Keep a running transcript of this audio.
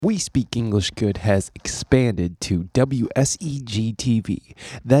We Speak English Good has expanded to WSEG TV.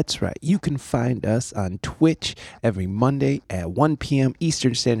 That's right, you can find us on Twitch every Monday at 1 p.m.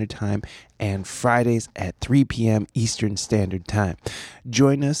 Eastern Standard Time and Fridays at 3 p.m. Eastern Standard Time.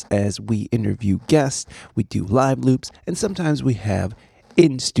 Join us as we interview guests, we do live loops, and sometimes we have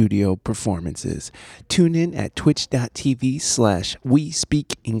in-studio performances. Tune in at twitch.tv/We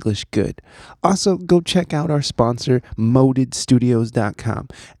Speak English Good. Also, go check out our sponsor, modedstudios.com.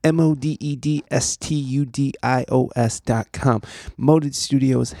 MODEDSTUDIOS.com. Moded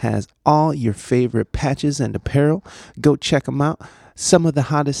Studios has all your favorite patches and apparel. Go check them out. Some of the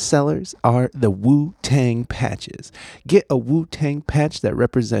hottest sellers are the Wu-Tang patches. Get a Wu-Tang patch that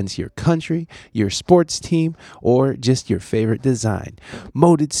represents your country, your sports team, or just your favorite design.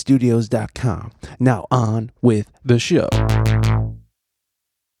 ModedStudios.com. Now on with the show.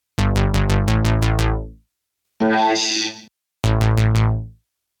 Brush.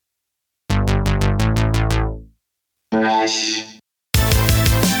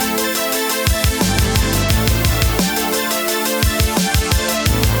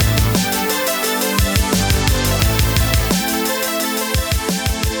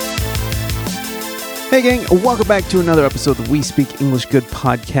 Hey gang, welcome back to another episode of the We Speak English Good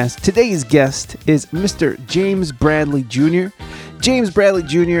podcast. Today's guest is Mr. James Bradley Jr. James Bradley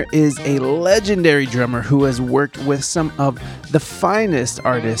Jr. is a legendary drummer who has worked with some of the finest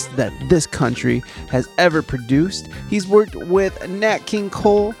artists that this country has ever produced. He's worked with Nat King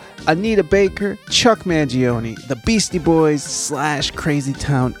Cole, Anita Baker, Chuck Mangione, the Beastie Boys / Crazy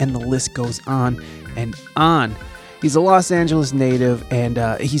Town, and the list goes on and on. He's a Los Angeles native, and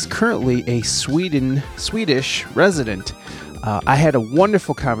he's currently a Swedish resident. I had a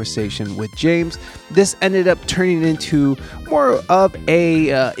wonderful conversation with James. This ended up turning into more of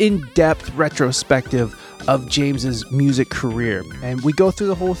a in-depth retrospective of James's music career, and we go through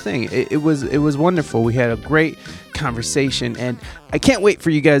the whole thing. It was wonderful. We had a great conversation, and I can't wait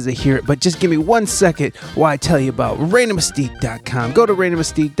for you guys to hear it, but just give me 1 second while I tell you about ReinaMystique.com. Go to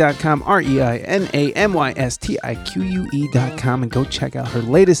ReinaMystique.com, ReinaMystique.com, and go check out her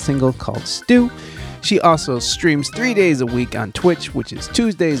latest single called Stew. She also streams 3 days a week on Twitch, which is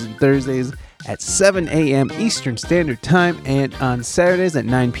Tuesdays and Thursdays at 7 a.m. Eastern Standard Time, and on Saturdays at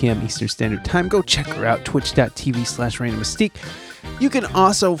 9 p.m. Eastern Standard Time. Go check her out, twitch.tv/ReinaMystique. You can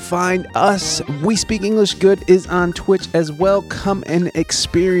also find us. We Speak English Good is on Twitch as well. Come and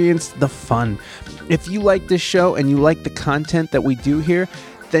experience the fun. If you like this show and you like the content that we do here,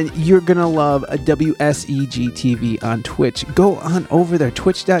 then you're going to love a WSEG TV on Twitch. Go on over there,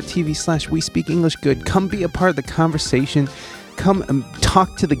 twitch.tv/We Speak English Good. Come be a part of the conversation. Come and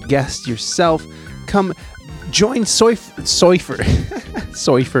talk to the guests yourself. Come join Soifer.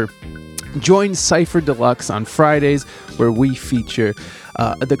 Join Cypher Deluxe on Fridays, where we feature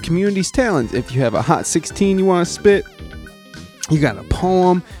the community's talents. If you have a hot 16 you want to spit, you got a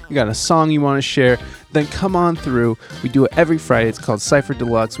poem, you got a song you want to share, then come on through. We do it every Friday. It's called Cypher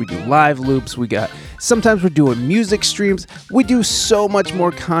Deluxe. We do live loops. Sometimes we're doing music streams. We do so much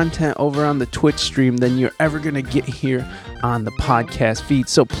more content over on the Twitch stream than you're ever going to get here on the podcast feed.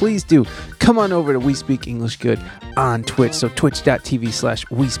 So please do come on over to We Speak English Good on Twitch. So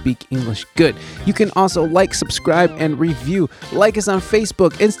twitch.tv/We Speak English Good. You can also like, subscribe, and review. Like us on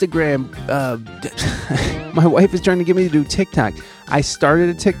Facebook, Instagram. My wife is trying to get me to do TikTok. I started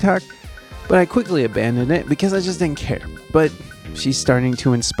a TikTok, but I quickly abandoned it because I just didn't care. But she's starting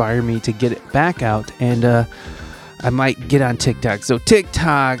to inspire me to get it back out, and I might get on TikTok. So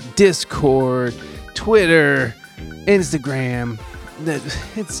TikTok, Discord, Twitter, Instagram,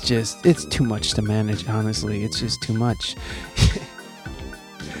 it's too much to manage, honestly. It's just too much.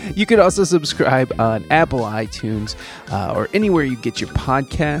 You could also subscribe on Apple iTunes or anywhere you get your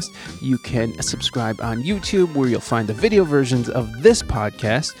podcast. You can subscribe on YouTube, where you'll find the video versions of this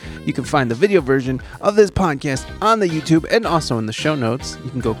podcast. You can find the video version of this podcast on the YouTube and also in the show notes.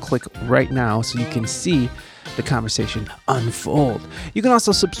 You can go click right now so you can see the conversation unfold. You can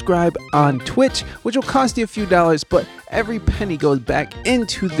also subscribe on Twitch, which will cost you a few dollars, but every penny goes back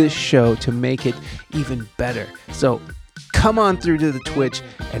into this show to make it even better. So come on through to the Twitch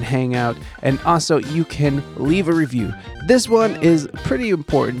and hang out. And also, you can leave a review. This one is pretty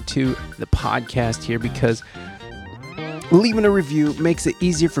important to the podcast here because leaving a review makes it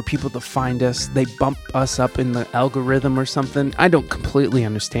easier for people to find us. They bump us up in the algorithm or something. I don't completely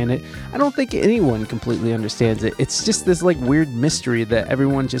understand it. I don't think anyone completely understands it. It's just this like weird mystery that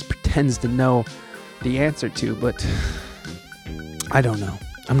everyone just pretends to know the answer to, but I don't know.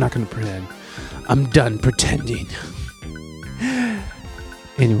 I'm not going to pretend. I'm done pretending.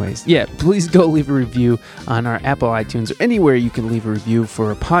 Anyways, yeah, please go leave a review on our Apple iTunes or anywhere you can leave a review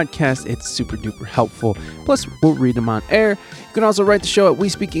for a podcast. It's super duper helpful. Plus, we'll read them on air. You can also write the show at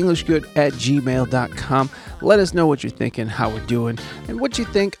WeSpeakEnglishGood@gmail.com. Let us know what you're thinking, how we're doing, and what you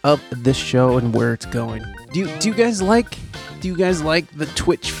think of this show and where it's going. Do you guys like the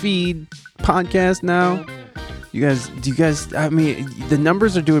Twitch feed podcast now? Do you guys, I mean, the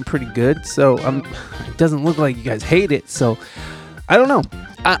numbers are doing pretty good, so it doesn't look like you guys hate it, so I don't know.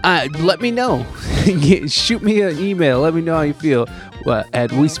 Let me know. Shoot me an email. Let me know how you feel at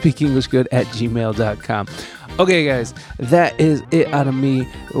WeSpeakEnglishGood@gmail.com. Okay, guys, that is it out of me.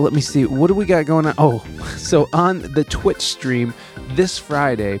 Let me see. What do we got going on? Oh, so on the Twitch stream this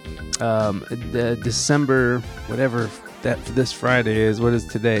Friday, the December, whatever this Friday is. What is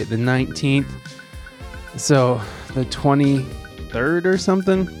today? The 19th. So the 23rd or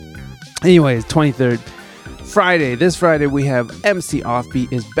something. Anyways, 23rd. Friday. This Friday we have MC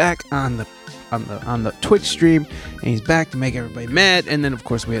Offbeat is back on the Twitch stream, and he's back to make everybody mad. And then of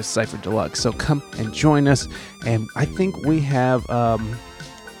course we have Cypher Deluxe. So come and join us. And I think we have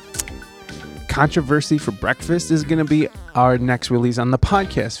Controversy for Breakfast is going to be our next release on the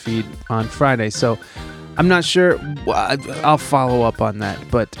podcast feed on Friday. So I'm not sure. I'll follow up on that.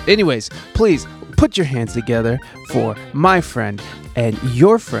 But anyways, please put your hands together for my friend and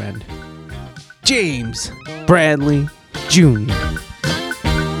your friend, James Bradley Jr.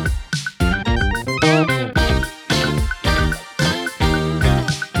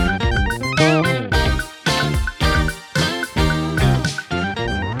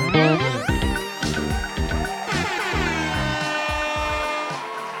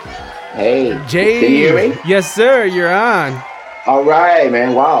 Hey, James. Can you hear me? Yes, sir. You're on. All right,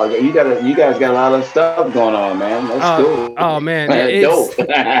 man. Wow, you guys got a lot of stuff going on, man. That's cool. Oh man, Dope.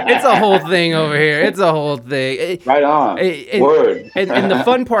 It's a whole thing over here. It's a whole thing. Right on. Word. And the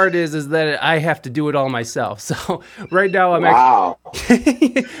fun part is that I have to do it all myself. So right now I'm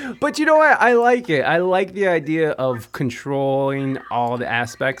actually. But you know what? I like it. I like the idea of controlling all the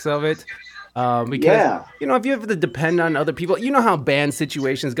aspects of it. Because you know, if you have to depend on other people, you know how band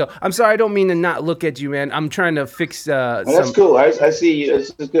situations go. I'm sorry, I don't mean to not look at you, man. I'm trying to fix. That's cool. I see you.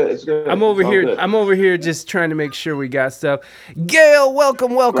 It's good. It's good. I'm over here. Good. I'm over here just trying to make sure we got stuff. Gail,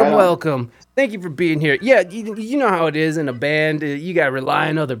 welcome. Thank you for being here. Yeah, you know how it is in a band. You got to rely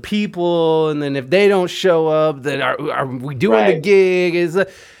on other people, and then if they don't show up, then are we doing the gig?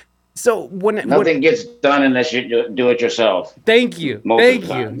 So nothing gets done unless you do it yourself. Thank you. Thank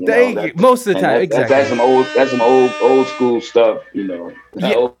you. Most of the time, exactly. That's some old school stuff, you know.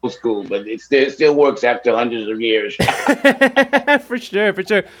 Old school, but it still works after hundreds of years. For sure.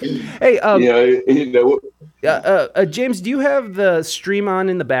 Hey, James, do you have the stream on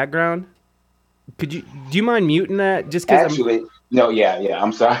in the background? Do you mind muting that? Just because no, yeah.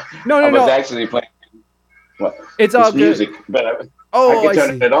 I'm sorry. No. I was actually playing. Well, it's all good. Music, but I can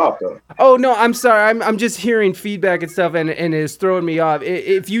turn it off though. Oh no, I'm sorry. I'm just hearing feedback and stuff, and it's throwing me off.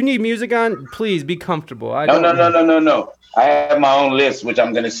 If you need music on, please be comfortable. No. I have my own list, which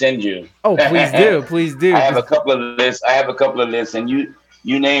I'm going to send you. Oh, please do. I have a couple of lists, and you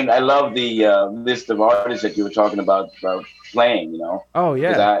named. I love the list of artists that you were talking about playing. You know. Oh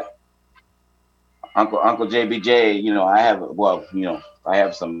yeah. Uncle JBJ. You know, I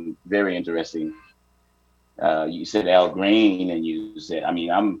have some very interesting. You said Al Green, and you said, I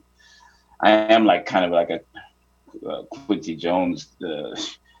am like kind of like a Quincy Jones,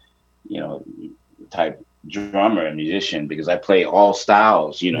 type drummer and musician, because I play all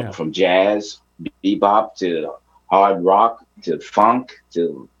styles, from jazz, bebop to hard rock to funk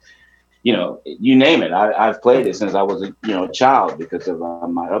to, you name it. I've played it since I was a child because of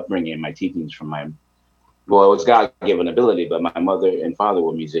my upbringing, my teachings from it was God-given ability, but my mother and father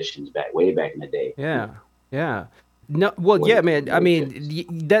were musicians way back in the day. Yeah. No, well, yeah, man. I mean,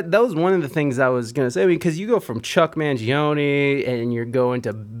 that was one of the things I was gonna say. I mean, because you go from Chuck Mangione and you're going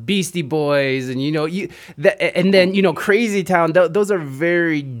to Beastie Boys, and and then Crazy Town. Those are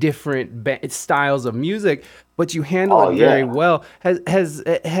very different styles of music, but you handle it very well.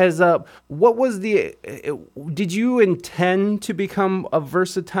 What was did you intend to become a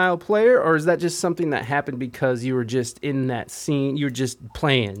versatile player, or is that just something that happened because you were just in that scene? You were just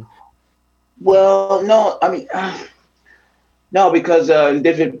playing. Well, no, I mean, no, because in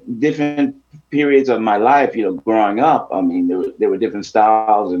different periods of my life, growing up, I mean, there were different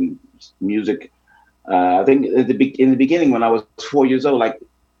styles and music. I think in the beginning, when I was 4 years old, like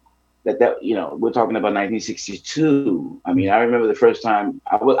that, we're talking about 1962. I mean, I remember the first time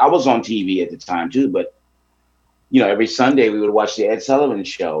I was on TV at the time too, but every Sunday we would watch the Ed Sullivan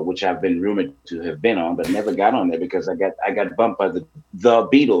Show, which I've been rumored to have been on, but never got on there because I got bumped by the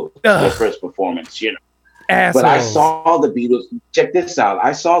Beatles, their first performance. Assholes. But I saw the Beatles. Check this out.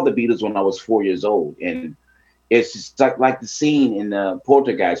 I saw the Beatles when I was 4 years old, and it's just like the scene in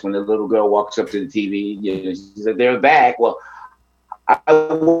Poltergeist when the little girl walks up to the TV. She said, "They're back." Well, I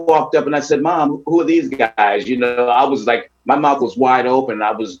walked up and I said, "Mom, who are these guys?" I was like, my mouth was wide open.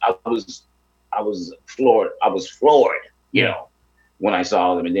 I was floored. I was floored, when I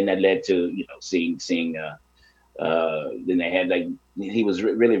saw them, and then that led to seeing. Then they had he was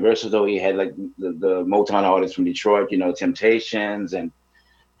really versatile. He had the Motown artists from Detroit, Temptations, and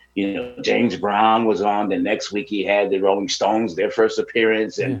James Brown was on. The next week he had the Rolling Stones, their first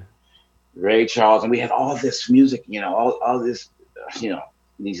appearance, and Ray Charles, and we had all this music, all this,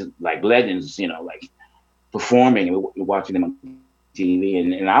 these legends, performing, and we're watching them on TV,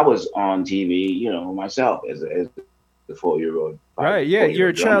 and I was on TV, myself as a 4-year-old. Right, yeah, you're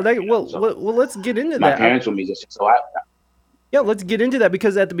a child. Well, let's get into that. My parents were musicians, so let's get into that,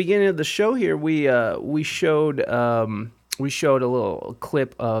 because at the beginning of the show here, we showed a little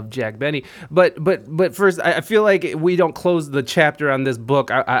clip of Jack Benny, but first, I feel like we don't close the chapter on this book.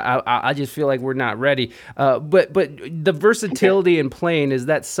 I just feel like we're not ready. But the versatility in playing, is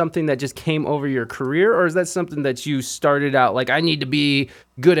that something that just came over your career, or is that something that you started out like, I need to be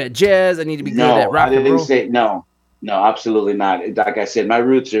good at jazz, I need to be good at rock and roll? I didn't say no. No, absolutely not. Like I said, my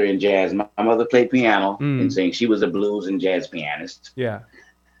roots are in jazz. My mother played piano and sang. She was a blues and jazz pianist. Yeah.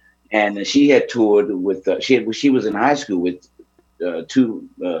 And she had toured with, she was in high school with two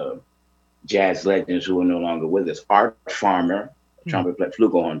jazz legends who are no longer with us. Art Farmer, trumpet player,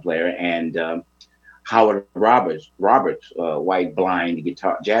 flugelhorn player, and Howard Roberts, white blind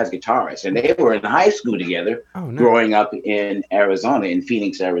jazz guitarist. And they were in high school together, growing up in Arizona, in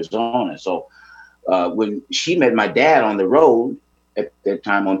Phoenix, Arizona. So when she met my dad on the road at that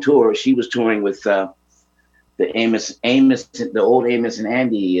time on tour, she was touring with the old Amos and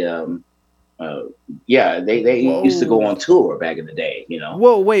Andy. They used to go on tour back in the day,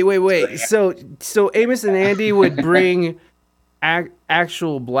 Whoa, wait. So Amos and Andy would bring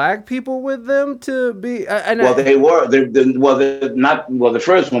actual black people with them to be. The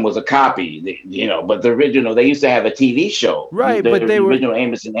first one was a copy, but the original, they used to have a TV show, right? The original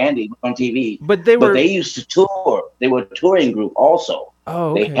Amos and Andy on TV, but they used to tour. They were a touring group also.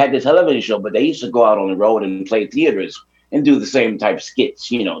 Oh, okay. They had the television show, but they used to go out on the road and play theaters and do the same type of skits,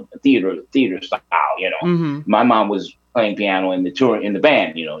 theater style. Mm-hmm. My mom was playing piano in the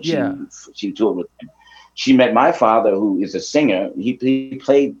band. She toured with them. She met my father, who is a singer. He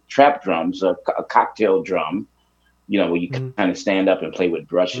played trap drums, a cocktail drum, where you kind of stand up and play with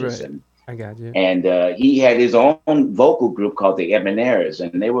brushes. Right. And I got you. And he had his own vocal group called the Ebonaires,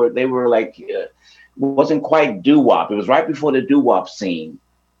 and they were like, wasn't quite doo-wop. It was right before the doo-wop scene.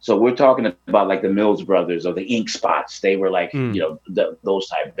 So we're talking about like the Mills Brothers or the Ink Spots. They were like, those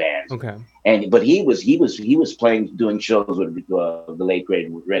type of bands. Okay. But he was doing shows with the late great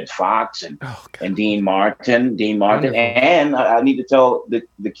Red Fox and Dean Martin. Wonderful. And I need to tell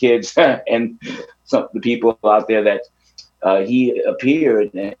the kids and the people out there that he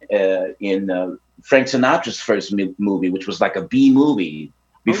appeared in Frank Sinatra's first movie, which was like a B movie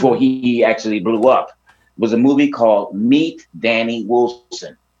before he actually blew up. It was a movie called Meet Danny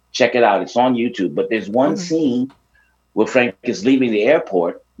Wilson. Check it out. It's on YouTube. But there's one scene where Frank is leaving the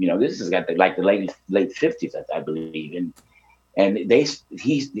airport. This has got the late 50s, I believe, and he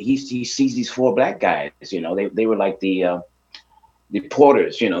sees these four black guys. They were like the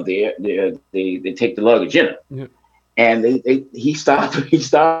porters. They take the luggage. Yeah. And he stopped.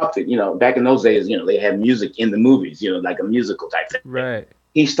 it. Back in those days, they had music in the movies. Like a musical type thing. Right.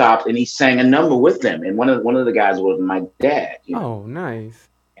 He stopped and he sang a number with them, and one of the guys was my dad. Oh, nice.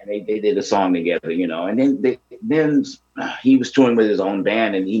 And they did a song together, and then he was touring with his own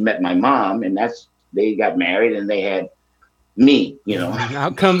band, and he met my mom, and they got married, and they had me,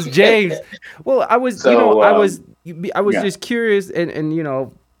 Out comes James. Well, I was just curious, and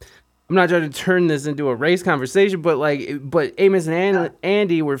I'm not trying to turn this into a race conversation, but Amos and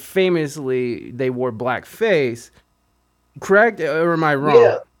Andy were famously, they wore blackface, correct? Or am I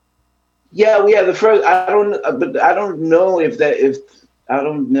wrong? Yeah, we had the first. I don't know I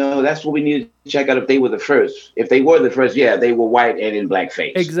don't know. That's what we need to check out, if they were the first. If they were the first, they were white and in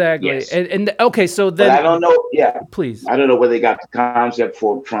blackface. Exactly. Yes. And okay, so then but I don't know. Yeah, please. I don't know where they got the concept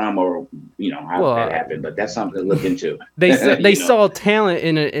from, or how that happened. But that's something to look into. They saw talent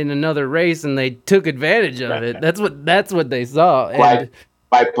in another race, and they took advantage of it. That's what they saw.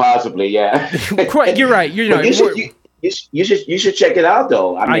 Quite possibly, yeah. You're right. You should check it out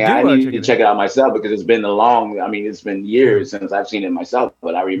though. I I mean, do I want to need check to it out. check it out myself because it's been a long. I mean, it's been Yeah. years since I've seen it myself.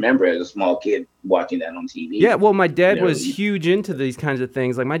 But I remember as a small kid watching that on Yeah, TV. well, my You dad know, was huge into these kinds of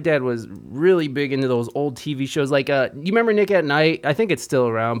things. Like my dad was really big into those old TV shows. Like, you remember Nick at Night? I think it's still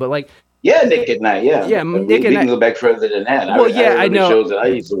around, but like, yeah, Nick at Night. Yeah, yeah, but Nick at we can Night. go back further than that. Well, I yeah, I remember know. shows that I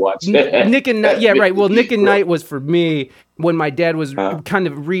used to watch. Nick and Night. Yeah, right. Well, Nick and Well, Night was for me when my dad was uh, kind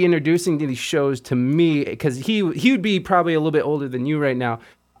of reintroducing these shows to me because he would be probably a little bit older than you right now.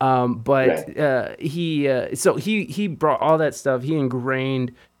 right, But he brought all that stuff. He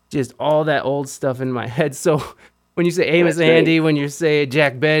ingrained just all that old stuff in my head. So when you say Amos that's great. Andy, when you say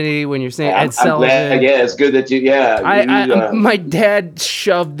Jack Benny, when you're saying Ed I'm glad. Sullivan, Yeah, it's good that you. Yeah, my dad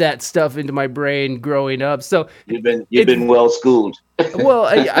shoved that stuff into my brain growing up. So you've it's been well schooled. well,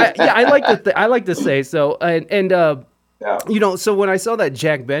 I like to I like to say so, and Yeah, so when I saw that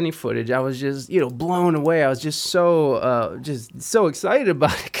Jack Benny footage, I was just blown away. I was just so excited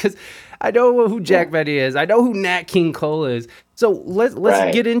about it because I know who yeah, Jack Benny is. I know who Nat King Cole is. So let's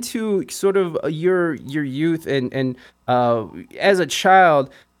right. get into sort of your youth and as a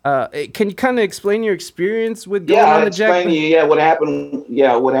child. Can you kind of explain your experience with Yeah, going on I'll the Jack explain to Benny? you. Yeah, what happened?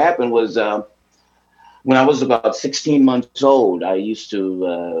 Yeah, what happened was when I was about 16 months old. I used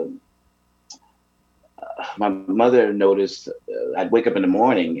to. My mother noticed I'd wake up in the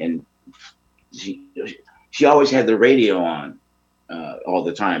morning and she she always had the radio on all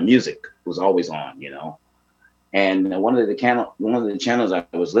the time. Music was always on, you know. And one of the channels I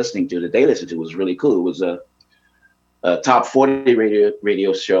was listening to that they listened to was really cool. It was a top 40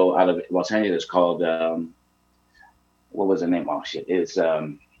 radio show out of Los Angeles called what was the name? Oh shit! It's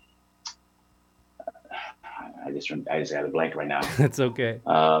I just had a blank right now. That's okay.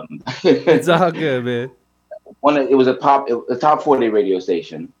 Um, It's all good, man. it was a top 40 radio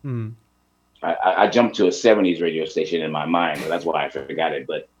station. Hmm. I jumped to a 70s radio station in my mind, so that's why I forgot it.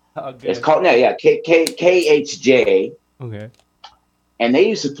 But All it's good. called KHJ, Okay. and they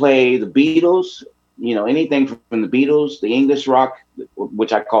used to play the Beatles. You know, anything from the Beatles, the English rock,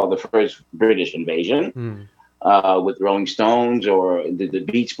 which I call the first British invasion, Hmm. with Rolling Stones or the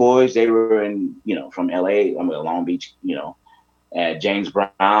Beach Boys. They were in, from LA, I mean, Long Beach, James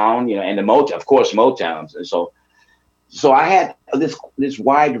Brown, and the Motown, of course, Motowns. And so I had this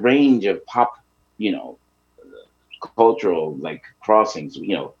wide range of pop, you know, cultural like crossings,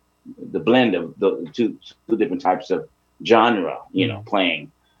 the blend of the two different types of genre, Hmm.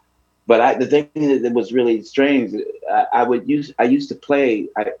 playing. But the thing that was really strange, I used to play.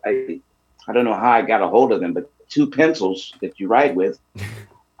 I don't know how I got a hold of them, but two pencils that you write with,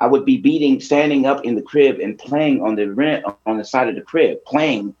 I would be standing up in the crib and playing on the side of the crib,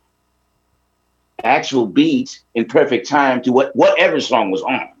 playing actual beats in perfect time to whatever song was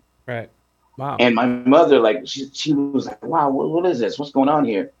on. Right. Wow. And my mother, like, she was like, "Wow, what is this? What's going on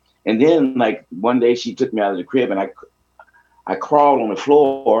here?" And then, like, one day she took me out of the crib, and I crawled on the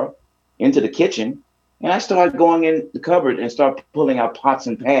floor into the kitchen, and I started going in the cupboard and start pulling out pots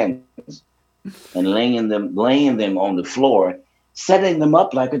and pans and laying them on the floor, setting them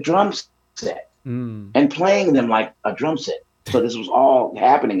up like a drum set Mm. and playing them like a drum set. So this was all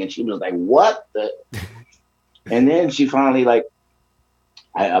happening, and she was like, "What the?" And then she finally, like,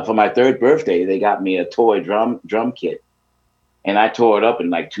 for my third birthday, they got me a toy drum kit, and I tore it up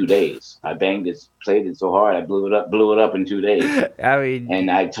in like 2 days. I banged it, played it so hard, I blew it up in 2 days. I mean, And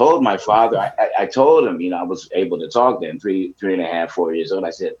I told my father, I told him, I was able to talk then, three and a half, 4 years old.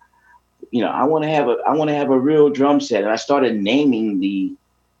 I said, I want to have a real drum set, and I started naming the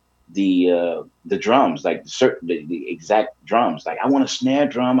drums, like the exact drums. Like, I want a snare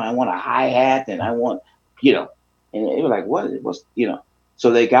drum, I want a hi hat, and I want, and they were like, what's. So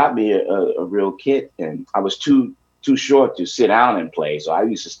they got me a real kit, and I was too short to sit down and play, so I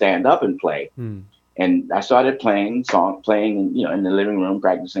used to stand up and play. mm. And I started playing, in the living room,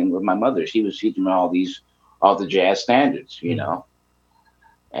 practicing with my mother. She was teaching me all the jazz standards,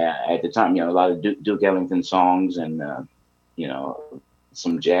 at the time, a lot of Duke Ellington songs and, you know,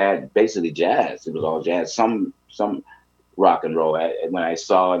 some jazz, basically jazz. It was all jazz, some rock and roll. When I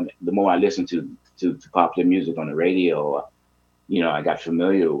saw, the more I listened to popular music on the radio, I got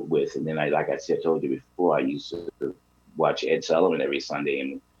familiar with. And then like I said, told you before, I used to watch Ed Sullivan every Sunday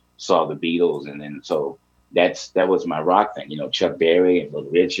and saw the Beatles. And then, so that was my rock thing, Chuck Berry and Little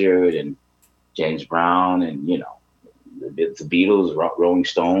Richard and James Brown and, the Beatles, Rolling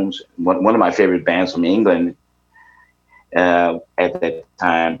Stones. One of my favorite bands from England at that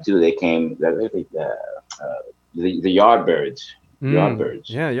time too. They came, the Yardbirds, Mm. Yardbirds,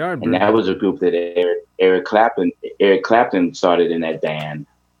 Yeah, and Yardbirds. that was a group that Eric Clapton started in that band.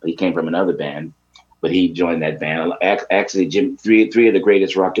 He came from another band, but he joined that band. Actually, three of the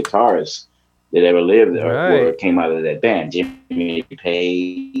greatest rock guitarists that ever lived Right. came out of that band: Jimmy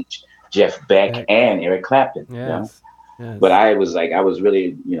Page, Jeff Beck, and Eric Clapton. You know, Yes. but Yes. I was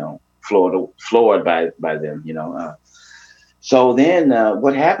really, floored by them. So then,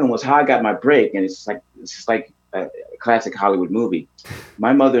 what happened was how I got my break, and it's just like a classic Hollywood movie.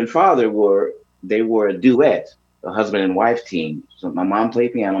 My mother and father were a duet, a husband and wife team. So my mom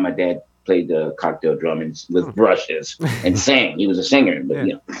played piano, my dad played the cocktail drum and with brushes and sang. He was a singer, but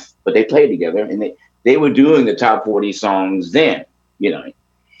Yeah. but they played together, and they were doing the top 40 songs then. You know,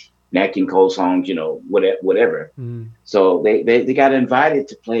 Nat King Cole songs, whatever. Mm. So they got invited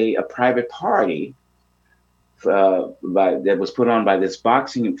to play a private party that was put on by this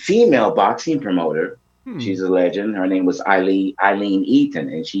female boxing promoter. Hmm. She's a legend. Her name was Eileen Eaton,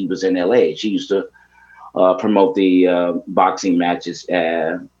 and she was in L.A. She used to promote the boxing matches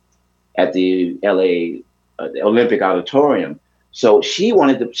at the L.A. The Olympic Auditorium. So she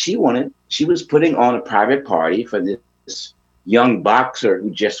was putting on a private party for this young boxer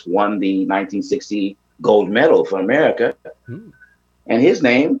who just won the 1960 gold medal for America, Mm. and his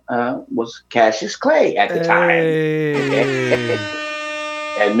name was Cassius Clay at the time. Hey.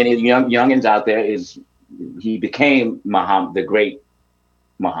 And many youngins out there he became the great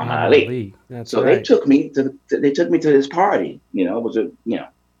Muhammad Muhammad Ali. Ali. That's So they right. took me to this party. It was a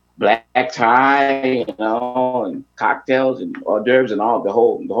black tie, and cocktails and hors d'oeuvres and all the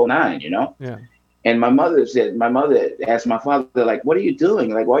whole nine. Yeah. And my mother asked my father, like, what are you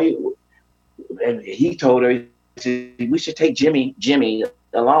doing? Like, why are you? And he told her, he said, we should take Jimmy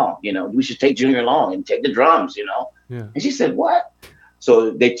along. We should take Junior along and take the drums. Yeah. And she said, what?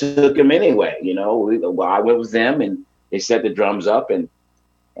 So they took him anyway. I went with them, and they set the drums up, and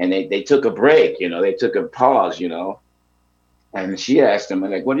they took a break. They took a pause. And she asked him,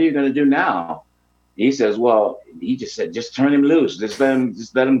 like, what are you going to do now? He says, well, he just said, just turn him loose. Just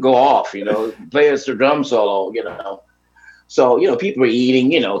let him go off, play us a drum solo. So, people are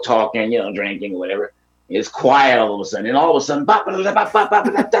eating, talking, drinking, whatever. It's quiet all of a sudden. And all of a sudden,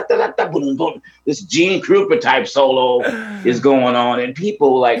 this Gene Krupa type solo is going on. And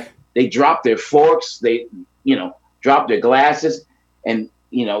people, like, they drop their forks, they, drop their glasses, and,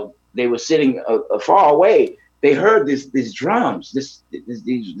 they were sitting far away. They heard these drums,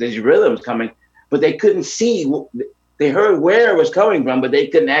 these rhythms coming, but they couldn't see. They heard where it was coming from, but they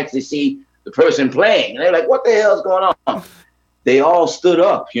couldn't actually see the person playing. And they're like, what the hell is going on? They all stood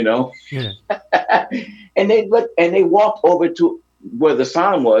up, Yeah. and they walked over to where the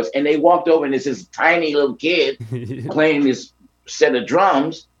sound was, and they walked over, and it's this tiny little kid playing this set of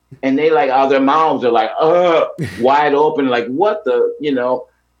drums, and they like, their mouths are like, wide open, like, what the.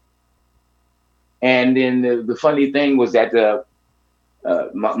 And then the funny thing was that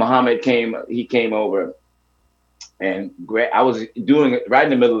Muhammad came over, and I was doing it right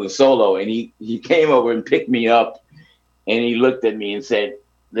in the middle of the solo, and he came over and picked me up, and he looked at me and said,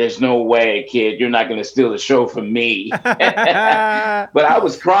 there's no way, kid, you're not going to steal the show from me. But I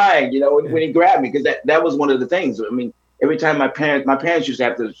was crying, when he grabbed me, because that was one of the things. I mean, every time my parents used to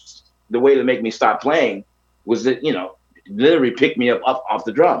have to, the way to make me stop playing was that, literally pick me up off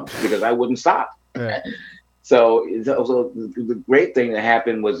the drums because I wouldn't stop. Right. So the great thing that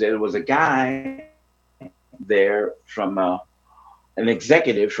happened was there was a guy there from an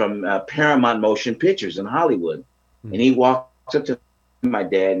executive from Paramount Motion Pictures in Hollywood, and he walked up to my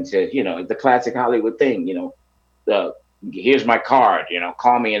dad and said, the classic Hollywood thing, here's my card,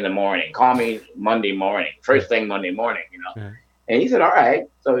 call me in the morning, call me Monday morning, first thing Monday morning, Yeah. And he said, all right.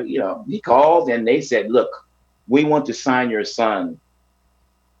 So he called, and they said, look, we want to sign your son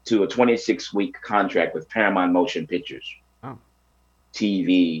to a 26-week contract with Paramount Motion Pictures. Oh.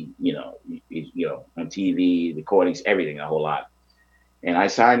 TV, on TV, recordings, everything, a whole lot. And I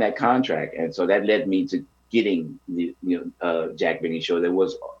signed that contract, and so that led me to getting the Jack Benny show. There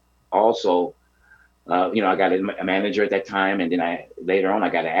was also, I got a manager at that time, and then later on I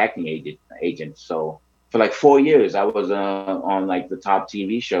got an acting agent. So for like 4 years, I was on like the top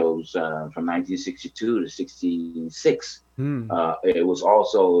TV shows from 1962 to 66. It was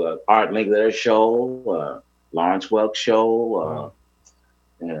also Art Linkletter's show, Lawrence Welk show,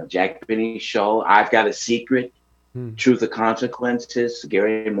 Jack Benny's show, I've Got a Secret, Truth or Consequences,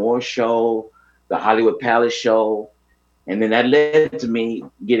 Gary Moore's show, the Hollywood Palace show. And then that led to me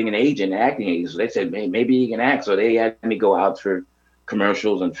getting an agent, acting agent. So they said, maybe you can act. So they had me go out for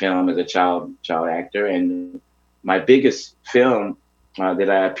commercials and film as a child actor. And my biggest film that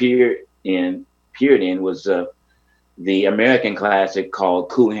I appeared in was the American classic called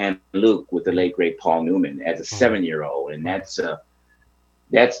Cool Hand Luke with the late great Paul Newman as a 7-year-old. And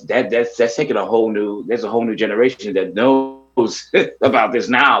that's taking a whole new. There's a whole new generation that knows about this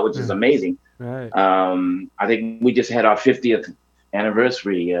now, which is amazing. Right. I think we just had our 50th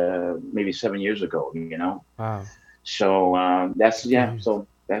anniversary maybe 7 years ago. Wow. So So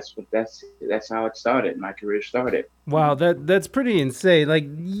that's how it started. My career started. Wow, that's pretty insane. Like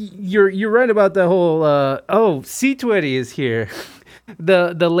you're right about the whole. C-Twitty is here.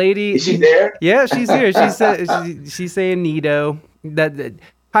 The lady. Is she there? Yeah, she's here. She said she's saying Nito.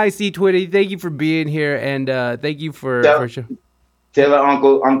 Hi, C-Twitty. Thank you for being here, and thank you for Tell her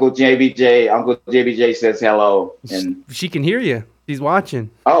Uncle JBJ. Uncle JBJ says hello, and she can hear you. She's watching.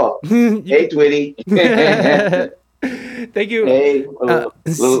 Oh, hey, Twitty. Thank you. Hey,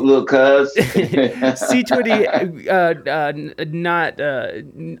 little cuz. C-Twitty, not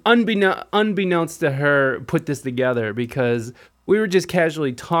unbeknownst to her, put this together because we were just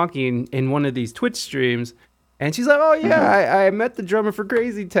casually talking in one of these Twitch streams, and she's like, "Oh yeah, I met the drummer for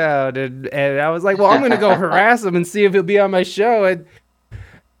Crazy Town," and I was like, "Well, I'm gonna go harass him and see if he'll be on my show." And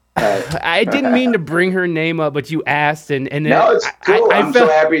I didn't mean to bring her name up, but you asked, and no, it's cool. I'm so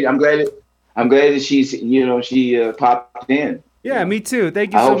happy. I'm glad that she's she popped in. Yeah, me too.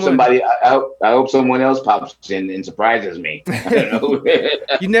 Thank you so much. I hope someone else pops in and surprises me. I don't know.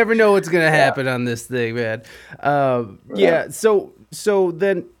 You never know what's gonna happen on this thing, man. Yeah. So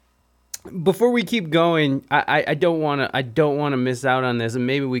then, before we keep going, I don't want to miss out on this, and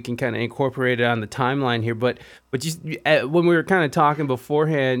maybe we can kind of incorporate it on the timeline here. But you, when we were kind of talking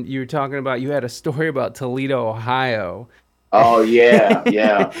beforehand, you were talking about you had a story about Toledo, Ohio. Oh yeah.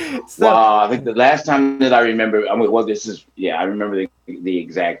 So, wow, I think the last time that I remember, I remember the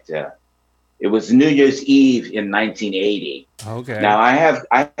exact. It was New Year's Eve in 1980. Okay. Now I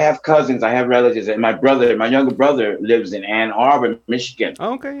have cousins, I have relatives, and my younger brother lives in Ann Arbor, Michigan.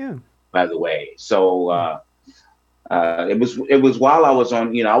 Okay, yeah. By the way, so it was while I was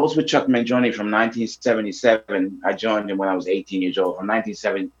on. I was with Chuck Mangione from 1977. I joined him when I was 18 years old. From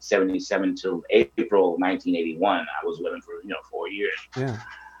 1977 till April 1981, I was with him for 4 years. Yeah.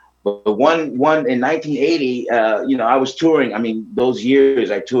 But one in 1980, I was touring. I mean, those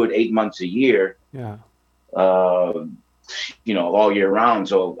years I toured 8 months a year. Yeah. All year round.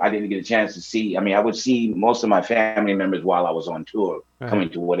 So I didn't get a chance to see. I mean, I would see most of my family members while I was on tour, right, coming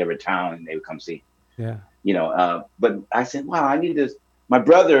to whatever town, and they would come see. Yeah. But I said, wow, I need this. My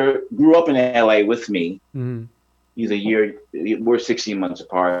brother grew up in LA with me. Mm-hmm. We're 16 months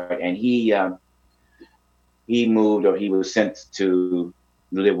apart, and he moved, or he was sent to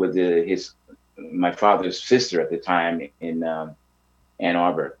live with my father's sister at the time in Ann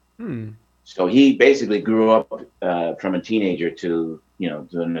Arbor. So he basically grew up from a teenager to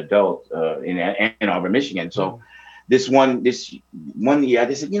an adult in Ann Arbor, Michigan. So this one year, I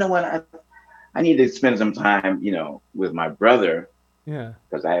just said, you know what, I need to spend some time, with my brother. Yeah.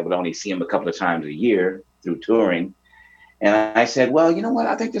 Because I would only see him a couple of times a year through touring. And I said, well, you know what,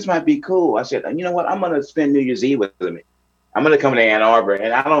 I think this might be cool. I said, you know what, I'm going to spend New Year's Eve with him. I'm going to come to Ann Arbor.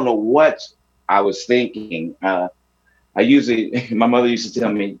 And I don't know what I was thinking. My mother used to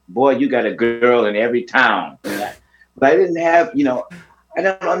tell me, boy, you got a girl in every town. But I didn't have, I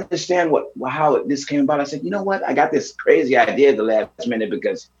don't understand how this came about. I said, you know what, I got this crazy idea at the last minute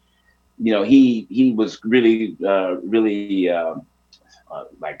because, he was really,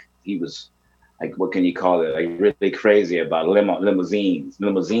 like, he was, like, what can you call it? Like, really crazy about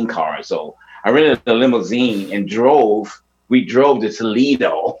limousine cars. So I rented a limousine and we drove to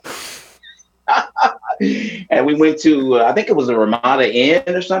Toledo. And we went to, I think it was a Ramada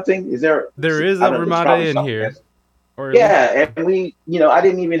Inn or something. There is a Ramada Inn here. Yeah, and we, I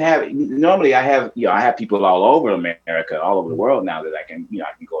didn't even have. Normally, I have people all over America, all over the world now that I can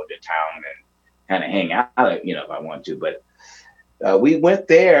go to town and kind of hang out, if I want to. But we went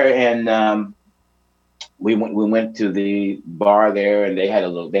there, and we went to the bar there, and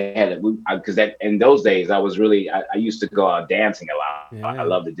because in those days I used to go out dancing a lot. Yeah. I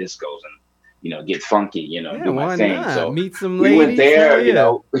love the discos and get funky, do my thing. Not? So meet some ladies. We went there,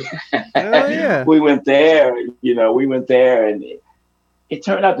 yeah. We went there, and it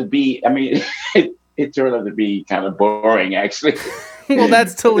turned out to be, it turned out to be kind of boring, actually. Well,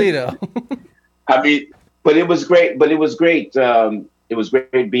 that's Toledo. But it was great. It was great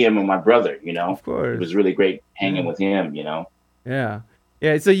being with my brother, Of course. It was really great hanging with him, Yeah.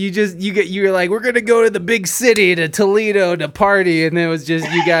 Yeah, so you're like, we're gonna go to the big city, to Toledo, to party, and then it was just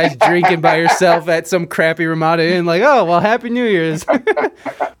you guys drinking by yourself at some crappy Ramada Inn, like, oh well, Happy New Year's.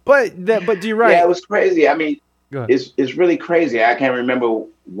 but you're right. Yeah, it was crazy. It's really crazy. I can't remember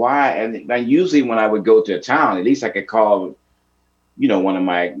why. And usually when I would go to a town, at least I could call one of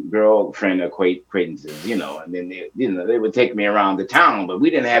my girlfriend acquaintances, and then they would take me around the town, but we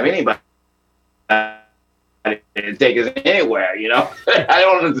didn't have anybody to take us anywhere, I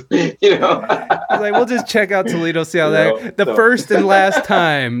don't, He's like, we'll just check out Toledo, see how so, first and last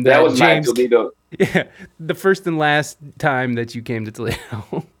time that was James, my Toledo. Yeah, the first and last time that you came to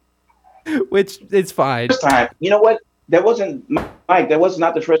Toledo, which it's fine. First time, you know what? That wasn't Mike. That was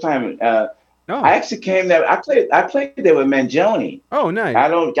not the first time. I actually came there. I played there with Mangione. Oh, nice. I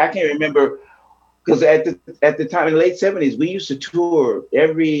can't remember because at the time in the late '70s, we used to tour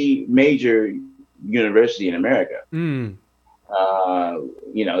every major university in America. If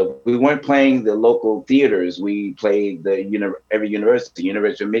we weren't playing the local theaters, we played every university,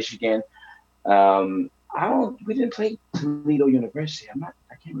 University of Michigan. We didn't play Toledo University.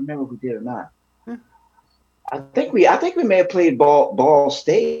 I can't remember if we did or not. I think we may have played Ball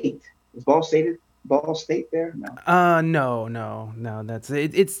State. Was Ball State there? No. No. That's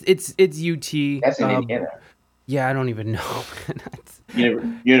it's UT. That's in Indiana. Yeah, I don't even know.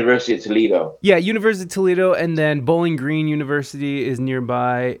 University of Toledo. Yeah, University of Toledo, and then Bowling Green University is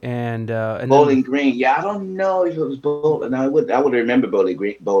nearby, and Bowling Green. Yeah, I don't know if it was Bowling. I would remember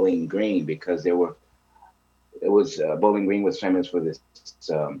Bowling Green because Bowling Green was famous for this.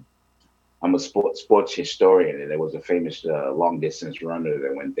 I'm a sports historian, and there was a famous long distance runner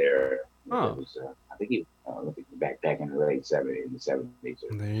that went there. Oh. Was, I think he back in the late '70s.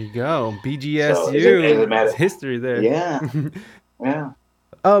 There you go, BGSU. So it's history there. Yeah, yeah.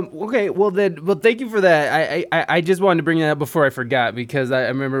 Okay. Well, thank you for that. I just wanted to bring that up before I forgot because I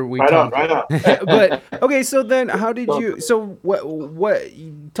remember we talked. Right on. But okay, so then how did you? So what?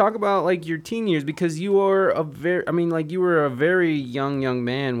 Talk about like your teen years because you were you were a very young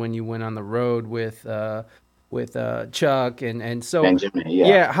man when you went on the road with Chuck and so Benjamin,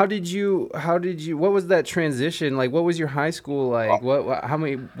 yeah. How did you what was that transition like? What was your high school like? How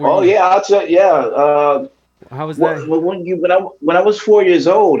many? I'll tell you. Yeah. How was that? When I was 4 years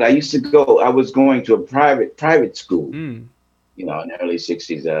old, I was going to a private school, in the early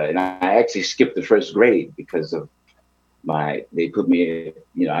 '60s, and I actually skipped the first grade because of they put me,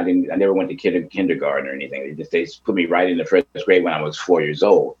 I never went to kindergarten or anything. They put me right in the first grade when I was 4 years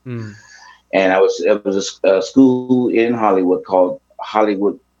old. And it was a school in Hollywood called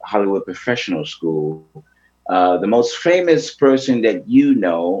Hollywood Professional School. The most famous person that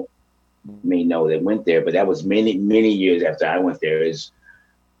may know that went there, but that was many years after I went there. Is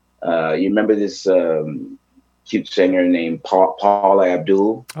you remember this cute singer named Paula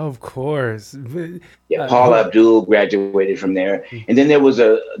Abdul? Of course. Yeah, Paula Abdul graduated from there, and then there was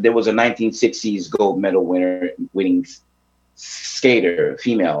a 1960s gold medal winning skater,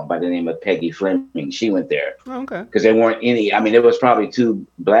 female by the name of Peggy Fleming. She went there. Oh, okay. Because there weren't any. I mean, there was probably 2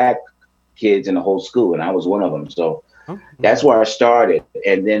 black kids in the whole school, and I was one of them. So that's where I started,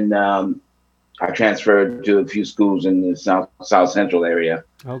 and then I transferred to a few schools in the South Central area.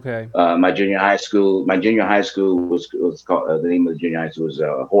 Okay. My junior high school was called the name of the junior high school was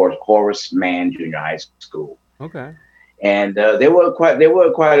Horace Mann Junior High School. Okay. And there were quite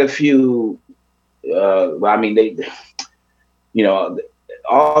a few.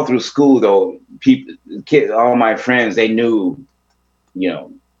 All through school though, all my friends, they knew,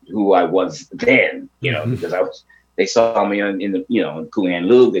 who I was then, because they saw me in the, Cool Hand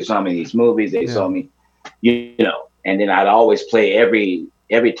Luke. They saw me in these movies. They saw me, and then I'd always play every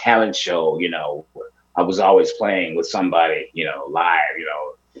talent show. I was always playing with somebody, live.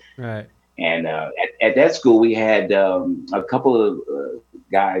 Right. And at that school, we had a couple of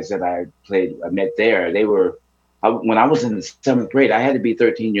guys that I met there. They were. When I was in the 7th grade, I had to be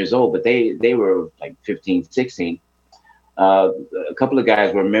 13 years old, but they were like 15, 16. A couple of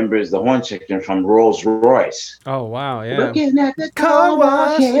guys were members of the horn section from Rolls Royce. Oh wow, yeah. Looking at the car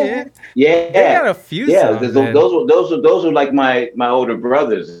wash, yeah. They got a few. Yeah, those were like my older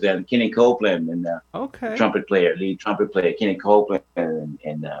brothers, and Kenny Copeland and lead trumpet player Kenny Copeland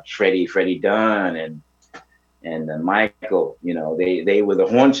and Freddie Dunn and Michael, they were the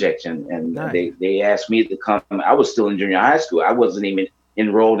horn section, and nice. They asked me to come. I was still in junior high school. I wasn't even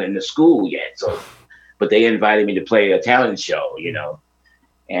enrolled in the school yet, but they invited me to play a talent show,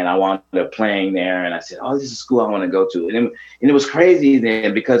 and I wound up playing there. And I said, "Oh, this is a school I want to go to." And it was crazy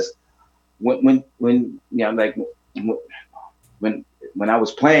then because when I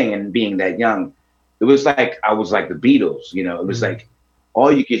was playing and being that young, it was like I was like the Beatles, It was like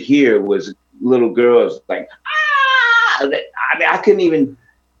all you could hear was little girls like, ah! I mean, I couldn't even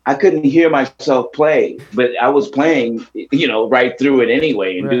I couldn't hear myself play, but I was playing, right through it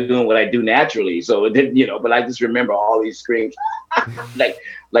anyway and Right. doing what I do naturally. So it didn't, but I just remember all these screams like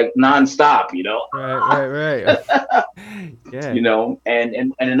like nonstop, Right. Yeah.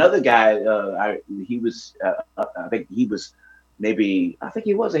 and another guy, he was, I think he was I think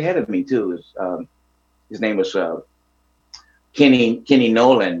he was ahead of me too. His name was Kenny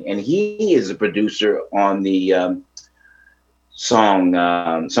Nolan, and he is a producer on the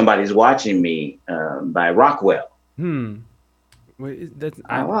song "Somebody's Watching Me" by Rockwell. Hmm. Wait,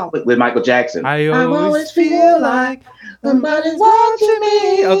 With Michael Jackson. I always feel like somebody's watching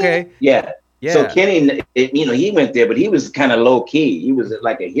me. Okay. Yeah. Yeah. So Kenny, he went there, but he was kind of low key. He was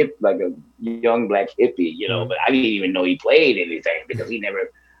like a young black hippie, But I didn't even know he played anything because he never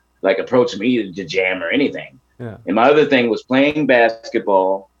approached me to jam or anything. Yeah. And my other thing was playing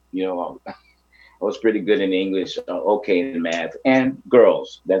basketball. I was pretty good in English, okay in math, and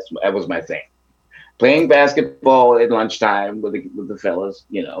girls. That was my thing. Playing basketball at lunchtime with the fellas,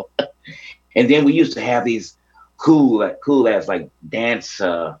 And then we used to have these cool as like dance.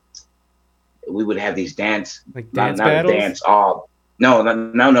 We would have these dance, like dance not battles. Dance off. No,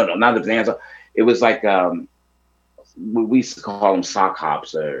 not the dance. It was like we used to call them sock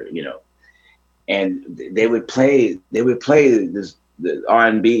hops, or and they would play this the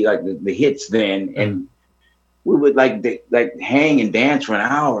R&B, like the hits then, and we would like hang and dance for an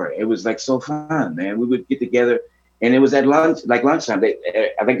hour. It was like so fun, man. We would get together, and it was at lunchtime.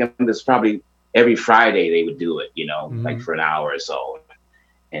 I think it was probably every Friday they would do it, like for an hour or so,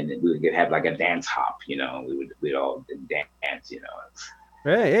 and we would have like a dance hop, we'd all dance,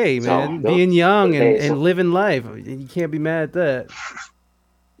 Hey, man, being young and living life, you can't be mad at that.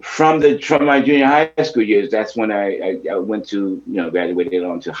 From my junior high school years, that's when I went to, graduated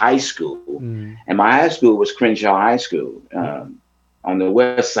on to high school. And my high school was Crenshaw High School, on the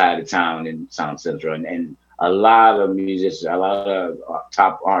west side of town in South Central. And a lot of musicians, a lot of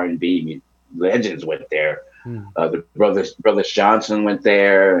top R&B legends went there. The brothers Johnson went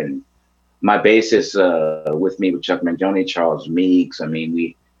there, and my bassist with me with Chuck Mangione, Charles Meeks. I mean,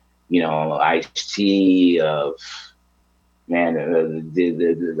 we, Ice-T, man,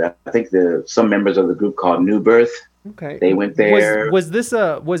 I think some members of the group called New Birth. Okay, they went there. Was this?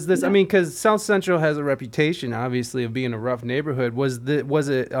 I mean, because South Central has a reputation, obviously, of being a rough neighborhood. Was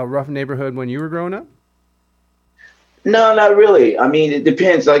it a rough neighborhood when you were growing up? No, not really. I mean, it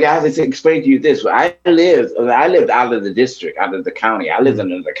depends. Like I have to explain to you this: I lived out of the district, out of the county. I lived in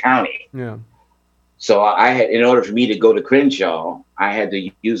the county. Yeah. So I had, in order for me to go to Crenshaw, I had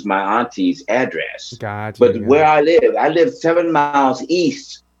to use my auntie's address. Gotcha. But where I lived 7 miles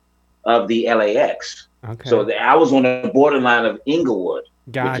east of the LAX. Okay. So I was on the borderline of Inglewood,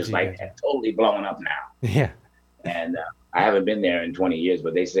 gotcha, which is like totally blowing up now. Yeah. And I haven't been there in 20 years,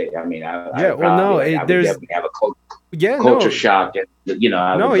 but they say, I mean, I would definitely have a culture shock. And,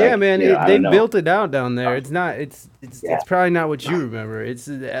 they built it out down there. It's not. It's probably not what you remember. It's.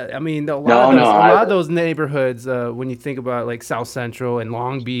 I mean, a lot of those neighborhoods. When you think about like South Central and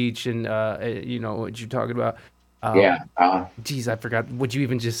Long Beach, and what you're talking about. Geez, I forgot what you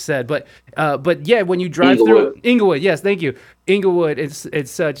even just said. But yeah, when you drive through Inglewood, yes, thank you. Inglewood,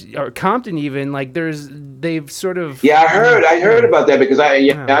 it's such, or Compton even, like they've sort of. Yeah, I heard about that because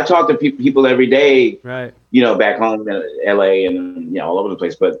I talk to people every day. Right. Back home in LA and all over the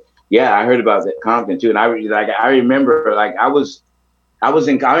place. But yeah, I heard about that Compton too, and I remember like I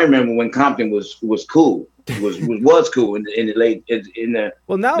remember when Compton was cool. Was cool in the late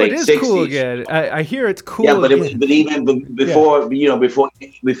well, now late it is 60s. Cool again. I hear it's cool. Yeah, but even before before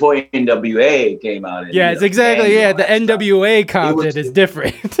NWA came out. Yes, exactly. The NWA Compton is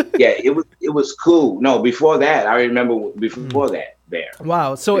different. Yeah, it was cool. No, before that, I remember before that there.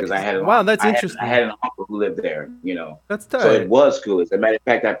 Wow. So that's interesting. I had an uncle who lived there. That's tight. So it was cool. As a matter of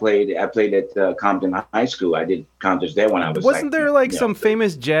fact, I played at Compton High School. I did concerts there when I was. Wasn't there some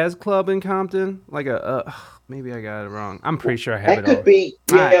famous jazz club in Compton? Like maybe I got it wrong. I'm pretty sure I have it. That could be.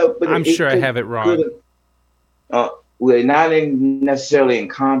 Yeah, but I'm sure I have it wrong. Well, not necessarily in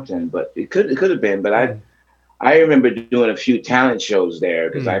Compton, but it could have been. But I remember doing a few talent shows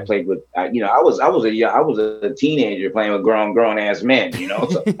there because I played with, I was a teenager playing with grown ass men,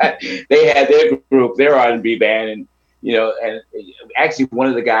 So they had their group, their R&B band, and and actually one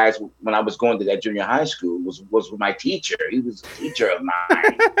of the guys when I was going to that junior high school was my teacher. He was a teacher of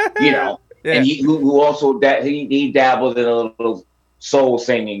mine, Yeah. And he who also he dabbled in a little soul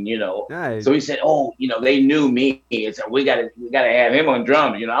singing, Nice. So he said, they knew me. And said, we gotta have him on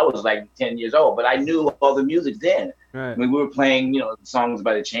drums. I was like 10 years old, but I knew all the music then. Right. I mean, we were playing, songs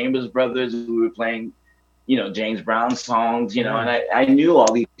by the Chambers Brothers. We were playing, James Brown songs, and I knew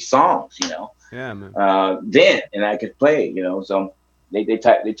all these songs, Yeah, man. then, and I could play, so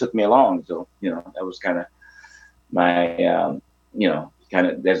they took me along. So, that was kind of my,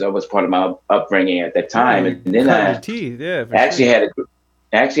 that was part of my upbringing at that time. Yeah, and then I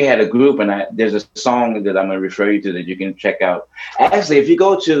actually had a group, and there's a song that I'm going to refer you to that you can check out. Actually,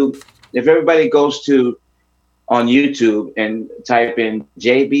 if everybody goes to on YouTube and type in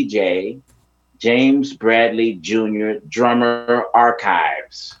JBJ, James Bradley Jr. Drummer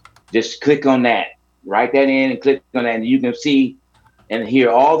Archives, just click on that, write that in and click on that, and you can see and hear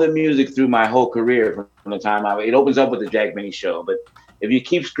all the music through my whole career from the time it opens up with the Jack Benny Show. But if you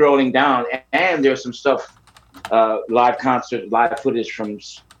keep scrolling down, and there's some stuff, live footage from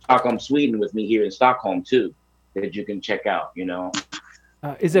Stockholm, Sweden with me here in Stockholm too, that you can check out,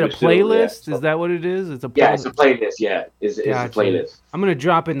 Is it a playlist? Is that what it is? It's a playlist. Yeah, it's a playlist. Yeah, it's a playlist. I'm gonna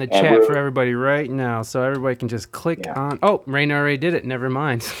drop in the chat for everybody right now, so everybody can just click on. Oh, Raina already did it. Never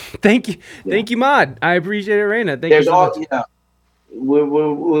mind. Thank you, thank you, Mod. I appreciate it, Raina. Thank you so much.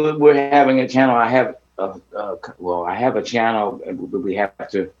 We're having a channel. I have I have a channel. We have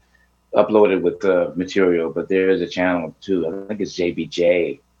to upload it with the material, but there is a channel too. I think it's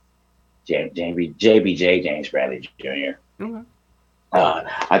JBJ, James Bradley Jr. Okay.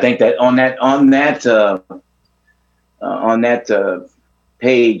 I think that on that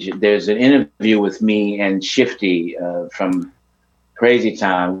page, there's an interview with me and Shifty from Crazy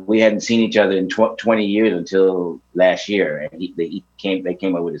Town. We hadn't seen each other in 20 years until last year, and they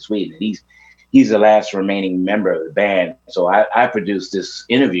came up with a Sweden. And he's the last remaining member of the band. So I produced this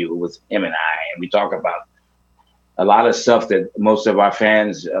interview with him and we talk about a lot of stuff that most of our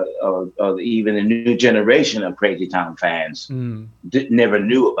fans, even the new generation of Crazy Town fans, never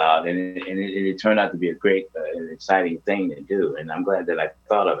knew about, and it turned out to be a great and exciting thing to do. And I'm glad that I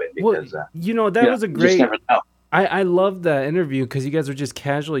thought of it because that was a great. Just never know. I loved that interview because you guys were just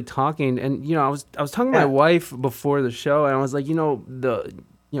casually talking, and I was talking to my wife before the show, and I was like,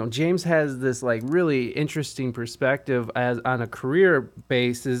 James has this like really interesting perspective on a career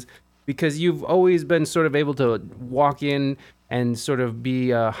basis, because you've always been sort of able to walk in and sort of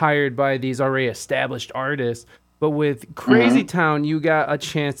be hired by these already established artists. But with Crazy Town, you got a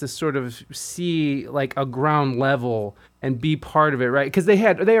chance to sort of see like a ground level and be part of it, right? Because they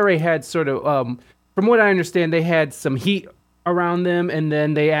already had sort of, from what I understand, they had some heat around them, and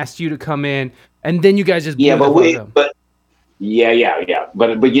then they asked you to come in, and then you guys just but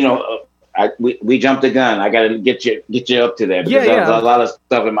we jumped the gun. I got to get you up to that, because there's a lot of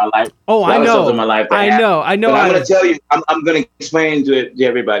stuff in my life. Oh, I know. I know. But I'm going to tell you. I'm going to explain to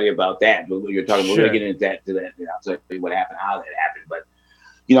everybody about that. You're talking. We're going to get into that. I'll tell you what happened, how that happened. But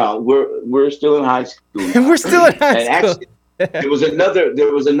we're still in high school. We're still in high school. Actually,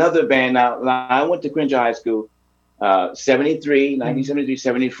 there was another band. Now I went to Crenshaw High School, 1973,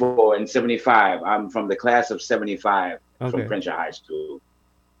 74, and 75. I'm from the class of 75 from Crenshaw High School.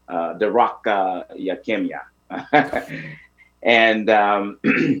 The Rock Yakimia. And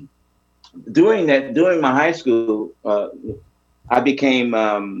during my high school, I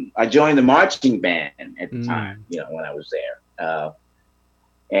joined the marching band at the time, when I was there.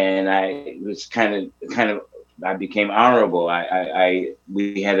 And I was kind of I became honorable.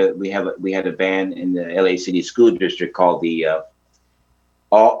 We had a band in the LA City School District called the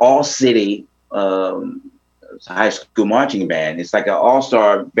All City High School Marching Band. It's like an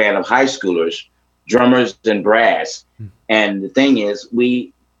all-star band of high schoolers, drummers and brass. And the thing is,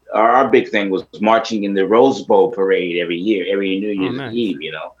 our big thing was marching in the Rose Bowl parade every New Year's Eve.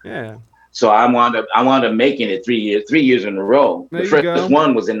 Yeah. So I wound up making it 3 years in a row. The first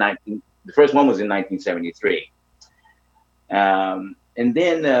one was in 1973. And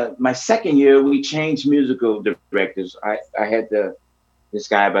then my second year, we changed musical directors. I had this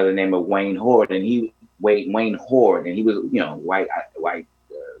guy by the name of Wayne Horde, and he was white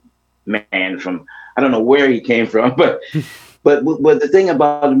man from, I don't know where he came from, but the thing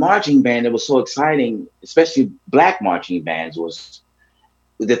about the marching band that was so exciting, especially black marching bands, was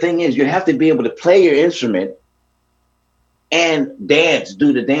the thing is you have to be able to play your instrument and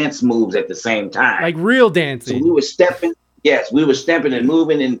do the dance moves at the same time, like real dancing. So we were stepping and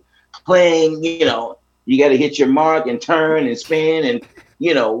moving and playing. You got to hit your mark and turn and spin and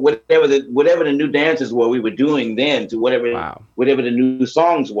whatever the new dances were, we were doing then to whatever the new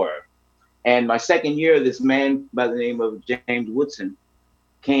songs were. And my second year, this man by the name of James Woodson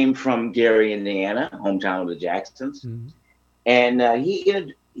came from Gary, Indiana, hometown of the Jacksons. And I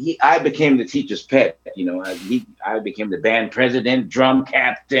became the teacher's pet. I became the band president, drum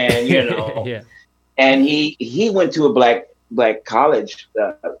captain. Yeah. And he went to a black black college,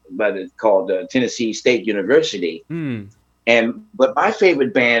 but it's called Tennessee State University. Mm. But my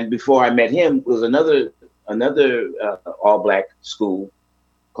favorite band before I met him was another all black school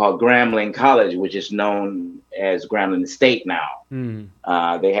called Grambling College, which is known as Grambling State now. Mm.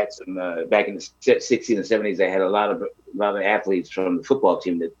 They had some back in the '60s and '70s. They had a lot of athletes from the football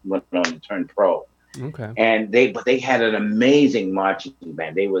team that went on to turn pro. Okay. And they had an amazing marching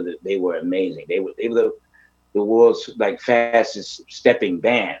band. They were amazing. They were the world's like fastest stepping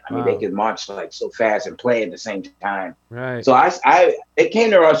band. I mean, they could march like so fast and play at the same time. Right. So they came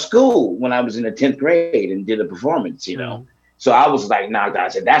to our school when I was in the 10th grade and did a performance, you know. So I was like, nah, I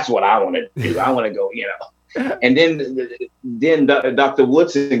said, that's what I want to do. I want to go, you know. And then Dr.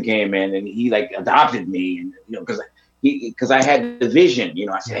 Woodson came in and he like adopted me, and you know, because I had the vision, you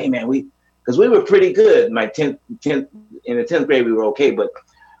know. I said, hey man, because we were pretty good. My 10th in the 10th grade we were okay, but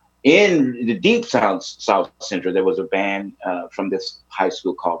in the deep South Central there was a band from this high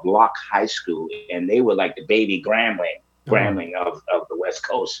school called Locke High School, and they were like the baby Grambling of the West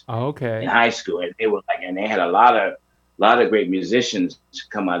Coast. Oh, okay. In high school, and they were like, and they had a lot of great musicians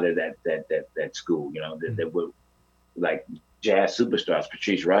come out of that school, you know, that were like jazz superstars,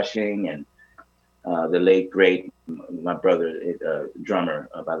 Patrice Rushing and the late great my brother drummer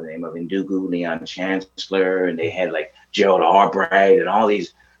by the name of Ndugu, Leon Chancellor, and they had like Gerald Albright and all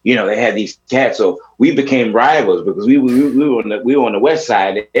these, you know, they had these cats. So we became rivals because we were on the west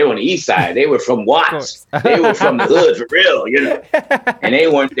side, they were on the east side. They were from Watts, they were from the hood for real, you know. And they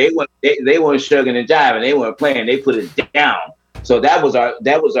weren't shugging and jiving. They weren't playing. They put it down. So that was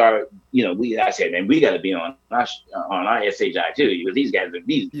our. You know, I said, man, we got to be on our SHI too, because these guys are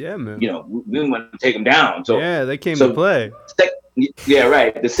these. Yeah, man. You know, we want to take them down. So yeah, they came to play. Yeah,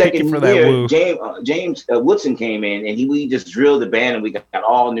 right. The second year, James Woodson came in, and we just drilled the band, and we got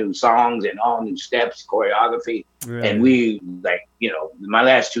all new songs and all new steps, choreography, and we like, you know, my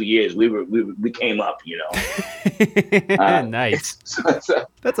last 2 years, we came up, you know. Nice. So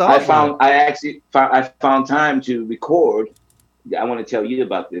that's awesome. I found time to record. I want to tell you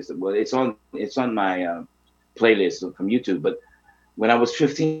about this. Well, it's on my playlist from YouTube. But when I was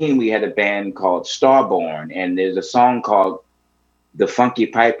 15, we had a band called Starborn, and there's a song called The Funky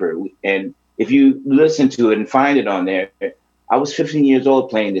Piper. And if you listen to it and find it on there, I was 15 years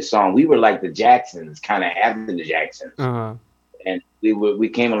old playing this song. We were like the Jacksons, kind of after the Jacksons. Uh-huh. And we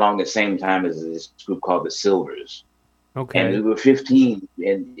came along the same time as this group called the Silvers. Okay. And we were 15.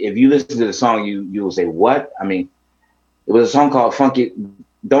 And if you listen to the song, you will say, what? I mean, it was a song called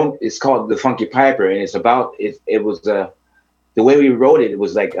it's called The Funky Piper, and it's about it was the way we wrote it, it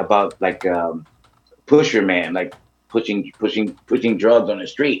was like about like pusher man, like pushing drugs on the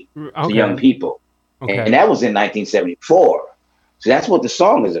street to young people. Okay. And that was in 1974. So that's what the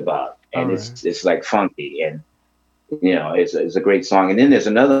song is about. And it's like funky, and you know, it's a great song. And then there's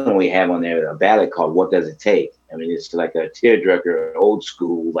another one we have on there, a ballad called What Does It Take? I mean, it's like a tearjerker, old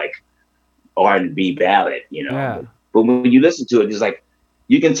school like R&B ballad, you know. Yeah. But when you listen to it, it's like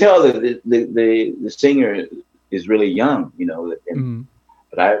you can tell that the singer is really young, you know.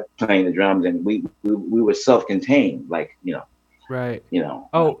 But I was playing the drums, and we were self-contained, like, you know. Right. You know.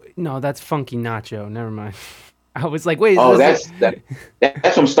 Oh no, that's Funky Nacho. Never mind. I was like, wait. That's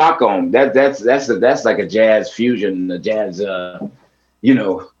from Stockholm. That's like a jazz fusion, a jazz, you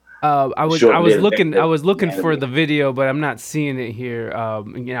know. I was looking for the video, but I'm not seeing it here.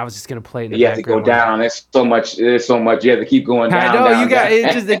 You know, I was just gonna play it in the You have to go down. There's so much. You have to keep going down. I know down.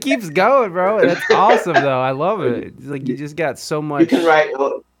 It keeps going, bro. That's awesome, though. I love it. It's like you just got so much.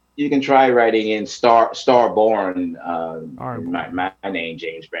 You can try writing in Starborn. My name,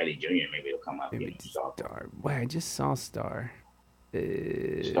 James Bradley Jr. Maybe it'll come up. Star. Wait, I just saw Star.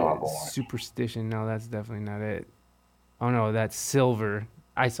 Starborn. Superstition. No, that's definitely not it. Oh no, that's Silver.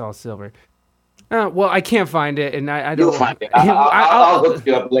 I saw Silver. Well, I can't find it, and I don't. You'll find it. I'll hook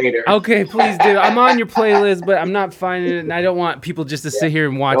you up later. Okay, please do. I'm on your playlist, but I'm not finding it, and I don't want people just to sit here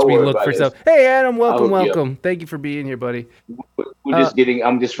and watch me look for stuff. Hey, Adam, welcome. Thank you for being here, buddy.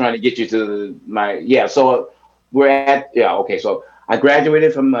 I'm just trying to get you to So we're at okay. So I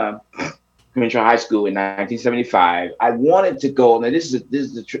graduated from Crenshaw High School in 1975. I wanted to go. Now this is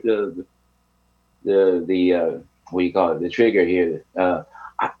the what do you call it? The trigger here.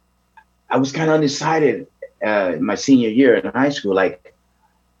 I was kind of undecided my senior year in high school, like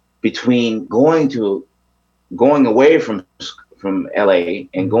between going away from LA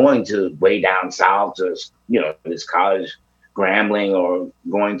and going to way down south to, you know, this college, Grambling, or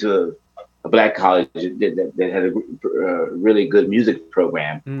going to a black college that had a really good music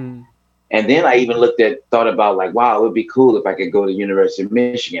program. And then I even thought about like, wow, it would be cool if I could go to University of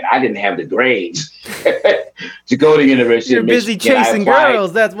Michigan. I didn't have the grades to go to University You're of busy Michigan. chasing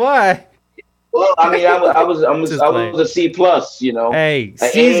girls. That's why. Well, I mean, I was a C plus, you know. Hey,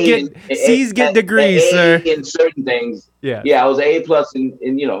 C's get degrees, sir. In certain things. Yeah, I was A plus in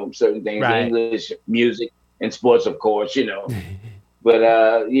certain things, right. English, music, and sports, of course, But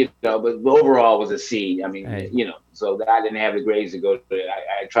but overall was a C. I mean, so that I didn't have the grades to go to it.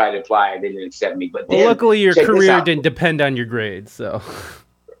 I tried to apply, they didn't accept me. But then, luckily your career didn't depend on your grades, so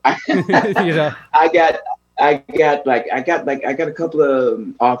I got a couple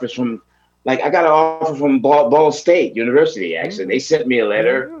of offers from. Like I got an offer from Ball State University. Actually, they sent me a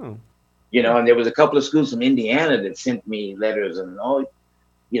letter, and there was a couple of schools from Indiana that sent me letters and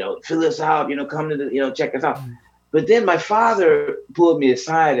fill us out, come to the, check us out. But then my father pulled me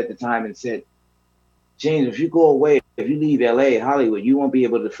aside at the time and said, James, if you go away, if you leave LA, Hollywood, you won't be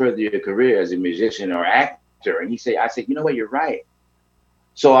able to further your career as a musician or actor. And I said, you know what, you're right.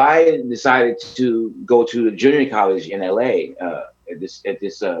 So I decided to go to a junior college in LA. At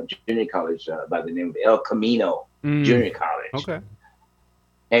this junior college by the name of El Camino Junior College. Okay.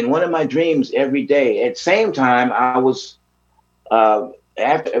 And one of my dreams every day, at the same time, I was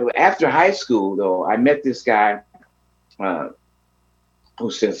after high school though, I met this guy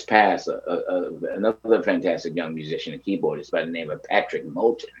who since passed, another fantastic young musician and keyboardist by the name of Patrick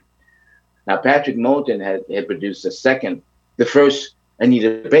Moulton. Now Patrick Moulton had produced the first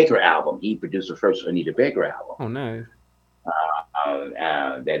Anita Baker album. He produced the first Anita Baker album. Oh, nice.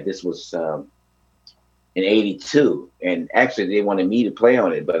 That this was in '82, and actually they wanted me to play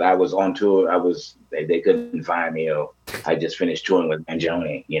on it, but I was on tour. They couldn't find me. I just finished touring with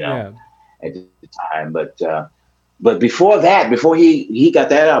Mangione, at the time. But before he got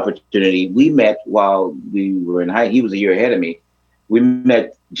that opportunity, we met while we were in high. He was a year ahead of me. We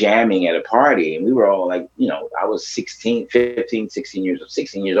met jamming at a party, and we were all like, I was 16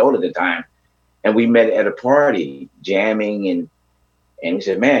 years old at the time. And we met at a party jamming, and he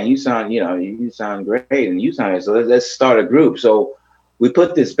said, man, you sound great. And you sound, so let's start a group. So we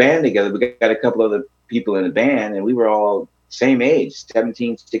put this band together. We got a couple other people in the band, and we were all same age,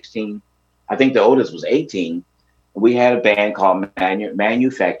 17, 16. I think the oldest was 18. We had a band called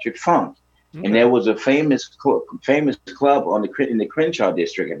Manufactured Funk. Okay. And there was a famous club in the Crenshaw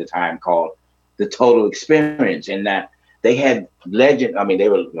district at the time called the Total Experience. And that they had legend. I mean,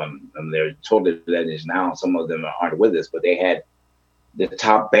 they're totally legends now. Some of them aren't with us, but they had the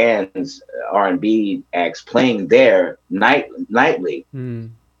top bands, R&B acts playing there nightly.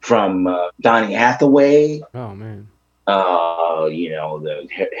 From Donny Hathaway. Oh man. The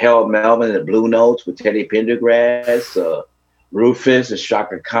Harold Melvin, the Blue Notes with Teddy Pendergrass, Rufus, and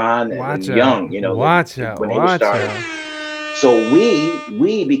Shaka Khan, and Young. Watch out. So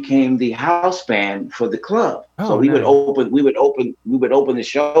we became the house band for the club. Oh, so we would open the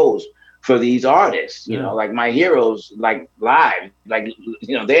shows for these artists, like my heroes, like live, like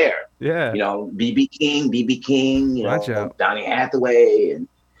there. Yeah. BB King, Donny Hathaway, and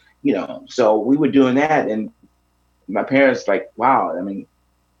so we were doing that, and my parents like, wow. I mean,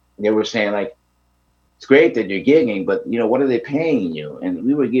 they were saying like, it's great that you're gigging, but what are they paying you? And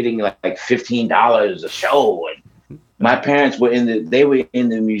we were getting like $15 a show, and my parents were in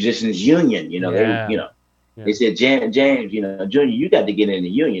the musicians union. They said, James, Junior, you got to get in the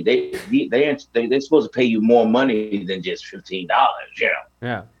union. They're supposed to pay you more money than just $15.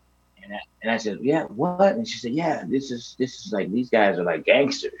 Yeah. And I said, yeah, what? And she said, yeah, this is like, these guys are like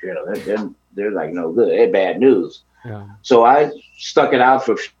gangsters. They're like no good. They're bad news. Yeah. So I stuck it out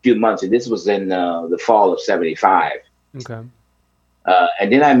for a few months, and this was in the fall of '75. Okay.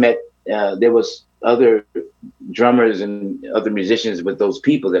 And then I met. There was other drummers and other musicians with those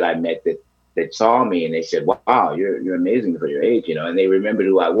people that I met that saw me, and they said, "Wow, you're amazing for your age," And they remembered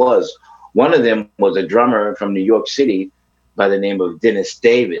who I was. One of them was a drummer from New York City by the name of Dennis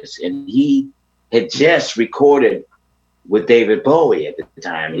Davis, and he had just recorded with David Bowie at the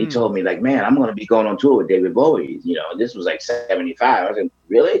time. And he told me like, man, I'm going to be going on tour with David Bowie. This was like 75. I said,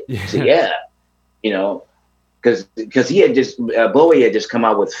 really? Yeah. He said, yeah, because he had just, Bowie had just come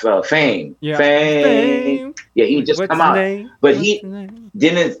out with Fame. Yeah. Fame. Yeah, he just come out. But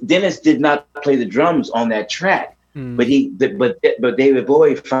Dennis did not play the drums on that track. But David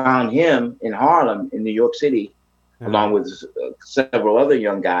Bowie found him in Harlem in New York City, along with several other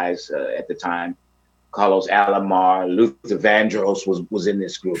young guys at the time. Carlos Alomar, Luther Vandross was in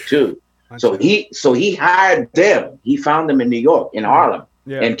this group too. So he hired them. He found them in New York, in Harlem,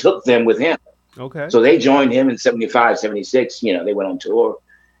 and took them with him. Okay. So they joined him in 75, 76. They went on tour,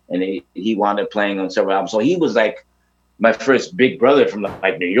 and he wound up playing on several albums. So he was like my first big brother from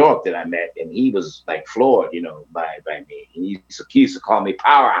like New York that I met, and he was like floored, by me. And he used to call me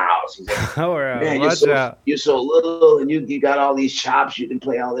Powerhouse. He said, Powerhouse, "Man, watch out. you're so little, and you got all these chops. You can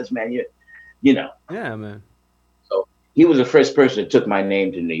play all this, man. Yeah, man. So he was the first person that took my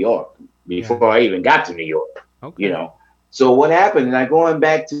name to New York before I even got to New York. Okay. So what happened? And going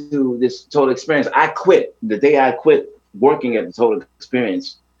back to this Total Experience, I quit the day I quit working at the Total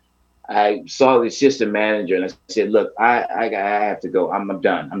Experience. I saw the assistant manager and I said, "Look, I have to go. I'm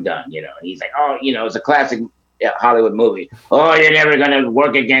done. I'm done." And he's like, "Oh, it's a classic Hollywood movie. Oh, you're never gonna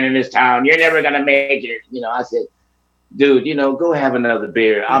work again in this town. You're never gonna make it." I said, "Dude, go have another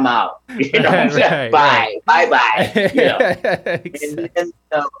beer. I'm out." Bye. And then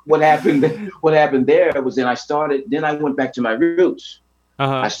what happened? What happened there was then I went back to my roots.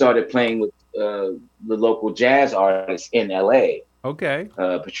 I started playing with the local jazz artists in L.A. Okay.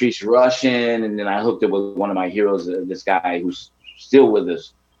 Patrice Rushen, and then I hooked up with one of my heroes, this guy who's still with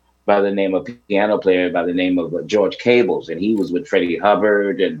us, by the name of piano player by the name of George Cables, and he was with Freddie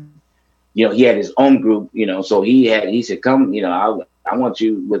Hubbard, and he had his own group, so he said, "Come, I want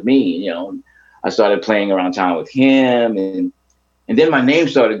you with me." I started playing around town with him, and then my name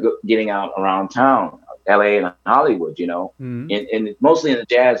started getting out around town, LA and Hollywood, and mostly in the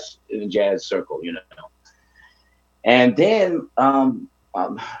jazz circle, And then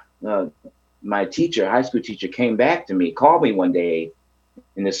my teacher, high school teacher, came back to me, called me one day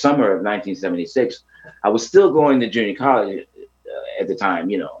in the summer of 1976. I was still going to junior college at the time.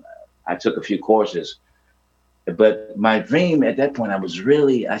 I took a few courses, but my dream at that point, I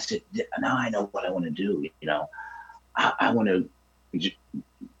said, now I know what I want to do. I want to,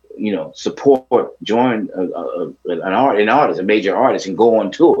 support, join an artist, a major artist, and go on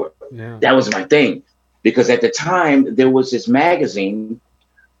tour. Yeah. That was my thing. Because at the time there was this magazine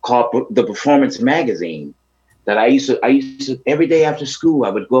called the Performance Magazine that I used to every day after school I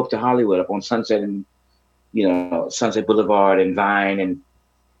would go up to Hollywood, up on Sunset and Sunset Boulevard and Vine,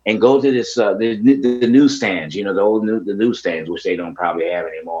 and go to this the newsstands, the newsstands, which they don't probably have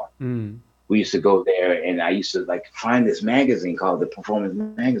anymore. We used to go there, and I used to find this magazine called the Performance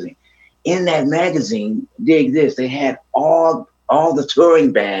Magazine. In that magazine, dig this, they had all the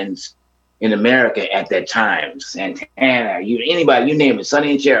touring bands in America at that time. Santana, anybody, you name it,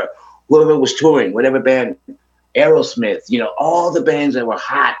 Sonny and Cher, whoever was touring, whatever band, Aerosmith, all the bands that were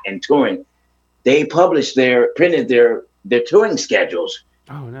hot and touring, they printed their touring schedules.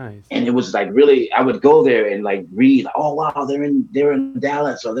 Oh, nice. And it was really, I would go there and read, oh wow, they're in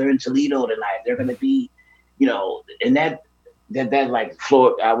Dallas, or they're in Toledo tonight. They're gonna be, and that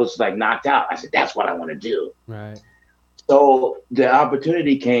floor, I was knocked out. I said, that's what I want to do. Right. So the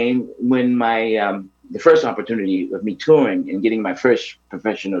opportunity came when the first opportunity of me touring and getting my first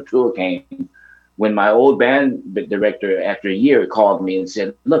professional tour came when my old band director, after a year, called me and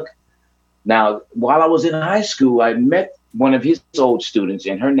said, "Look, now while I was in high school, I met one of his old students,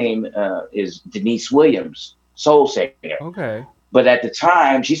 and her name is Denise Williams, soul singer. Okay. But at the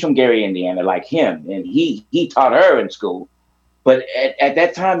time, she's from Gary, Indiana, like him, and he taught her in school. But at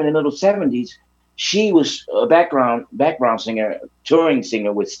that time in the middle 70s, she was a background singer, touring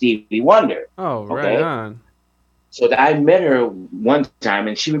singer with Stevie Wonder. Oh, right on. So I met her one time,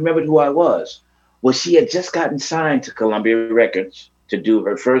 and she remembered who I was. Well, she had just gotten signed to Columbia Records to do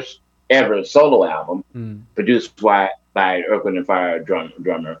her first ever solo album, produced by Earth, Wind & Fire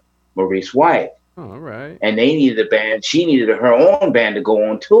drummer Maurice White. Oh, all right. And they needed a band. She needed her own band to go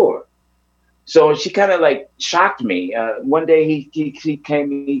on tour. So she kind of shocked me. One day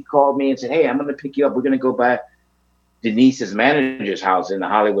he called me and said, "Hey, I'm going to pick you up. We're going to go by Denise's manager's house in the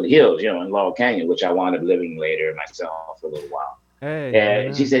Hollywood Hills, in Laurel Canyon," which I wound up living later myself for a little while. Hey,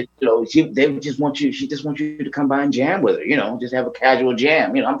 and she said, they just want you. She just wants you to come by and jam with her. Just have a casual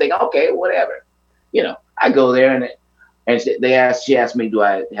jam. I'm thinking, okay, whatever. I go there and she asked me, do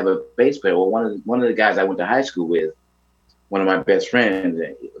I have a bass player? Well, one of the guys I went to high school with, one of my best friends,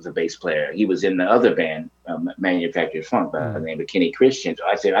 was a bass player. He was in the other band, Manufactured Funk, by the name of Kenny Christian. So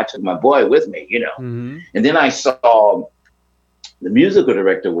I said, I took my boy with me, And then I saw the musical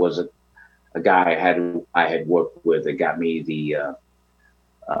director was a guy I had worked with that got me the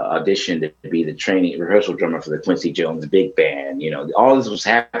audition to be the training rehearsal drummer for the Quincy Jones Big Band. All this was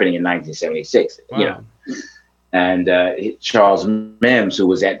happening in 1976. Wow. And Charles Mims, who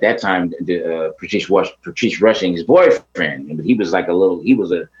was at that time Patrice Rushing's boyfriend, and he was he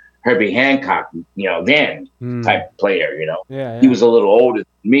was a Herbie Hancock, then type player, Yeah. He was a little older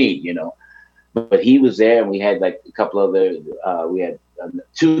than me, but he was there, and we had a couple other, we had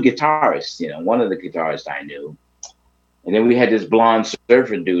two guitarists, one of the guitarists I knew, and then we had this blonde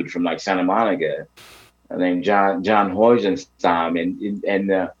surfer dude from Santa Monica, named John Hoisenstein,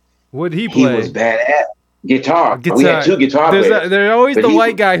 and what did he play? He was badass. Guitar. We had two guitar players. There's always the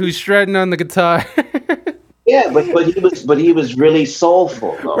white guy who's shredding on the guitar. Yeah, but he was really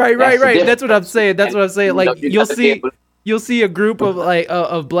soulful. Though. Right. That's what I'm saying. Like you'll see a group of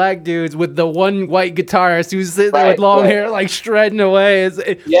of black dudes with the one white guitarist who's sitting there with long hair, like shredding away.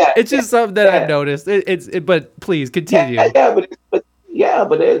 It's just something that I've noticed. But please continue.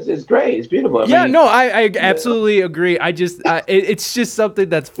 But it's great. It's beautiful. I absolutely agree. It's just something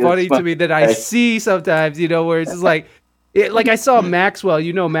that's funny to me that I see sometimes, where it's just like I saw Maxwell,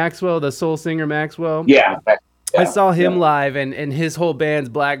 Maxwell, the soul singer Maxwell. Yeah. I saw him live and his whole band's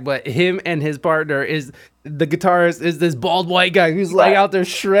black, but him and his partner the guitarist is this bald white guy who's like out there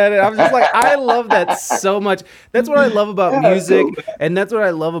shredding. I'm just like, I love that so much. That's what I love about music, and that's what I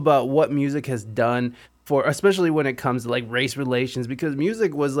love about what music has done for, especially when it comes to like race relations, because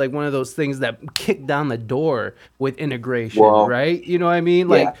music was like one of those things that kicked down the door with integration, right? You know what I mean?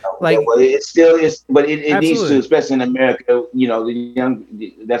 It still is, but it needs to, especially in America. The young.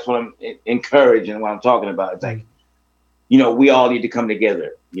 That's what I'm encouraging. What I'm talking about. It's like, we all need to come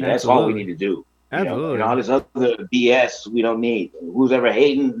together. That's all we need to do. Absolutely. And all this other BS we don't need. Who's ever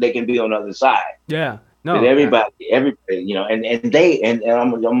hating, they can be on the other side. Yeah. No. But everybody, and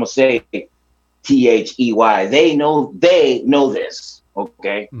I'm gonna say, THEY. They know this.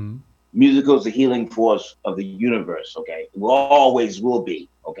 Okay. Mm-hmm. Musical is the healing force of the universe. Okay. It always will be.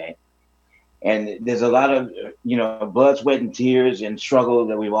 Okay. And there's a lot of blood, sweat, and tears and struggle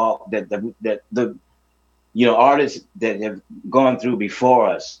that we've all that the artists that have gone through before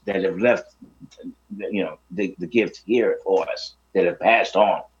us, that have left the gift here for us, that have passed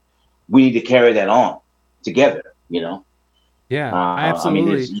on. We need to carry that on together. Yeah,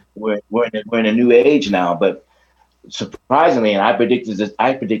 absolutely. We're in a new age now, but surprisingly, and I predicted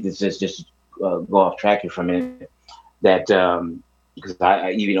this just go off track here for a minute, that because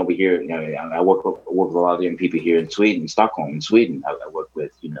I even over here, I work with a lot of young people here in Sweden, Stockholm, in Sweden. I work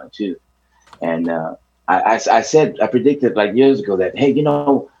with too, and I predicted like years ago that, hey,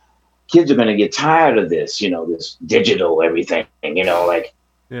 kids are going to get tired of this, this digital everything, and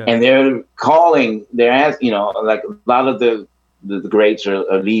they're calling, they're asking, like a lot of the greats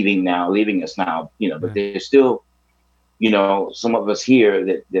are leaving us now, but there's still, some of us here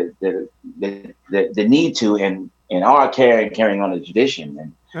that need to and are carrying on the tradition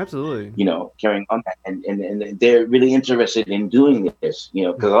and absolutely, carrying on that, and they're really interested in doing this,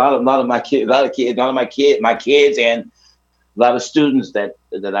 because a lot of my kids, my kids, and a lot of students that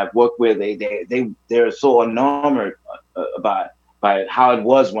I've worked with, they're so enamored by how it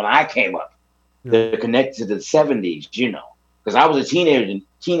was when I came up. Yeah. They're connected to the 70s, because I was a teenager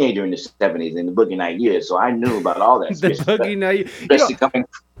in the 70s in the Boogie Night years, so I knew about all that. The Boogie Night, especially coming.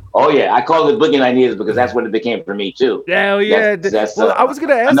 Oh yeah, I call it Boogie Night years because that's what it became for me too. Hell yeah! I was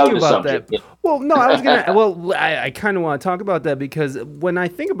gonna ask you about that. Yeah. Well, no, I was gonna. Well, I kind of want to talk about that because when I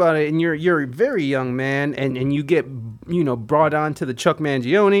think about it, and you're a very young man, and you get brought on to the Chuck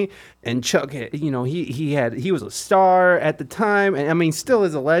Mangione, and Chuck, he was a star at the time, and I mean still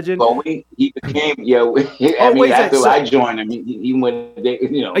is a legend. Well, he became after I joined him, he went.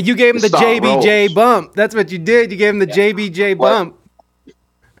 You gave him the JBJ bump. That's what you did. You gave him the JBJ bump.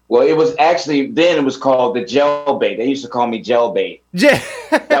 Well, it was actually then it was called the Gel Bait. They used to call me Gel Bait.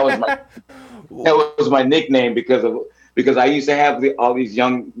 That was my nickname because I used to have all these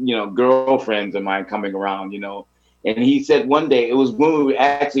young girlfriends of mine coming around, And he said one day, it was when we were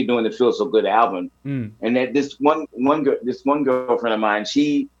actually doing the Feel So Good album, and that this one girlfriend of mine,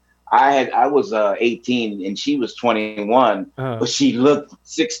 I was 18 and she was 21, but she looked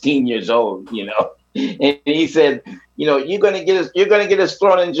 16 years old, And he said, you're gonna get us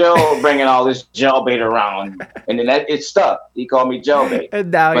thrown in jail bringing all this gel bait around, and then it stuck. He called me Gel Bait.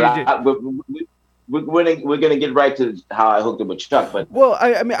 And now we're gonna get right to how I hooked up with Chuck. But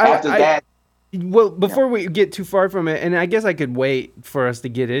before we get too far from it, and I guess I could wait for us to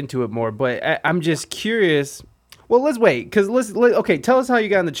get into it more, but I'm just curious. Well, let's wait, because okay, tell us how you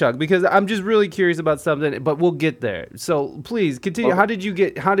got in the Chuck, because I'm just really curious about something, but we'll get there. So please continue.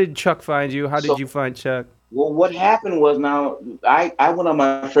 Okay. How did Chuck find you? How did you find Chuck? Well, what happened was I went on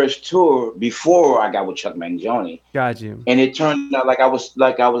my first tour before I got with Chuck Mangione. Got you. And it turned out like I was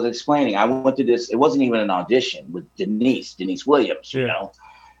explaining. I went to this. It wasn't even an audition with Denise Williams. Yeah.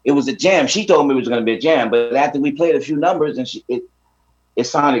 It was a jam. She told me it was going to be a jam, but after we played a few numbers and it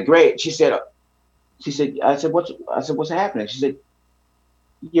sounded great. She said, I said, what's happening? She said,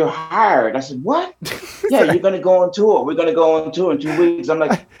 you're hired. I said, what? Yeah, you're going to go on tour. We're going to go on tour in 2 weeks. I'm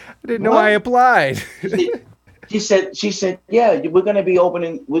like, I didn't know I applied. She said, yeah, we're gonna be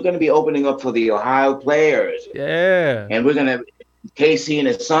opening up for the Ohio Players. Yeah. And we're gonna Casey and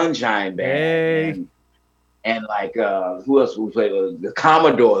the Sunshine Band. Hey. And like who else we played? The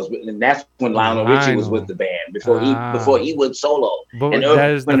Commodores, and that's when Lionel Richie was with the band before he went solo. But and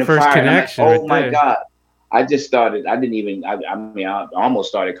that is the first connection. Like, oh my God. I just started. I didn't even. I mean, I almost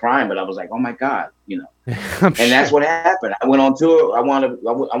started crying, but I was like, "Oh my God," you know. And that's what happened. I went on tour. I wound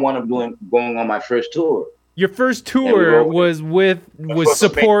up going on my first tour. Your first tour was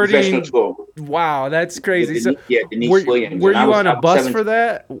supporting. Wow, that's crazy. Denise Williams. Were you on a bus for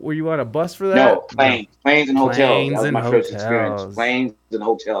that? Were you on a bus for that? No, planes and hotels. That was my first experience. Planes and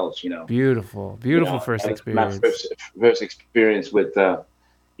hotels. You know. Beautiful first experience. My first experience with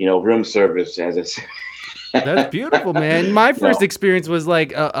room service as a. That's beautiful, man. My first experience was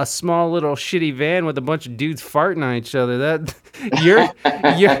like a small little shitty van with a bunch of dudes farting on each other. That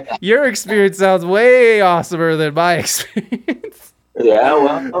your experience sounds way awesomer than my experience. Yeah,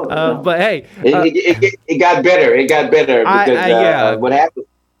 well, but hey, it got better. It got better because what happened?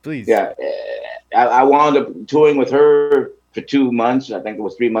 Please. Yeah, I wound up touring with her for 2 months. I think it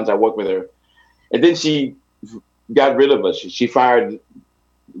was 3 months. I worked with her, and then she got rid of us. She fired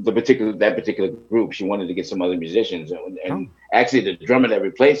that particular group. She wanted to get some other musicians, and actually the drummer that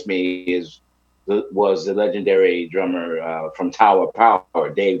replaced me was the legendary drummer from Tower of Power,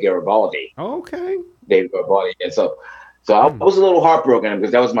 Dave Garibaldi. Okay. Dave Garibaldi, and so I was a little heartbroken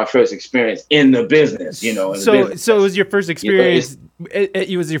because that was my first experience in the business, you know. So it was your first experience.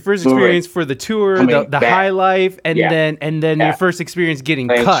 It was your first experience for the tour, the high life, and then your first experience getting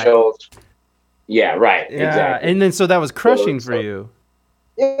cut. Shows. Yeah, right. Yeah, exactly. And then so that was crushing for you.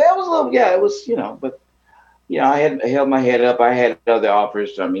 Yeah, it was a little. Yeah, it was. But I held my head up. I had other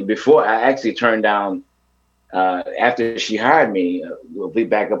offers. I mean, before I actually turned down. After she hired me, we'll be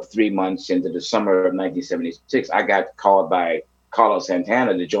back up 3 months into the summer of 1976. I got called by Carlos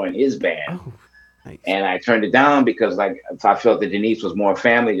Santana to join his band, nice. And I turned it down because I felt that Denise was more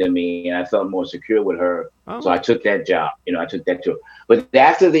family than me, and I felt more secure with her. So I took that job. I took that tour. But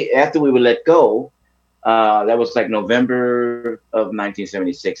after we were let go. That was like November of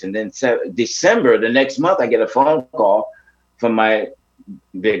 1976. And then December, the next month, I get a phone call from my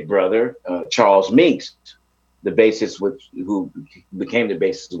big brother, Charles Meeks, the bassist who became the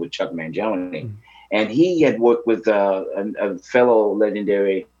bassist with Chuck Mangione. And he had worked with a fellow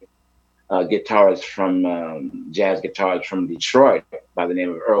legendary guitarist from jazz guitarist from Detroit by the name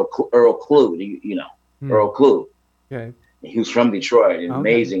of Earl Klugh, Earl Klugh. Okay. He was from Detroit, an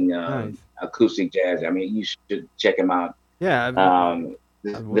amazing nice. Acoustic jazz. I mean, you should check him out. Yeah.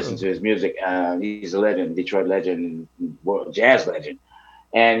 Listen to his music. He's a legend, Detroit legend, world jazz legend.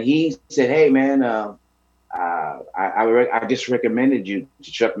 And he said, "Hey, man, I just recommended you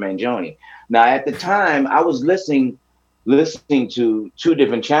to Chuck Mangione." Now, at the time, I was listening to 2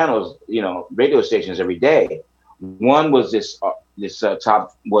 different channels, radio stations every day. One was this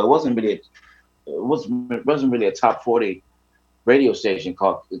top. Well, it wasn't really a top 40 radio station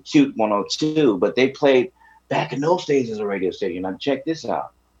called Cute 102, but they played back in those days as a radio station. Now check this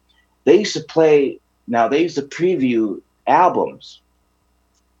out. They used to preview albums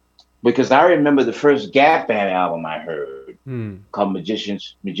because I remember the first Gap Band album I heard called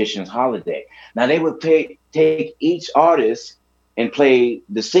Magician's Holiday. Now they would take each artist and play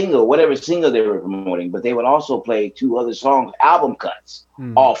the single, whatever single they were promoting, but they would also play 2 other songs, album cuts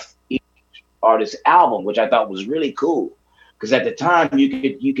off each artist's album, which I thought was really cool. Because at the time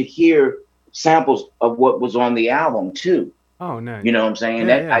you could hear samples of what was on the album too. Oh, nice. You know what I'm saying?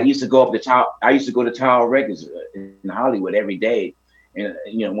 I used to go to Tower Records in Hollywood every day, and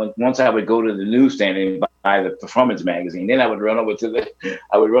once I would go to the newsstand and buy the Performance magazine, then I would run over to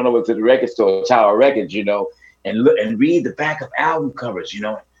the record store, Tower Records, and read the back of album covers,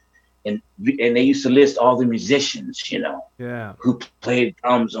 and they used to list all the musicians, who played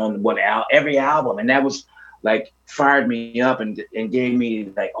drums on every album, and that was. Like fired me up and gave me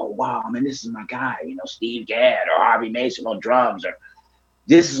like, oh wow, this is my guy, Steve Gadd or Harvey Mason on drums, or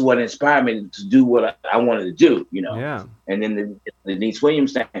this is what inspired me to do what I wanted to do, Yeah. And then the Denise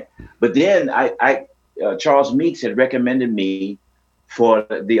Williams thing, but then I Charles Meeks had recommended me for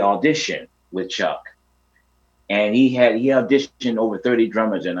the audition with Chuck, and he auditioned over 30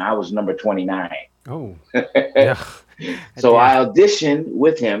 drummers, and I was number 29. Oh, yeah. So I auditioned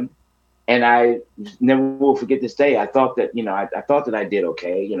with him. And I never will forget this day. I thought that, I thought that I did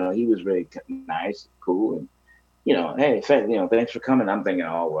okay. He was really nice, cool, and hey, thanks for coming. I'm thinking,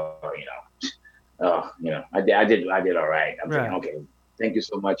 oh well, I did all right. I'm thinking, okay, thank you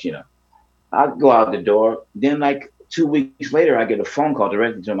so much. I'll go out the door. Then like 2 weeks later, I get a phone call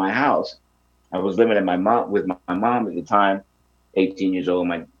directly to my house, I was living at my mom with my mom at the time, 18 years old.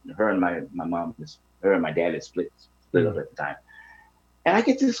 Her and my mom, her and my dad had split up at the time. And I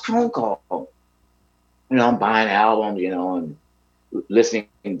get this phone call. I'm buying albums, and listening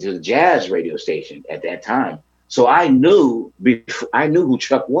to the jazz radio station at that time. So I knew who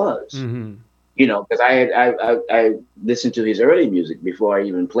Chuck was. Mm-hmm. Because I listened to his early music before I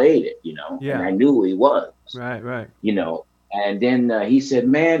even played it. Yeah. And I knew who he was. Right. And then he said,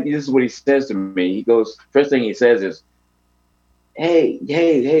 "Man, this is what he says to me." He goes, first thing he says is, "Hey,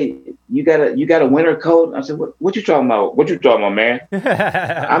 you got a winter coat?" I said, "What you talking about? What you talking about, man?"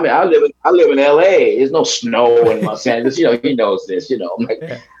 I mean, I live in L.A. There's no snow in Los Angeles. He knows this. I'm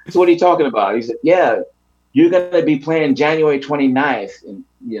like, "So what are you talking about?" He said, "Yeah, you're gonna be playing January 29th in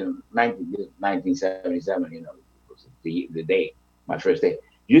 1977. Was the date, my first day.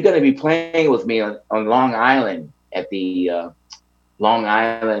 You're gonna be playing with me on Long Island at the Long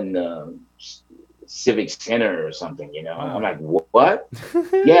Island." Civic Center or something, Wow. I'm like, what?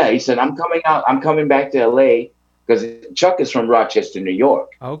 Yeah, he said, I'm coming back to LA because Chuck is from Rochester, New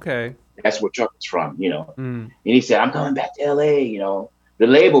York. Okay. That's where Chuck is from, Mm. And he said, I'm coming back to LA, The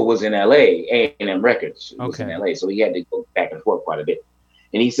label was in LA, A&M Records was in LA, so he had to go back and forth quite a bit.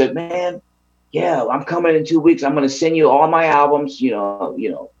 And he said, man, yeah, I'm coming in 2 weeks. I'm going to send you all my albums,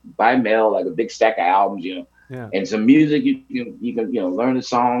 by mail, like a big stack of albums, Yeah. And some music, you can learn the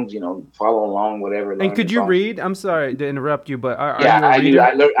songs, follow along, whatever. And could you read? I'm sorry to interrupt you, but are yeah, you a I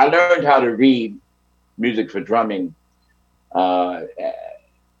reader? do. I learned how to read music for drumming when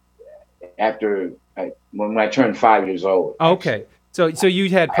I turned 5 years old. Okay, so you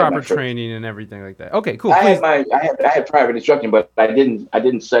had proper training and everything like that. Okay, cool. I had private instruction, but I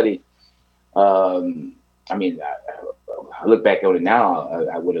didn't study. I mean, I look back on it now.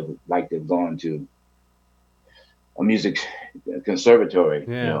 I would have liked to have gone to a music conservatory,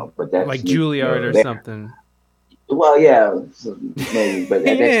 but that's like Juilliard or something. Well, yeah, maybe, but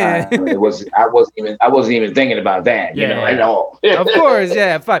at that time I wasn't even thinking about that, at all. Of course,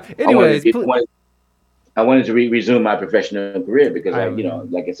 yeah, fine. Anyways, I wanted to resume my professional career because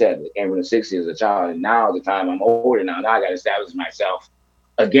like I said, I came from the '60s as a child, and now at the time I'm older now. Now I got to establish myself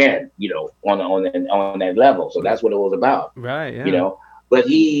again, on that level. So that's what it was about, right? Yeah. But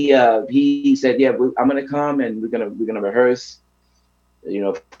he said, yeah, I'm gonna come and we're gonna rehearse,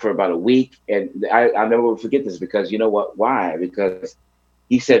 for about a week. And I'll never forget this because you know what? Why? Because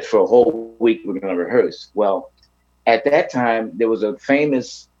he said for a whole week we're gonna rehearse. Well, at that time there was a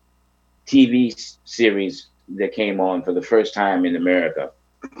famous TV series that came on for the first time in America.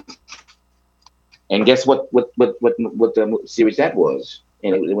 And guess what the series that was?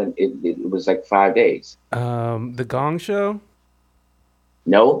 And it was like 5 days. The Gong Show.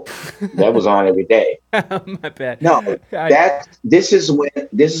 No, that was on every day. My bad. No, this is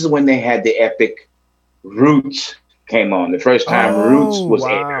when they had the epic Roots came on. The first time Roots was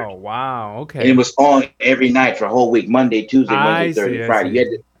aired. Wow, okay. And it was on every night for a whole week, Monday, Tuesday, Wednesday, Thursday, Friday.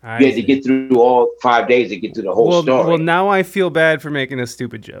 You had to get through all 5 days to get through the whole story. Well, now I feel bad for making a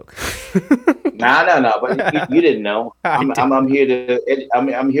stupid joke. No, but you didn't know. I'm here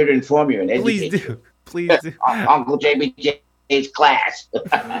to inform you and educate you. Please do. Uncle JBJ's class.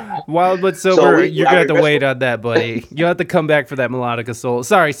 Wild but sober, you're gonna have to wait on that, buddy. You'll have to come back for that melodica solo.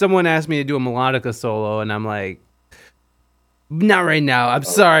 Sorry, someone asked me to do a melodica solo, and I'm like, not right now. I'm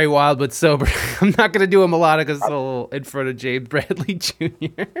sorry, Wild but sober. I'm not gonna do a melodica solo in front of James Bradley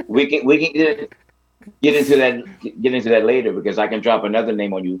Jr. We can get into that later because I can drop another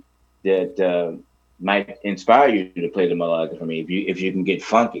name on you that might inspire you to play the melodica for me if you can get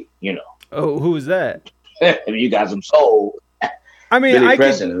funky. Oh, who is that? If you got some soul. I mean, Billy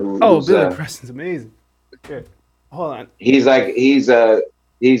Preston. Billy Preston's amazing. Okay. Hold on. He's like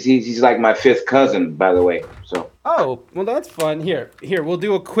my fifth cousin, by the way. So. Oh, well, that's fun. Here, we'll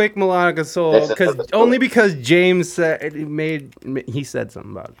do a quick melodica solo because James said he said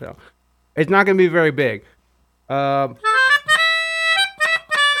something about it. So it's not gonna be very big.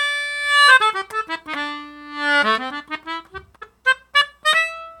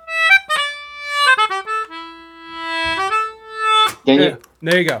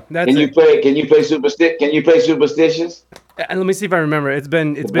 There you go. Can you play Superstitious? And let me see if I remember. It's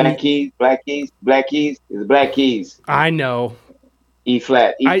been Black Keys. It's Black Keys. I know. E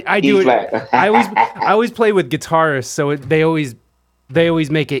flat. I do E it. flat. I always play with guitarists, so they always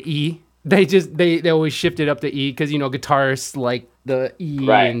make it E. They always shift it up to E because guitarists like the E.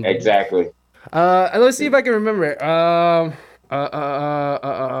 Right. Exactly. Let's see if I can remember it.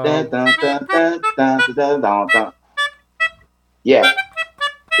 Yeah.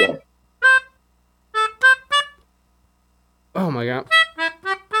 Oh my god.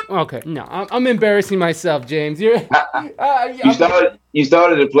 Oh Okay, no, I'm embarrassing myself, James. You're you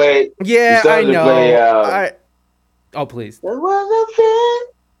started to play. Yeah, I know. Oh, please. There was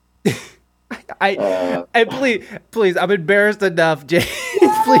a I please, I'm embarrassed enough, James.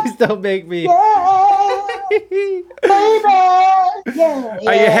 Please don't make me. baby,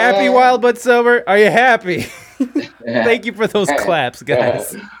 Are you happy, Wild but Sober? Are you happy? Thank you for those claps,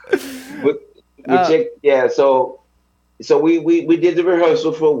 guys. So we did the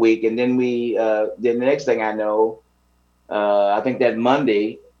rehearsal for a week, and then then the next thing I know, I think that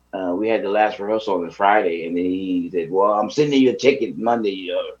Monday we had the last rehearsal on the Friday, and then he said, "Well, I'm sending you a ticket Monday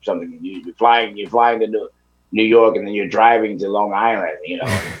or something. You're flying to New York, and then you're driving to Long Island, you know."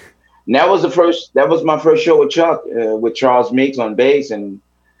 And that was my first show with Chuck, with Charles Meeks on bass and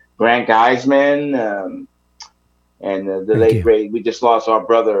Grant Geisman, and the late great. We just lost our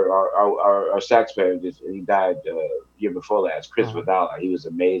brother, our sax player. He died year before last. Chris Vidala. He was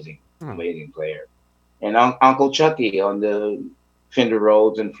amazing player. And Uncle Chucky on the Fender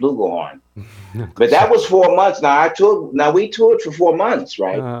Rhodes and flugelhorn. But that was 4 months. We toured for 4 months,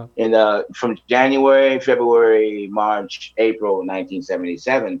 right? And from January, February, March, April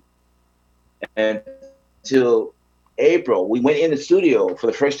 1977 until April, we went in the studio for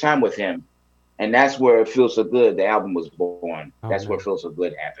the first time with him. And that's where It Feels So Good, the album, was born. That's where It Feels So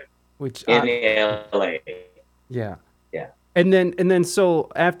Good happened. In LA. Yeah. Yeah. And then so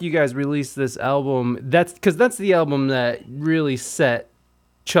after you guys released this album, that's the album that really set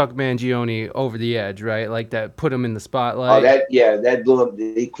Chuck Mangione over the edge, right? Like that put him in the spotlight.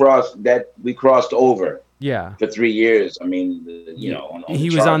 We crossed over. Yeah. For 3 years. I mean, he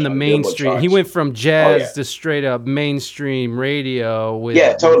was on the mainstream. He went from jazz to straight up mainstream radio with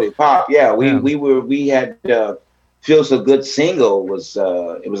totally pop. Yeah. We had Feel So Good single was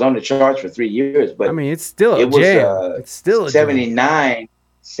it was on the charts for 3 years, but I mean it's still a jam. It's still a 79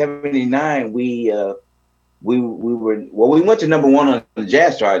 we went to number one on the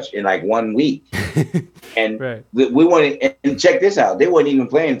jazz charts in like 1 week. And we wanted, and check this out, they weren't even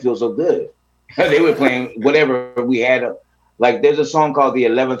playing Feel So Good. They were playing whatever we had. Like there's a song called The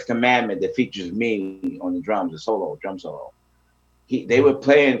 11th Commandment that features me on the drums, drum solo. They were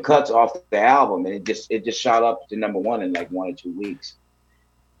playing cuts off the album, and it just shot up to number one in like 1 or 2 weeks.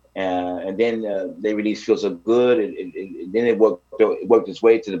 And then they released Feel So Good, and then it worked its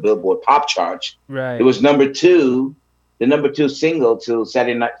way to the Billboard Pop charts. Right. It was the number two single to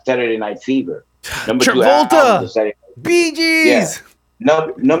Saturday Night Fever. Number Travolta, 2 album, Bee Gees.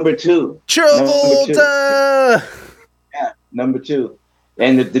 Yeah. Number 2. Travolta. Yeah, number 2.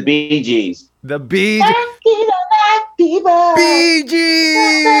 And the Bee Gees. The Bee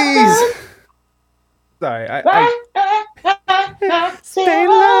Gees. Sorry, stay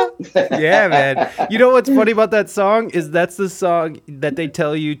low. Yeah, man. You know what's funny about that song is that's the song that they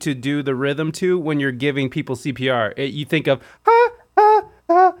tell you to do the rhythm to when you're giving people CPR. You think of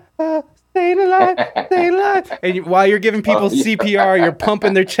staying alive, and while you're giving people CPR, you're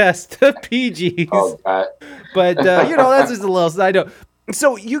pumping their chest to PGs. Oh, God. But that's just a little side note.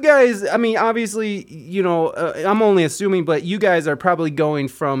 So you guys, I mean, obviously, I'm only assuming, but you guys are probably going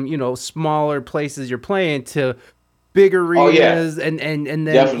from smaller places you're playing to big arenas, and then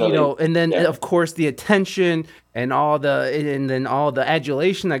Definitely. and then of course the attention and then all the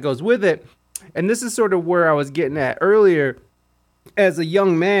adulation that goes with it. And this is sort of where I was getting at earlier. As a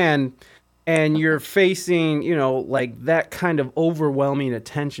young man, and you're facing, like that kind of overwhelming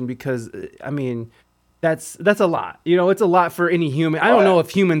attention, because I mean, that's a lot. It's a lot for any human. I don't know if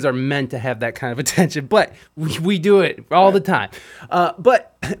humans are meant to have that kind of attention, but we do it all the time.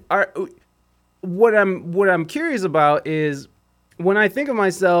 But what I'm curious about is when I think of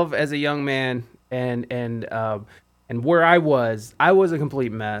myself as a young man and where I was a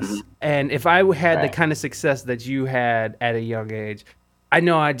complete mess. And if I had the kind of success that you had at a young age, I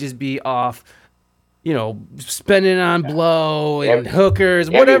know I'd just be off, spending on blow and hookers,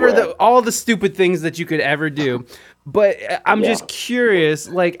 whatever, all the stupid things that you could ever do. But I'm just curious,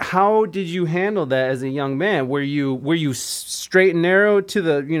 like, how did you handle that as a young man? Were you straight and narrow to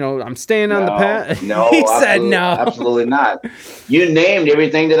the, I'm staying on the path? No, he said no. Absolutely not. You named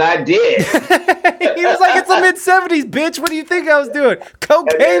everything that I did. He was like, it's the mid-'70s, bitch. What do you think I was doing?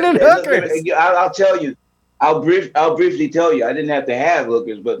 Cocaine and hookers. I'll tell you. I'll briefly tell you. I didn't have to have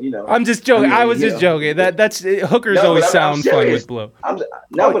hookers, but I'm just joking. I was just joking. That's hookers always sound fun with blow.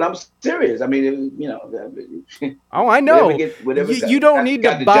 But I'm serious. I mean, Oh, I know. You don't need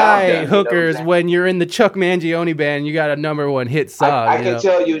to buy done, hookers when you're in the Chuck Mangione band and you got a #1 hit song. I can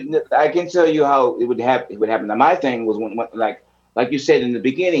tell you how it would happen. Now, my thing was when like you said in the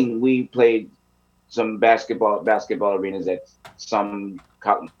beginning, we played some basketball arenas at some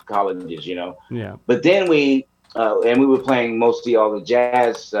colleges, Yeah. But then we were playing mostly all the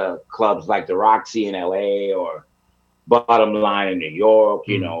jazz clubs like the Roxy in LA or Bottom Line in New York,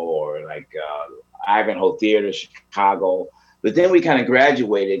 or like Ivanhoe Theater, Chicago. But then we kind of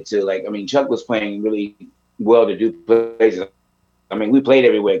graduated to Chuck was playing really well-to-do places. I mean, we played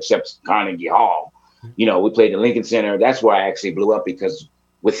everywhere except Carnegie Hall. We played the Lincoln Center. That's where I actually blew up because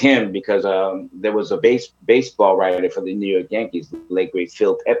there was a baseball writer for the New York Yankees, the late great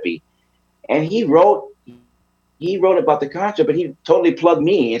Phil Pepe, and he wrote about the concert, but he totally plugged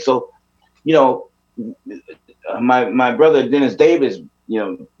me. And so, my brother Dennis Davis,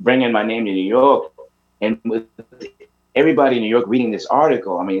 bringing my name to New York, and with everybody in New York reading this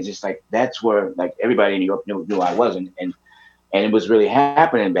article, I mean, it's just like that's where everybody in New York knew I was, and it was really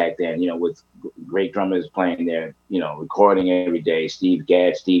happening back then, with great drummers playing there, recording every day. Steve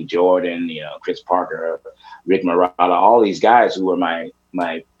Gadd, Steve Jordan, Chris Parker, Rick Marotta, all these guys who were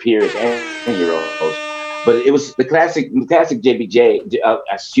my peers and heroes. But it was the classic JBJ.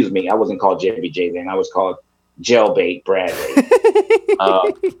 Excuse me, I wasn't called JBJ then. I was called Jailbait Bradley.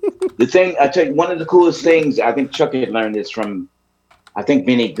 The thing I tell you, one of the coolest things, I think Chuck had learned this from, I think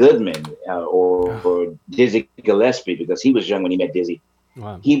Benny Goodman or Dizzy Gillespie, because he was young when he met Dizzy.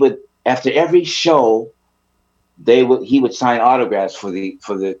 Wow. He would, after every show, he would sign autographs for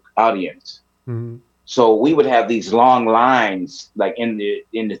the audience. Mm-hmm. So we would have these long lines, like in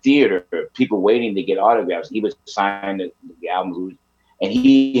the theater, people waiting to get autographs. He would sign the albums, and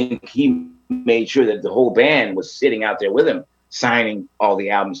he made sure that the whole band was sitting out there with him, signing all the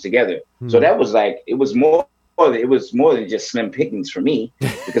albums together. Mm-hmm. So that was it was more than just slim pickings for me,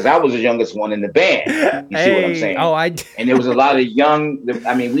 because I was the youngest one in the band. You see what I'm saying? Oh, and there was a lot of young.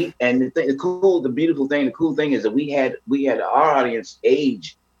 I mean, the cool thing is that we had our audience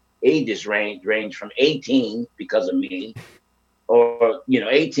ages range from 18 because of me, or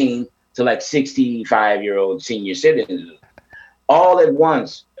 18 to like 65-year-old senior citizens, all at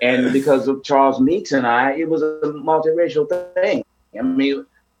once. And because of Charles Meeks and I, it was a multiracial thing. I mean,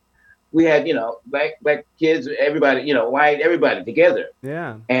 we had black kids, everybody, white, everybody together.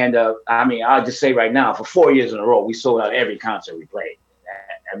 Yeah. And I mean, I'll just say right now, for 4 years in a row, we sold out every concert we played.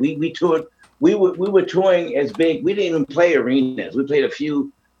 And we toured. We were touring as big. We didn't even play arenas. We played a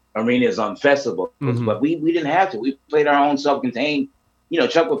few arenas on festivals, mm-hmm. but we didn't have to. We played our own self-contained.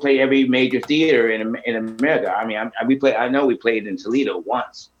 Chuck would play every major theater in America. I mean, I know we played in Toledo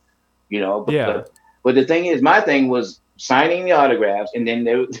once, but the thing is, my thing was signing the autographs, and then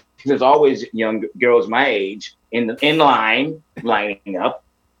there's always young girls my age in lining up,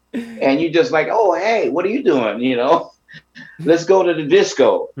 and you just like, oh, hey, what are you doing? Let's go to the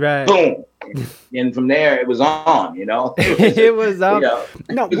disco. Right. Boom. And from there, it was on, It was on.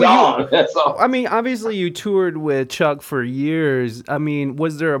 No, it was on. That's all. I mean, obviously, you toured with Chuck for years. I mean,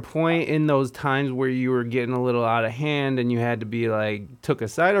 was there a point in those times where you were getting a little out of hand and you had to be took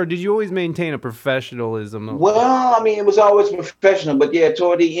aside, or did you always maintain a professionalism? Well, I mean, it was always professional, but yeah,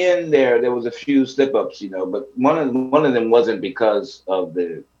 toward the end there was a few slip-ups, but one of them wasn't because of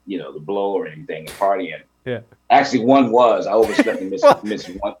the blow or anything, the partying. Yeah. Actually, one was. I overslept and missed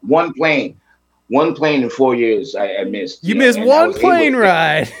one plane. One plane in 4 years I missed. You missed one plane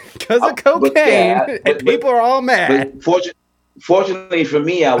ride because of cocaine, and people are all mad. But fortunately for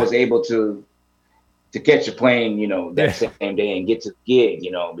me, I was able to catch a plane, that same day and get to the gig,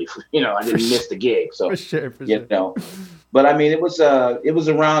 before, I didn't miss the gig. So, for sure. But I mean, it was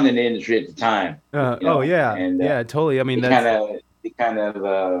around in the industry at the time. Oh yeah, and yeah, totally. I mean, it kind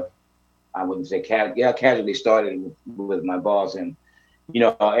of. I wouldn't say casually started with my boss, and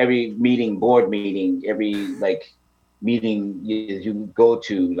every board meeting, every meeting you go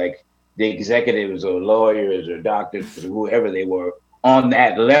to, the executives or lawyers or doctors or whoever they were on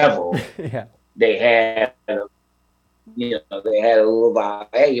that level, yeah, they had a little vibe.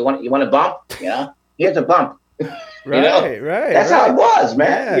 Hey, you want a bump? Here's a bump. Right. That's how it was,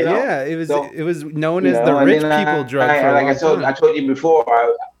 man. Yeah. It was known as the rich people drug. I told you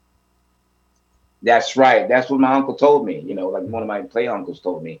before. That's right. That's what my uncle told me. One of my play uncles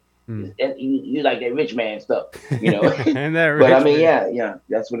told me. You like that rich man stuff, And that but I mean, yeah,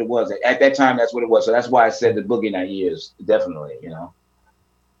 that's what it was. At that time, that's what it was. So that's why I said the boogie night years, definitely,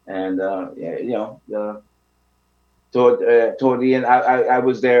 And toward the end, I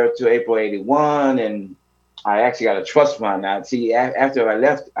was there to April '81, and I actually got a trust fund. Now, see, after I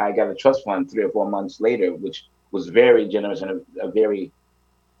left, I got a trust fund 3 or 4 months later, which was very generous and a very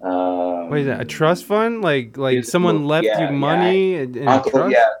what is that? A trust fund? Like someone left you money?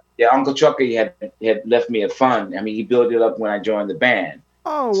 Uncle Chucky had left me a fund. I mean, he built it up when I joined the band.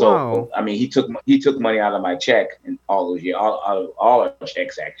 Oh So wow. I mean, he took money out of my check and all those years, all our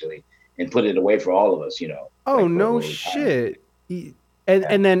checks actually, and put it away for all of us. Oh Like for a no little retirement. shit. And Yeah.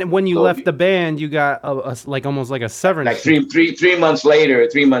 and then when you So left the band, you got like almost like a severance. like 3 months later,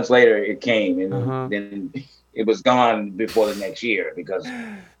 it came, Uh and huh. then it was gone before the next year because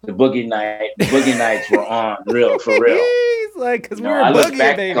the boogie nights were on real for real. He's like, cause we were I look boogieing,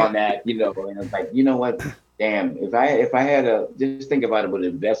 back baby. on that, and it's like, you know what? Damn, if I had a just think about it, would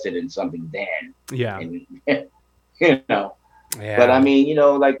have invested in something then, Yeah. and you know. But I Yeah. mean,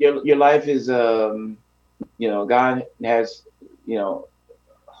 like your life is, God has, you know,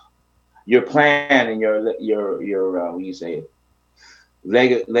 your plan and your what do you say,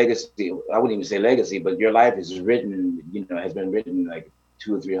 legacy. I wouldn't even say legacy, but your life is written, has been written like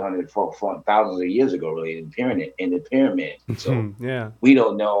two or three hundred, four thousands of years ago, really, in the pyramid. So Yeah. we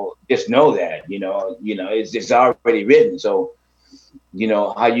don't know. Just know that, it's already written. So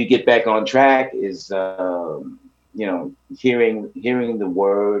how you get back on track is, hearing the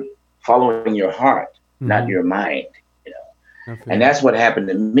word, following your heart, not Mm-hmm. your mind. I feel And you. that's what happened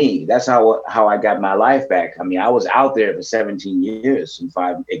to me. That's how I got my life back. I mean, I was out there for 17 years and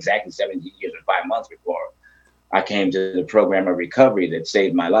exactly 17 years and 5 months before I came to the program of recovery that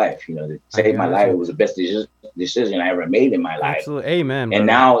saved my life. That I saved my got life. It you. was the best decision I ever made in my life. Absolutely. Amen, And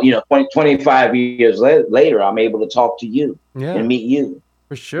brother. now, 25 years later, I'm able to talk to you Yeah, and meet you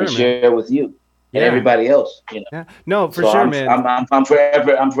for and sure, man. share with you and Yeah. everybody else. Yeah. No, for So sure, I'm man. I'm I'm,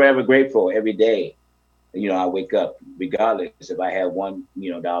 I'm forever grateful every day. I wake up regardless if I have one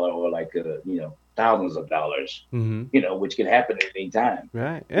dollar or like thousands of dollars. Mm-hmm. Which can happen at any time.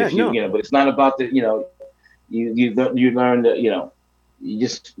 Right. Yeah. If you No. but it's not about the you learn that you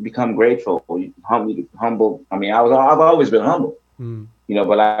just become grateful, humble. I mean, I've always been humble, Mm.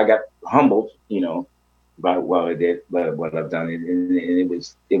 but I got humbled, by what I did, but what I've done, and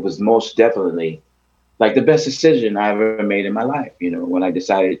it was most definitely like the best decision I ever made in my life. When I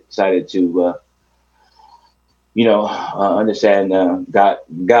decided to understand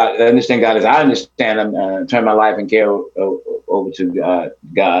understand God as I understand Him, turn my life and care over to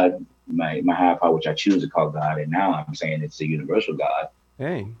God, my higher power, which I choose to call God, and now I'm saying it's the universal God.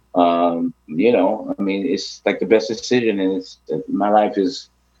 Hey. I mean, it's like the best decision, and my life is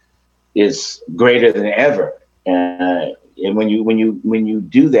greater than ever. And when you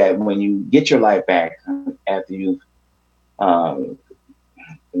do that, when you get your life back after you've um,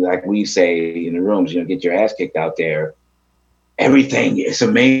 like we say in the rooms, get your ass kicked out there. Everything is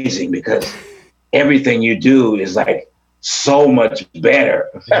amazing because everything you do is like so much better.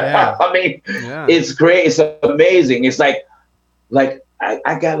 Yeah. I mean, Yeah. it's great. It's amazing. It's like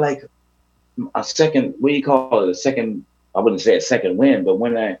I got like a second. What do you call it? A second. I wouldn't say a second win, but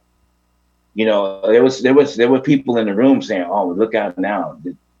when there were people in the room saying, "Oh, look out now!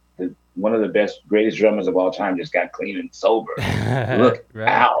 One of the best, greatest drummers of all time just got clean and sober. Look Right.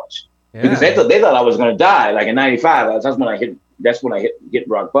 out!" Because Yeah. they thought I was going to die. Like in '95, that's when I hit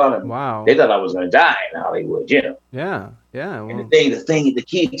rock bottom. They Wow. thought I was going to die in Hollywood. Yeah. Yeah. And Well. the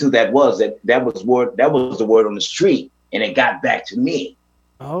key to that was that was the word on the street, and it got back to me.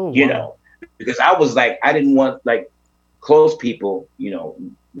 Oh You wow. know, because I was like, I didn't want like close people,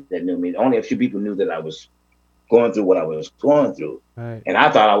 that knew me. Only a few people knew that I was going through what I was going through, Right. and I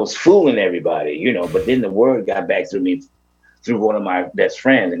thought I was fooling everybody. But then the word got back through me through one of my best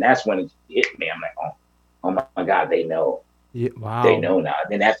friends, and that's when it hit me. I'm like, oh my God, they know. Yeah. They Wow. know now.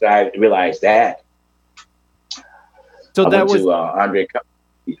 And after I realized that, So I that went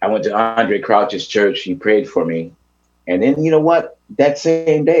was. to Andre Crouch's church. He prayed for me, and then you know what? That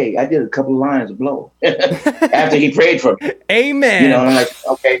same day, I did a couple of lines of blow after he prayed for me. Amen. And I'm like,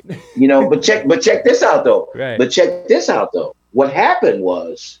 okay, but check this out though. Right. But check this out though. What happened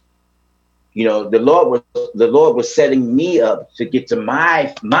was, the Lord was setting me up to get to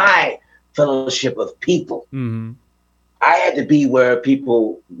my fellowship of people. Mm-hmm. I had to be where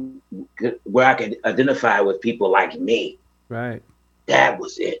I could identify with people like me. Right. That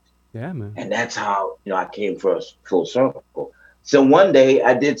was it. Yeah, man. And that's how I came for a full circle. So one day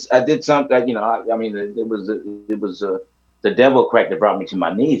I did something. I mean, it was the devil crack that brought me to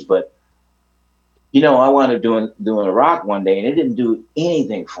my knees. But I wound up doing a rock one day, and it didn't do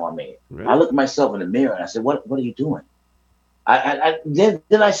anything for me. I Right. looked at myself in the mirror and I said, "What are you doing?" Then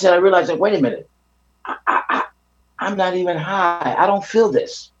I realized that, wait a minute, I I'm not even high. I don't feel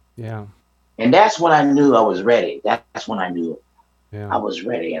this. Yeah. And that's when I knew I was ready. That's when I knew Yeah. I was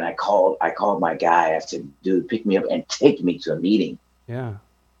ready, and I called my guy. I said, "Dude, pick me up and take me to a meeting." Yeah.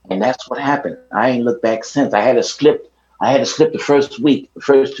 And that's what happened. I ain't looked back since. I had to slip the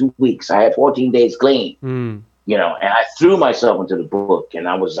first 2 weeks. I had 14 days clean. Mm. you know, and I threw myself into the book, and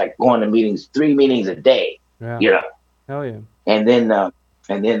I was like going to meetings, 3 meetings a day, you know. Hell yeah. And then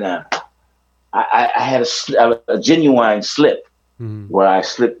I had a genuine slip where I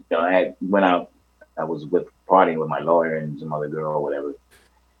slipped. You know, I went out. I was partying with my lawyer and some other girl or whatever.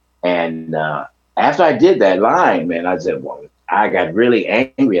 And after I did that line, man, I said, well, I got really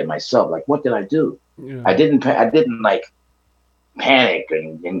angry at myself. Like, what did I do? Yeah. I didn't like panic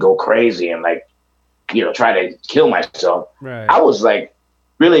and go crazy and like, you know, try to kill myself. Right. I was like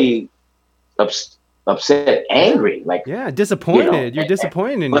really upset, angry, like disappointed. You know, You're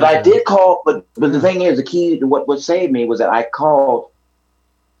disappointed. But I did call. But the thing is, the key to what saved me was that I called.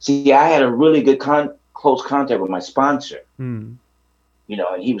 See, I had a really good close contact with my sponsor. You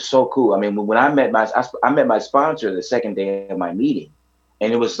know, and he was so cool. I mean, when I met my sponsor the second day of my meeting,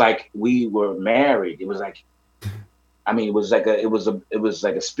 and it was like we were married. It was like, I mean, it was like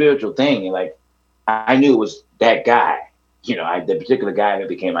a spiritual thing. And like, I knew it was that guy. You know, the particular guy that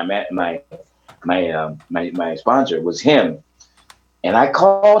became my sponsor was him. And I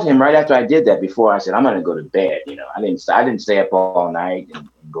called him right after I did that. Before I said, I'm gonna go to bed. You know, I didn't stay up all night and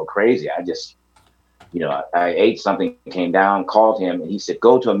go crazy. I just, you know, I ate something, came down, called him, and he said,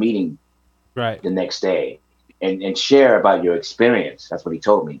 go to a meeting the next day and share about your experience. That's what he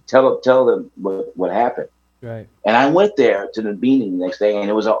told me. Tell them what happened. Right. And I went there to the meeting the next day, and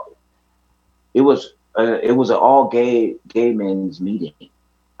it was an all gay men's meeting.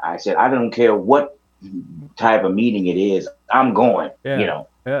 I said, I don't care what type of meeting it is, I'm going. You know.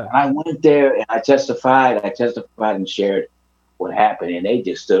 Yeah. And I went there and I testified and shared what happened, and they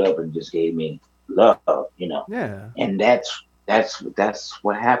just stood up and just gave me love, you know. Yeah. And that's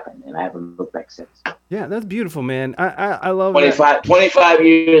what happened, and I haven't looked back since. Yeah, that's beautiful, man. I love 25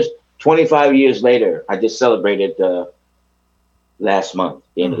 years later. I just celebrated last month,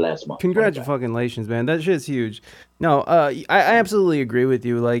 the end of last month. Congratulations, man. That shit's huge. No, I absolutely agree with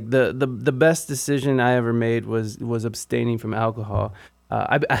you. Like the best decision I ever made was abstaining from alcohol.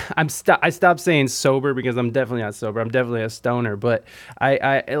 I stopped saying sober because I'm definitely not sober. I'm definitely a stoner. But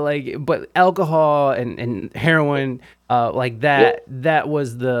but alcohol and heroin, like that. Yeah. That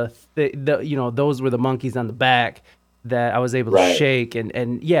was the you know, those were the monkeys on the back that I was able to shake.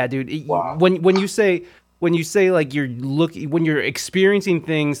 And yeah, dude. Wow. When you say like when you're experiencing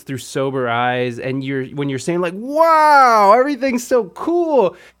things through sober eyes, and when you're saying like, wow, everything's so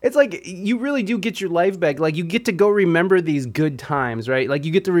cool, it's like you really do get your life back. Like you get to go remember these good times, right? Like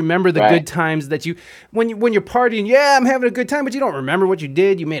you get to remember the good times that when you're partying, yeah, I'm having a good time, but you don't remember what you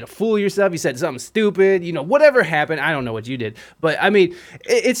did. You made a fool of yourself. You said something stupid, you know, whatever happened. I don't know what you did, but I mean,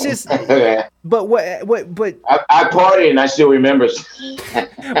 it's just, but I partied and I still remember.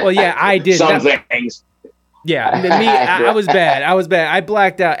 Well, yeah, I did. Some things. Yeah, me, I was bad. I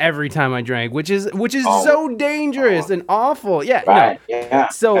blacked out every time I drank, which is so dangerous and awful. Yeah, right. No. Yeah.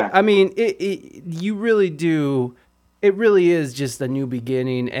 So I mean, you really do. It really is just a new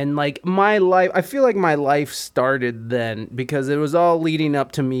beginning, and like my life, I feel like my life started then because it was all leading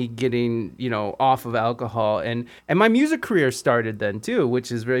up to me getting, you know, off of alcohol, and my music career started then too,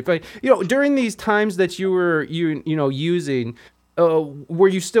 which is very funny. You know, during these times that you were using. Were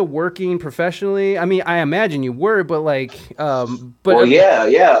you still working professionally? I mean, I imagine you were, but like, but well,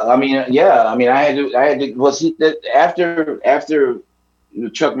 yeah. I mean, I had to. Well, see, after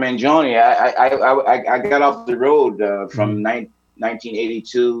Chuck Mangione, I got off the road from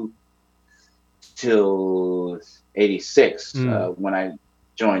 1982 till 86 when I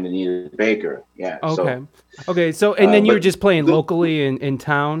joined Anita Baker. Yeah. Okay. So, and then you were just playing locally in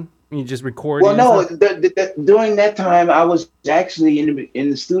town. You just recorded. Well, no. During that time, I was actually in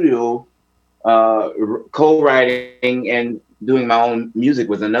the studio, co-writing and doing my own music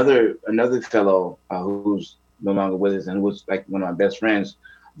with another fellow who's no longer with us and who was like one of my best friends,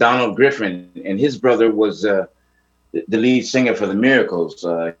 Donald Griffin, and his brother was the lead singer for the Miracles.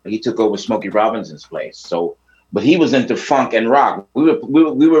 He took over Smokey Robinson's place. So, but he was into funk and rock. We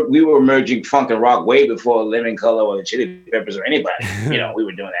were merging funk and rock way before Living Colour or the Chili Peppers or anybody. You know, we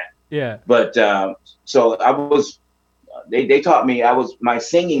were doing that. Yeah. But so I was. They taught me. My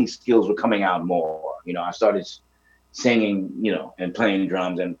singing skills were coming out more. You know, I started singing. You know, and playing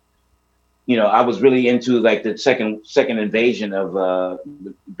drums, and you know, I was really into like the second invasion of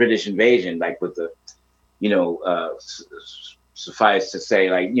the British invasion, like with the, you know, suffice to say,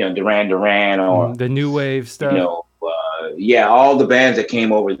 like, you know, Duran Duran or the new wave stuff. You know, all the bands that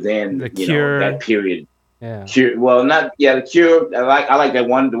came over then. The Cure. That period. Yeah. Cure, well, the Cure. I like that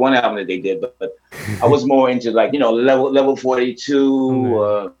one. The one album that they did, but I was more into like, you know, level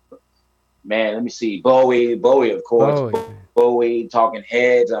 42. Man, let me see. Bowie, of course. Bowie, Talking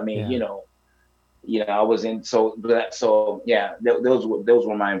Heads. I mean, you know, I was in so yeah. Those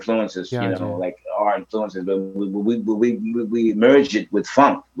were my influences. Gotcha. Like our influences, but we merged it with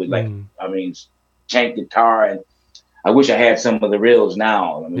funk. With like, I mean, Shank guitar, and I wish I had some of the reels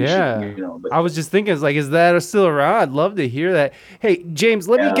now. I mean, Yeah. but I was just thinking, it's like, is that still around? I'd love to hear that. Hey, James,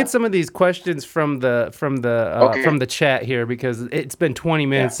 let me get some of these questions from the chat here, because it's been 20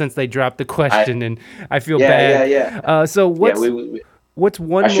 minutes since they dropped the question, and I feel bad. Yeah. So what's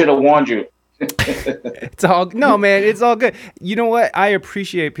one? I should have warned you. It's all no, man. It's all good. You know what? I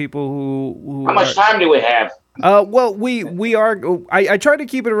appreciate people who How much time do we have? Well, we are. I try to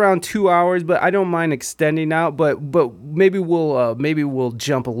keep it around 2 hours, but I don't mind extending out. But maybe we'll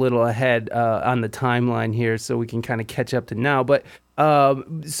jump a little ahead on the timeline here, so we can kind of catch up to now. But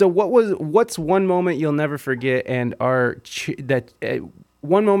so what's one moment you'll never forget, and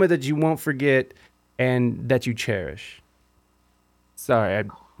one moment that you won't forget, and that you cherish? Sorry.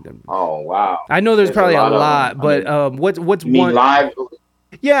 Oh wow! I know there's probably a lot, but what's one live?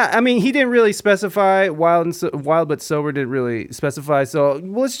 Yeah, I mean, he didn't really specify. Wild but Sober didn't really specify. So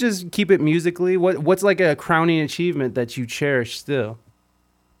let's just keep it musically. What's like a crowning achievement that you cherish still?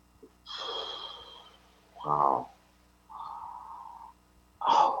 Wow.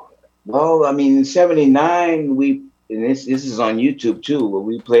 Oh, well, I mean, in '79 and this is on YouTube too. Where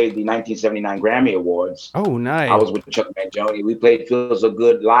we played the 1979 Grammy Awards. Oh, nice! I was with Chuck Mangione. We played "Feel So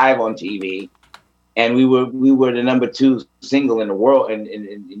Good" live on TV, and we were the number 2 single in the world in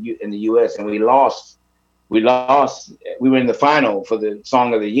the U.S. And we lost. We were in the final for the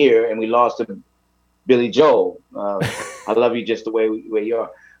Song of the Year, and we lost to Billy Joel. I Love You Just the way you are.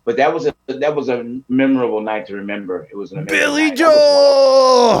 But that was a memorable night to remember. It was an amazing Billy night.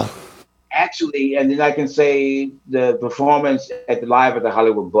 Joel. Actually, and then I can say the performance live at the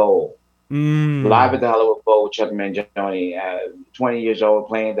Hollywood Bowl. Live at the Hollywood Bowl, Chuck Mangione, 20 years old,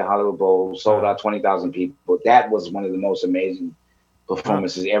 playing at the Hollywood Bowl, sold out 20,000 people. That was one of the most amazing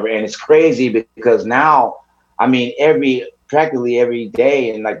performances ever. And it's crazy because now, I mean, practically every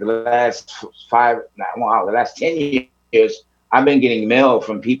day in like the last 10 years, I've been getting mail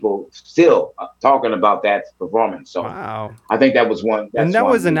from people still talking about that performance. So wow. I think that was one. And that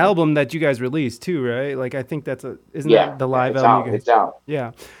was an album that you guys released too, right? Like, I think that the live album? It's out.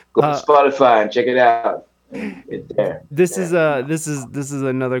 Yeah. Go to Spotify and check it out. It's there. This is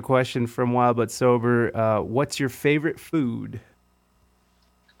another question from Wild but Sober. What's your favorite food?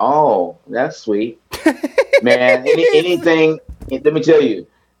 Oh, that's sweet. Man, anything. Let me tell you.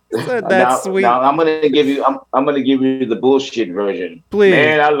 That's sweet. Now I'm gonna give you the bullshit version. Please.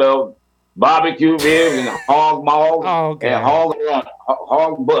 Man, I love barbecue ribs and hog maw and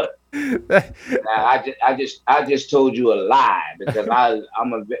hog butt. Now, I just told you a lie because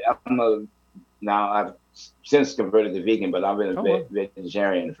I've since converted to vegan, but I've been a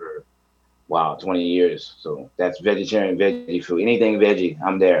vegetarian for 20 years. So that's vegetarian veggie food. Anything veggie,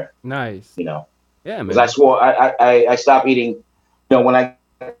 I'm there. Nice. Yeah, man. Because I swore I stopped eating.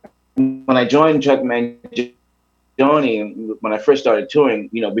 When I joined Chuck Mangione, when I first started touring,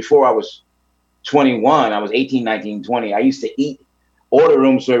 before I was 21, I was 18, 19, 20. I used to order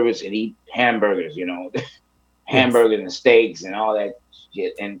room service and eat hamburgers, hamburgers and steaks and all that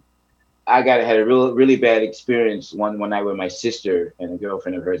shit. And I had a really bad experience one night with my sister and a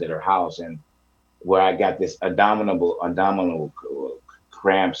girlfriend of hers at her house, and where I got this abdominal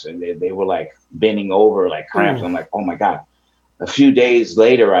cramps, and they were like bending over like cramps. I'm like, oh my God. A few days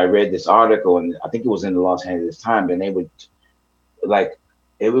later, I read this article, and I think it was in the Los Angeles Times, and they would like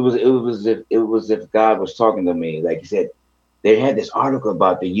it was if God was talking to me. Like he said, they had this article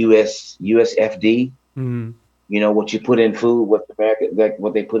about the USFD. What you put in food, what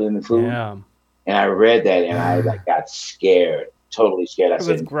they put in the food. Yeah. And I read that, and I got scared, totally scared. I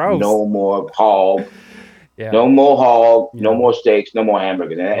said, gross. No more hog. Yeah. No more hog, no more steaks, no more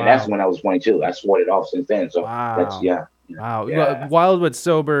hamburgers. And that's when I was 22. I swore it off since then. So that's Wow. Yeah. Wild but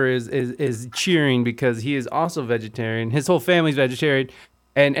Sober is cheering because he is also vegetarian. His whole family's vegetarian.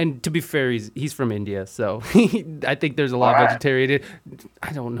 And to be fair, he's from India, so I think there's a lot of vegetarian.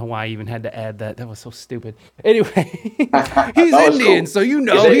 I don't know why I even had to add that. That was so stupid. Anyway, he's Indian, cool. So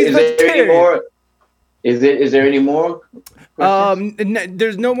he's vegetarian. Is there any more questions?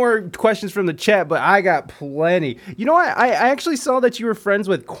 There's no more questions from the chat, but I got plenty. You know what? I actually saw that you were friends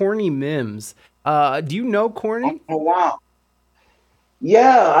with Corny Mims. Do you know Corny? Oh, wow.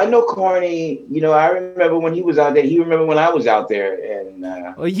 Yeah, I know Corny. I remember when he was out there. He remember when I was out there, and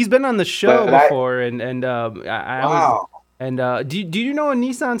well, he's been on the show before, and wow. Do you know a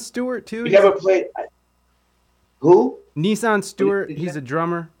Nissan Stewart too? You never played. Who? Nissan Stewart. He's a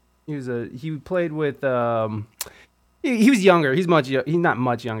drummer. He played with He was younger. He's not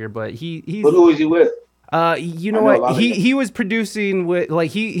much younger, but he's. But who is he with? You know what? He was producing with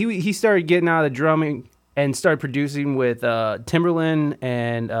like he started getting out of the drumming and started producing with Timberland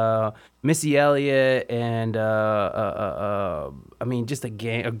and Missy Elliott and I mean just a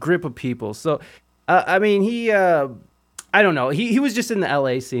grip of people. So I mean he I don't know. He was just in the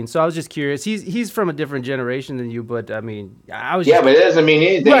LA scene, so I was just curious. He's from a different generation than you, but I mean I was but it doesn't mean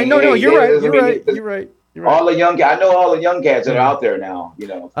anything. Right? No, you're right. You're right. All the young, I know all the young cats that are out there now. You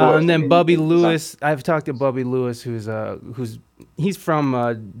know, of course. And then Bubby Lewis. I've talked to Bubby Lewis, who's he's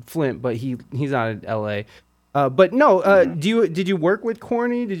from Flint, but he's out in L.A. But no, did you work with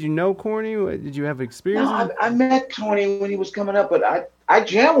Corny? Did you know Corny? Did you have experience? No, I met Corny when he was coming up, but I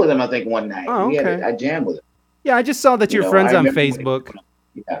jammed with him. I think one night. Oh, okay. I jammed with him. Yeah, I just saw that you're friends on Facebook.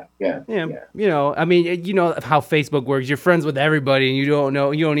 Yeah. You know, I mean, you know how Facebook works. You're friends with everybody, and you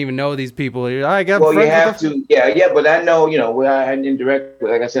don't even know these people. You're like, you have to, but I know, you know, I indirect.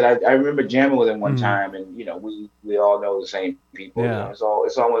 Like I said, I remember jamming with him one time, and you know, we all know the same people. Yeah, you know,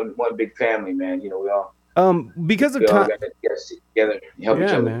 it's all one big family, man. You know, we all because of time together, help each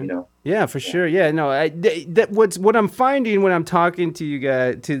other. Man. You know. Yeah, for sure. Yeah, no, what I'm finding when I'm talking to you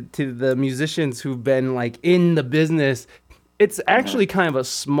guys, to the musicians who've been like in the business. It's actually kind of a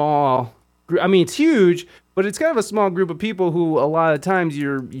small group. I mean, it's huge, but it's kind of a small group of people who a lot of times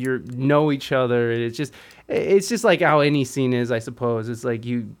you know each other. It's just like how any scene is, I suppose. It's like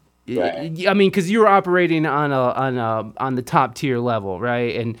I mean, because you're operating on the top tier level,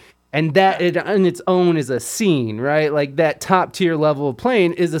 right? And that in its own is a scene, right? Like that top tier level of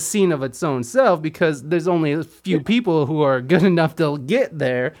playing is a scene of its own self because there's only a few people who are good enough to get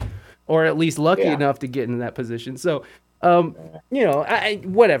there, or at least lucky enough to get in that position. So. You know,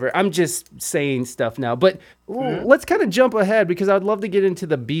 whatever. I'm just saying stuff now, but let's kind of jump ahead because I'd love to get into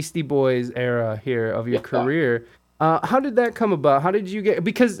the Beastie Boys era here of your career. How did that come about? How did you get?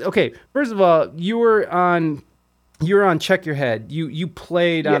 Because okay, first of all, you were on Check Your Head. You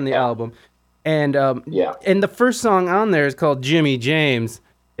played on the album, and and the first song on there is called Jimmy James.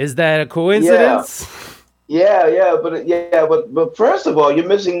 Is that a coincidence? But first of all, you're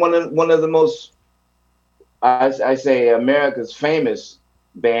missing one of the most. I say America's famous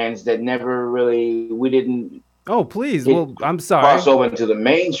bands that never really we didn't. Oh please! Well, I'm sorry. Cross over into the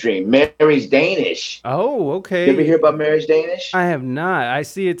mainstream. Mary's Danish. Oh, okay. You ever hear about Mary's Danish? I have not. I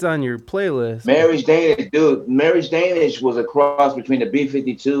see it's on your playlist. Mary's Danish, dude. Mary's Danish was a cross between the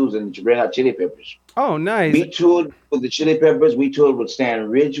B-52s and the Red Hot Chili Peppers. Oh, nice. We toured with the Chili Peppers. We toured with Stan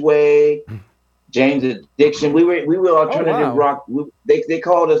Ridgway. James Addiction. We were alternative rock. They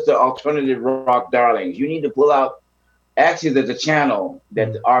called us the alternative rock darlings. You need to pull out. Actually, there's a channel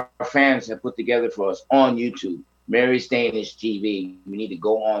that our fans have put together for us on YouTube, Mary's Danish TV. You need to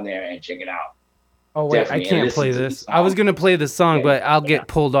go on there and check it out. Oh wait, definitely. I can't play this. I was gonna play the song, but I'll get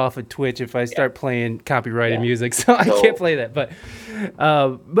pulled off of Twitch if I start playing copyrighted music, so I can't play that. But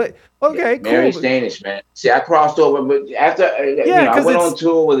okay, cool. Mary's Danish, man. See, I crossed over, but after I went on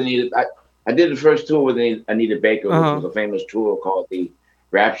tour with Anita. I did the first tour with Anita Baker, which was a famous tour called the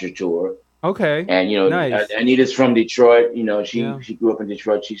Rapture Tour. Okay. And, you know, nice. Anita's from Detroit. You know, she grew up in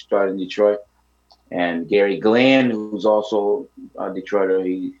Detroit. She started in Detroit. And Gary Glenn, who's also a Detroiter,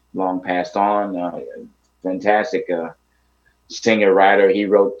 he long passed on. Fantastic singer, writer. He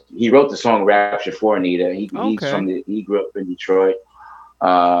wrote the song Rapture for Anita. He grew up in Detroit.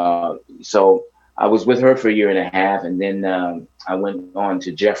 So I was with her for a year and a half, and then I went on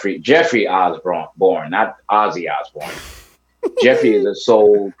to Jeffrey Osborne, not Ozzy Osbourne. Jeffrey is a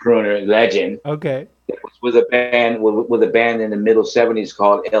soul crooner legend. Okay. It was with a band in the middle '70s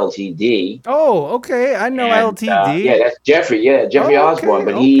called LTD. Oh, okay. I know LTD. That's Jeffrey. Yeah, Jeffrey Osborne.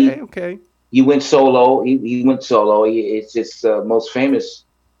 But he went solo. He went solo. It's his most famous,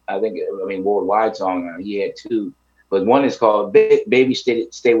 worldwide song. He had two. But one is called "Baby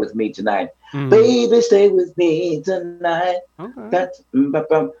Stay With Me Tonight." Mm-hmm. Baby, stay with me tonight. Okay.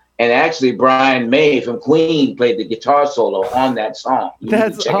 And actually, Brian May from Queen played the guitar solo on that song.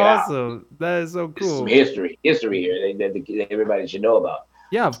 That's awesome. That is so cool. Some history here that everybody should know about.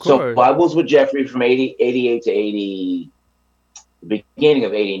 Yeah, of course. So I was with Jeffrey from 88 to 80, the beginning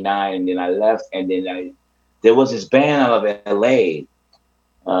of 89, and then I left. And then there was this band out of L.A.,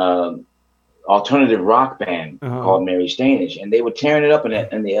 alternative rock band called Mary's Danish, and they were tearing it up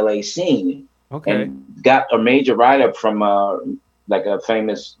in the LA scene. Okay. And got a major write-up from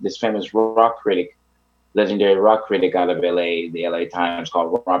this famous rock critic, legendary rock critic out of LA, the LA Times,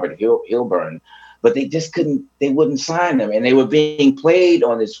 called Robert Hilburn. But they just they wouldn't sign them, and they were being played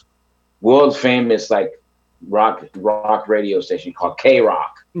on this world famous rock radio station called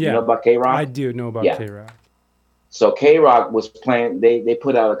K-Rock. Yeah. You know about K-Rock? I do know about K-Rock. So K-Rock was playing. They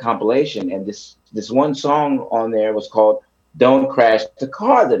put out a compilation, and this one song on there was called "Don't Crash the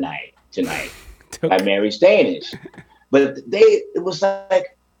Car Tonight" by Mary Stanish. But it was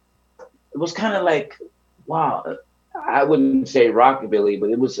kind of like, wow. I wouldn't say rockabilly, but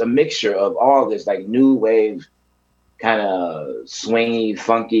it was a mixture of all this like new wave, kind of swingy,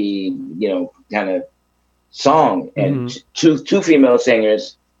 funky, kind of song, and two female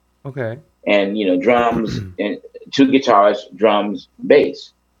singers. Okay. And drums and two guitars, drums,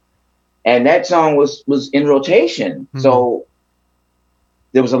 bass. And that song was in rotation. So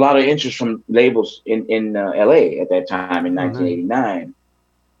there was a lot of interest from labels in LA at that time in 1989.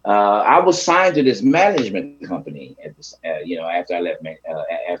 I was signed to this management company at this, after I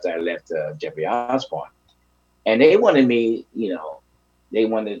left Jeffrey Osborne, and they wanted me, they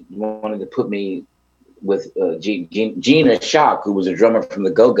wanted to put me with Gina Shock, who was a drummer from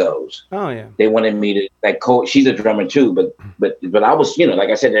the Go-Go's. Oh yeah. They wanted me to she's a drummer too, but I was, like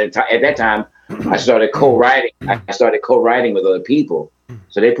I said at that time, I started co-writing. I started co-writing with other people,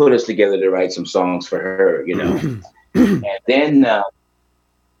 so they put us together to write some songs for her, And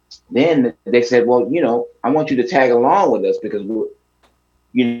then they said, well, I want you to tag along with us because we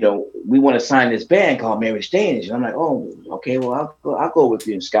want to sign this band called Mary Stanish. And I'm like, oh, okay, well, I'll go with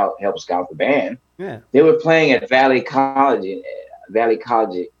you and help scout the band. Yeah. They were playing at Valley College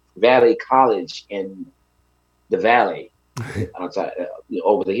in the Valley, outside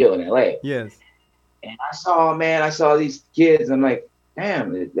over the hill in LA. Yes. And I saw these kids. I'm like,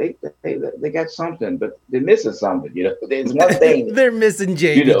 damn, they got something, but they're missing something. There's one thing they're missing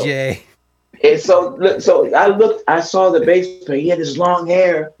JBJ. And so I saw the bass player. He had this long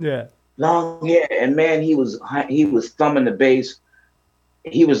hair. Yeah. Long hair, and man, he was thumbing the bass.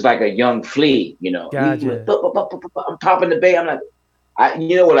 He was like a young flea, Gotcha. I'm topping the bass. I'm like,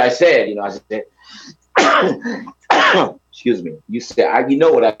 you know what I said? I said, excuse me. You said, you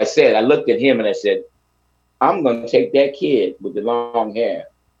know what I said? I looked at him and I said, I'm gonna take that kid with the long hair,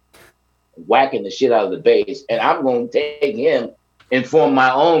 whacking the shit out of the bass, and I'm gonna take him and form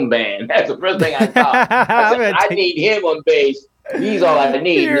my own band. That's the first thing I thought. I said, I need him on bass. He's all I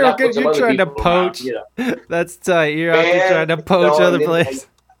need. You're trying to poach. That's tight. You're out there trying to poach other places.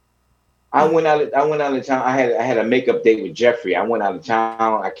 I went out of town. I had a makeup date with Jeffrey. I went out of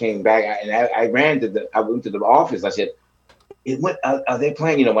town. I came back and I went to the office. I said, are they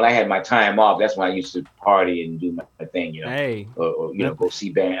playing? When I had my time off, that's when I used to party and do my thing. Hey. Or go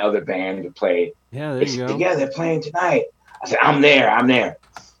see other bands to play. Yeah, there you go. Yeah, they're playing tonight. I said, I'm there.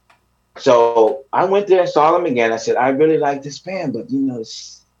 So I went there and saw them again. I said, I really like this band, but and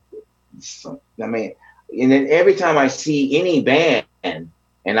then every time I see any band and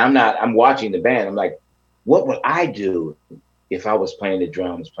I'm watching the band, I'm like, what would I do if I was playing the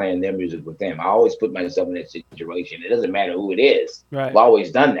drums, playing their music with them? I always put myself in that situation. It doesn't matter who it is. Right. I've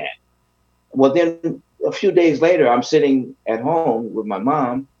always done that. Well, then a few days later, I'm sitting at home with my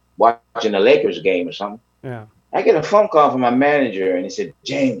mom watching a Lakers game or something. Yeah. I get a phone call from my manager and he said,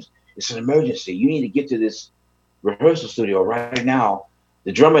 James, it's an emergency. You need to get to this rehearsal studio right now.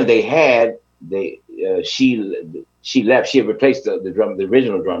 The drummer they had, she left. She had replaced the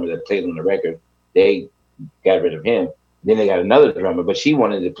original drummer that played on the record. They got rid of him. Then they got another drummer, but she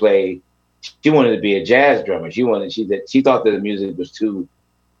wanted to be a jazz drummer. She thought that the music was too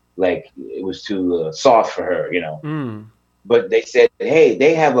soft for her, But they said, hey,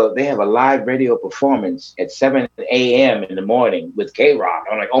 they have a live radio performance at 7 a.m. in the morning with K-Rock.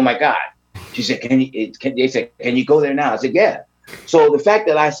 I'm like, oh my God. She said, they said, can you go there now? I said, yeah. So the fact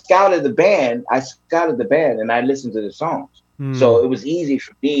that I scouted the band and I listened to the songs. So it was easy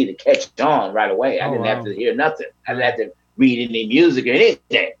for me to catch on right away. I didn't have to hear nothing. I didn't have to read any music or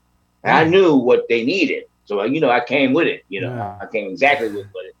anything. I knew what they needed. So, I came with it, I came exactly with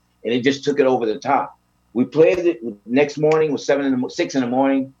it. And it just took it over the top. We played it next morning. It was 6 in the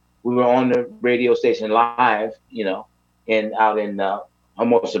morning. We were on the radio station live, out in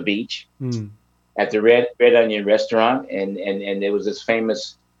Hermosa Beach at the Red Onion restaurant. And there was this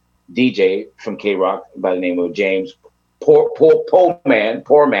famous DJ from K-Rock by the name of James Poor Man.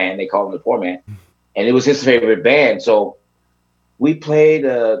 They call him the Poor Man. And it was his favorite band. So we played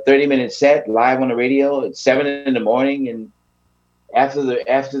a 30-minute set live on the radio at 7 in the morning. And after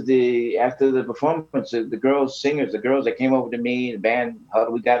the performance, the girls that came over to me, the band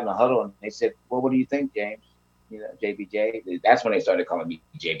huddle, we got in a huddle and they said, well, what do you think, James? JBJ. That's when they started calling me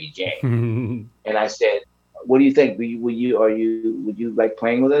JBJ. And I said, what do you think? Would you like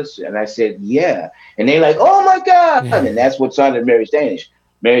playing with us? And I said, yeah. And they like, oh my God. Yeah. And that's what started Mary Stanish.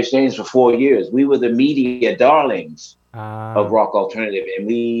 Mary Stanish for 4 years. We were the media darlings of rock alternative. And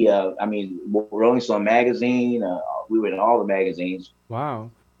we, I mean, Rolling Stone magazine, we were in all the magazines. Wow.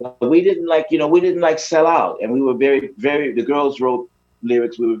 But we didn't like, we didn't like sell out. And we were the girls wrote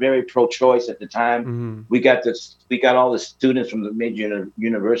lyrics. We were very pro-choice at the time. Mm-hmm. We got all the students from the major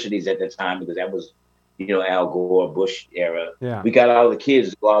universities at the time, because that was, Al Gore, Bush era. Yeah. We got all the kids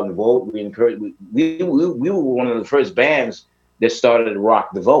to go out and vote. We encouraged. We were one of the first bands that started to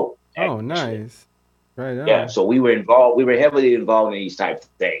rock the vote. Actually. Oh, nice. Right on. Yeah. So we were involved. We were heavily involved in these types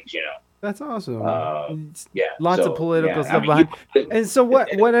of things. That's awesome. Yeah. Lots of political stuff behind. And so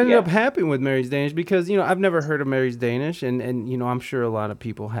what ended up happening with Mary's Danish? Because, I've never heard of Mary's Danish, and I'm sure a lot of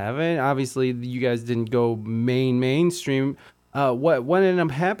people haven't. Obviously, you guys didn't go mainstream. What ended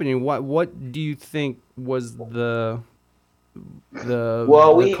up happening? What do you think was the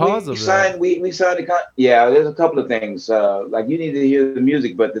cause of that? We signed yeah, there's a couple of things. Like, you need to hear the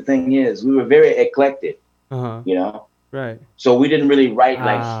music, but the thing is, we were very eclectic. Right. So we didn't really write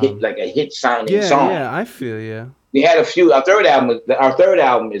like a hit signing song. Yeah, I feel you. We had a few. Our third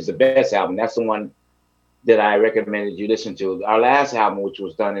album is the best album. That's the one that I recommended you listen to. Our last album, which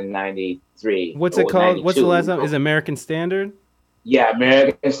was done in '93. What's it called? What's the last album? Is it American Standard? Yeah,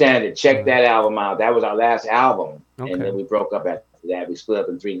 American Standard. Check that album out. That was our last album, Okay. and then we broke up after that. We split up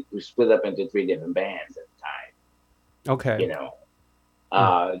into three different bands at the time. Okay.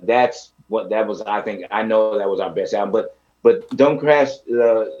 That's what that was. I think I know that was our best album, but Don't Crash.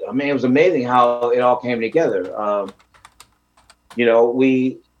 I mean, it was amazing how it all came together.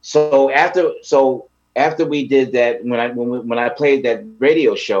 After we did that, when I played that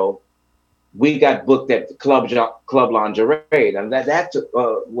radio show, we got booked at the Club Lingerie, and that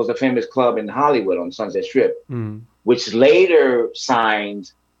was a famous club in Hollywood on Sunset Strip, which later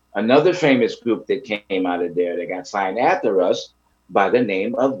signed another famous group that came out of there that got signed after us by the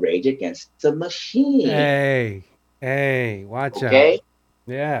name of Rage Against the Machine. Hey, watch out. Okay?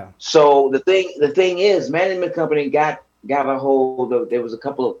 Yeah. So the thing is, management company got a hold of, there was a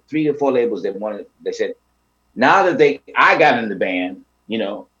couple of 3 or 4 labels that they said, now that I got in the band,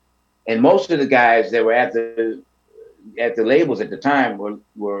 and most of the guys that were at the labels at the time were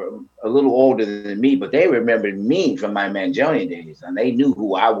a little older than me, but they remembered me from my Manjoni days, and they knew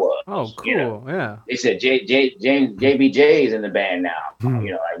who I was. Oh, cool. Yeah. They said JBJ is in the band now.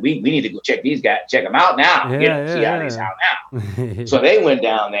 Like, we need to go check these guys, check them out now. See how they sound now. So they went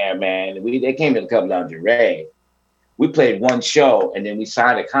down there, man. They came to the Club Lingerie. We played one show, and then we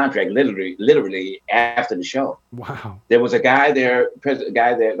signed a contract literally after the show. Wow. There was a guy there,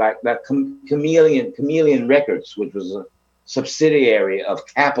 like Chameleon Records, which was a subsidiary of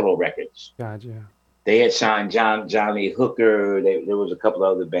Capitol Records. Gotcha. They had signed Johnny Hooker. There was a couple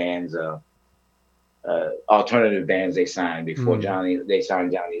of other bands, alternative bands they signed before Johnny. They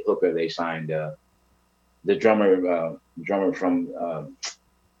signed Johnny Hooker. They signed the drummer from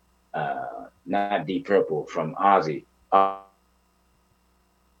not Deep Purple, from Ozzy.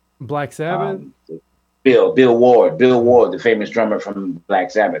 Black Sabbath? Bill Ward, the famous drummer from Black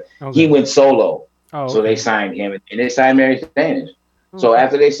Sabbath. Okay. He went solo. So they signed him, and they signed Mary's Danish. So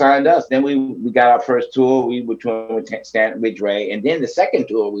after they signed us, then we got our first tour. We were touring with Dre, and then the second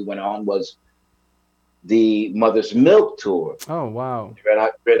tour we went on was the Mother's Milk tour. Oh, wow.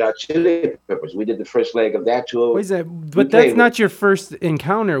 Red Hot Chili Peppers. We did the first leg of that tour. What is that? But that's not your first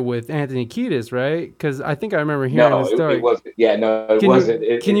encounter with Anthony Kiedis, right? Because I think I remember hearing the story. It wasn't. Yeah, no, it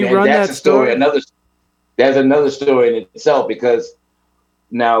wasn't. Can you run that story? That's another story in itself, because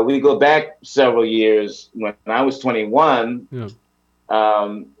now we go back several years. When I was 21,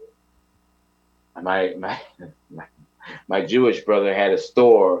 my Jewish brother had a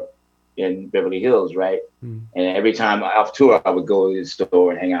store in Beverly Hills, right? And every time off tour, I would go to the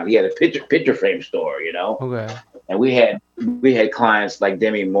store and hang out. He had a picture frame store, Okay. And we had clients like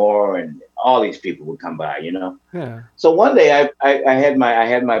Demi Moore, and all these people would come by, Yeah. So one day I had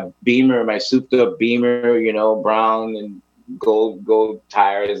my Beamer, my souped up Beamer, brown and gold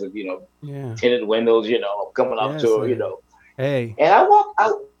tires, and tinted windows, coming off tour, Hey. And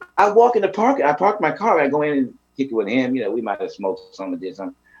I walk in the park. I park my car. I go in and kick it with him. We might have smoked some, did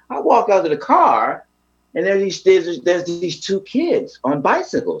something. I walk out to the car, and there's these 2 kids on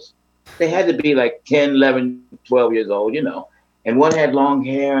bicycles. They had to be like 10, 11, 12 years old, and one had long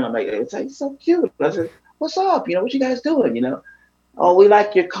hair, and I'm like, it's like so cute. I said, what's up? What you guys doing? Oh, we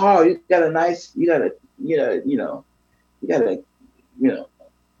like your car. You got a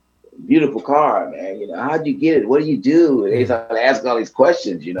beautiful car, man. How'd you get it? What do you do? And they start to ask all these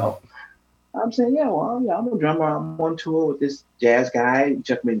questions, I'm saying, I'm a drummer. I'm on tour with this jazz guy,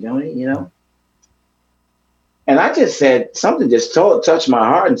 Chuck Mangione, And I just said, something just touched my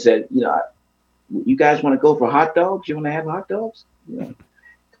heart and said, you guys want to go for hot dogs? You want to have hot dogs? Yeah.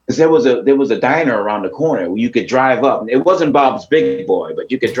 Because there was a diner around the corner where you could drive up. It wasn't Bob's Big Boy,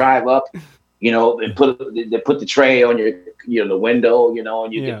 but you could drive up, and put the tray on your the window,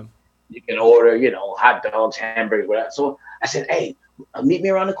 and you can order, hot dogs, hamburgers, whatever. So I said, hey, meet me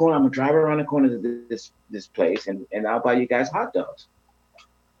around the corner. I'm gonna drive around the corner to this place, and I'll buy you guys hot dogs.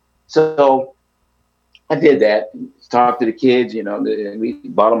 So I did that. Talked to the kids, and we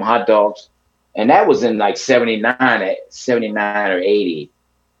bought them hot dogs, and that was in like 79 or 80.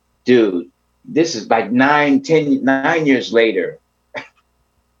 Dude, this is like 9 years later.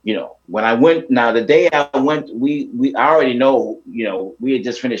 When I went, now the day I went, I already know, we had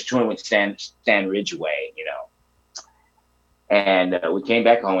just finished touring with Stan Ridgway, and we came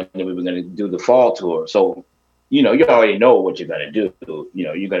back home and then we were going to do the fall tour. So, you already know what you're going to do.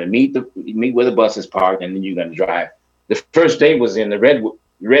 You're going to meet where the bus is parked, and then you're going to drive. The first day was in the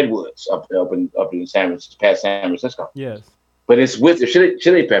Redwoods up in past San Francisco. Yes. But it's with the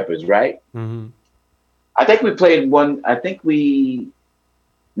Chili Peppers, right? Mm-hmm. I think we played one.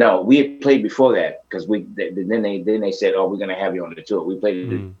 We had played before that because then they said, "Oh, we're gonna have you on the tour." We played.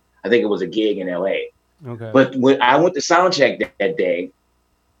 Mm-hmm. I think it was a gig in L.A. Okay. But when I went to soundcheck that day,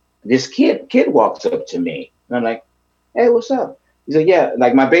 this kid walks up to me, and I'm like, "Hey, what's up?" He said, "Yeah,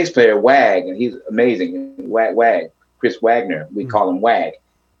 like my bass player Wag, and he's amazing. Wag, Chris Wagner. We call him Wag.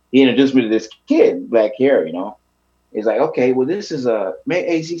 He introduced me to this kid, black hair, He's like, okay, well, this is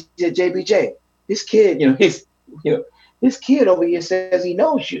he said, JBJ, this kid, this kid over here says he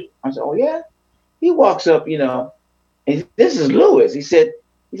knows you. I said, oh yeah? He walks up, and this is Lewis. He said,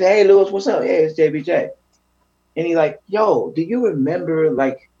 hey, Lewis, what's up? Hey, it's JBJ. And he's like, yo, do you remember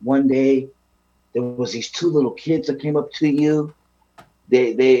like one day there was these two little kids that came up to you?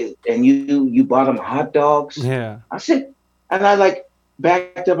 And you bought them hot dogs? Yeah. I said, and I like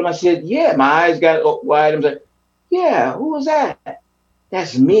backed up and I said, yeah, my eyes got wide. I was like, yeah, who was that?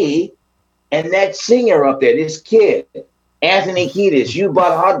 That's me. And that singer up there, this kid, Anthony Kiedis, you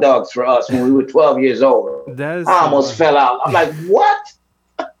bought hot dogs for us when we were 12 years old. I almost fell out. I'm like, what?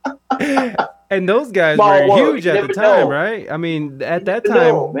 And those guys were huge at the time, right? I mean, at that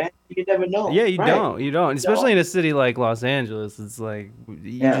time, man, you never know. Yeah, you don't. Especially in a city like Los Angeles, it's like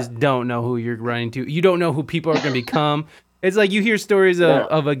you just don't know who you're running to. You don't know who people are going to become. It's like you hear stories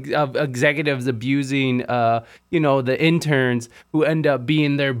of executives abusing, the interns who end up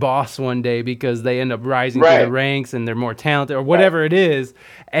being their boss one day because they end up rising through the ranks and they're more talented or whatever it is.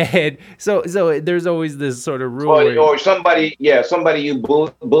 And so there's always this sort of rule. Or somebody you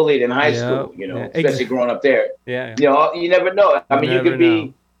bullied in high school, especially growing up there. Yeah. You never know. I mean, you could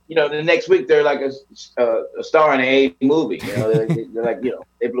be, the next week they're like a star in an A movie. They're like,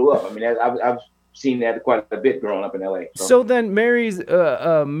 they blew up. I mean, I've seen that quite a bit growing up in LA. So then Mary's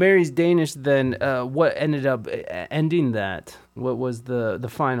Danish, then what ended up ending that? What was the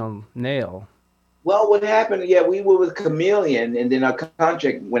final nail? Well, what happened, we were with Chameleon, and then our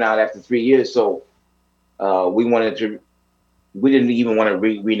contract went out after 3 years, so we didn't even want to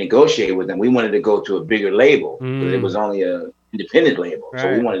renegotiate with them. We wanted to go to a bigger label, because it was only an independent label, so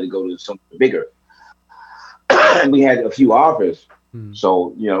we wanted to go to something bigger. And we had a few offers,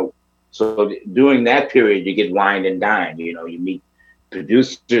 so, so during that period, you get wined and dined. You meet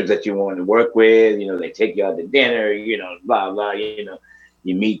producers that you want to work with. They take you out to dinner. Blah blah. You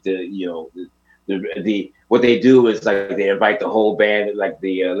meet the what they do is like they invite the whole band. Like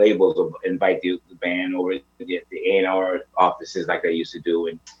the labels will invite the band over to the A&R offices like they used to do,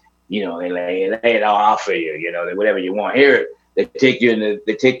 and they lay it all out for you. Whatever you want. Here they take you in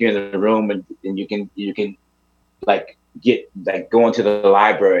the room, and you can like go into the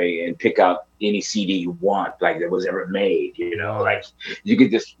library and pick out any CD you want, like that was ever made, like you could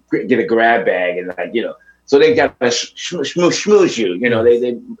just get a grab bag and so they got to schmooze you,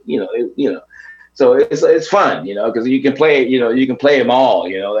 so it's fun, because you can play them all,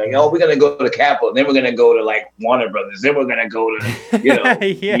 like, oh, we're going to go to Capitol, then we're going to go to like Warner Brothers, then we're going to go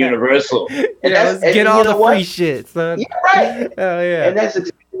to, Universal. And let's get all the free shit, son. Yeah, right. Oh, yeah. And that's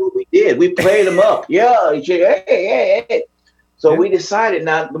exactly what we did. We played them up. Yeah. Hey. So we decided.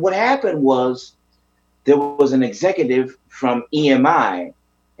 Now, what happened was there was an executive from EMI,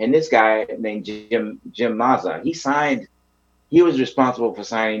 and this guy named Jim Mazza. He was responsible for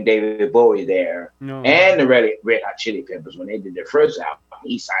signing David Bowie there and the Red Hot Chili Peppers when they did their first album.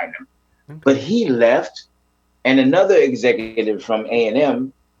 He signed them. Okay. But he left, and another executive from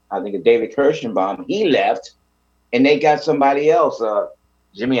A&M, I think David Kirschenbaum, he left, and they got somebody else,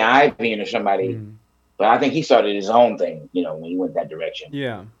 Jimmy Iovine or somebody. But I think he started his own thing, when he went that direction.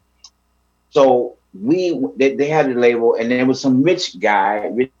 Yeah. So they had a label, and there was some rich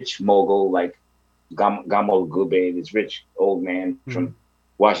mogul, like Gamo Gube, this rich old man Mm-hmm. from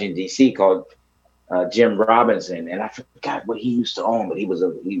Washington D.C. called Jim Robinson, and I forgot what he used to own, but he's a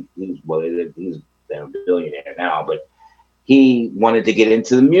billionaire now, but he wanted to get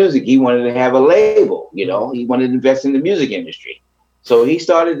into the music. He wanted to have a label, you know. He wanted to invest in the music industry. So he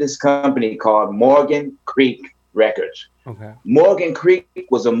started this company called Morgan Creek Records. Okay. Morgan Creek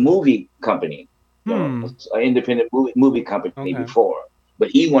was a movie company, you know, Hmm. an independent movie company Okay. before, but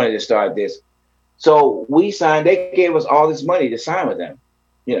he wanted to start this. So we signed. They gave us all this money to sign with them,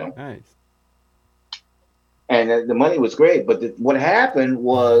 you know, Nice. and the money was great. But what happened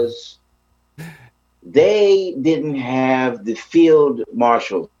was they didn't have the field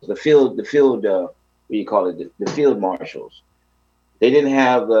marshals, what do you call it, the field marshals. They didn't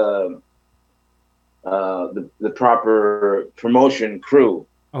have the proper promotion crew,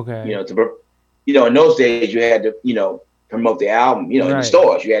 you Okay. know, in those days you had to, you know, promote the album, you know, in the Right.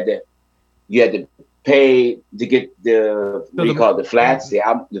 stores. You had to pay to get the So what do you call it, the flats, the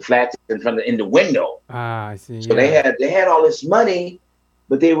album, the flats in the window. I see. So Yeah. they had all this money,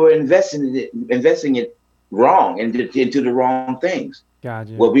 but they were investing it wrong into the wrong things.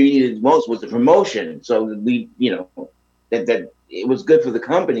 Gotcha. What we needed most was the promotion. So we, you know, that it was good for the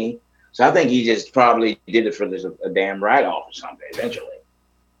company. So I think he just probably did it for a damn write off or something eventually.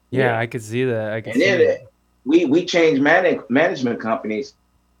 You Yeah, know, I could see that. I could and see then that. we changed management companies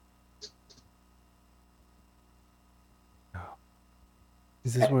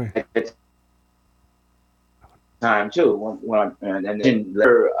Is this where? at the time too. And then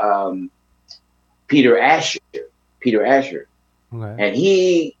later, Peter Asher, Peter Asher, Okay. and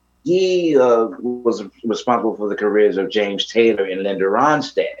he was responsible for the careers of James Taylor and Linda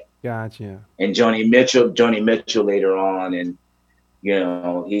Ronstadt Gotcha. and Joni Mitchell later on, and you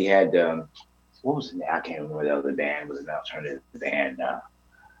know he had what was the name? I can't remember the other band. It was an alternative band,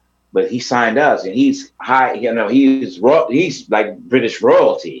 but he signed us, and he's high. You know, he's like British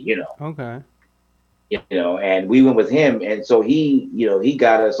royalty. Okay. You know, and we went with him, and so he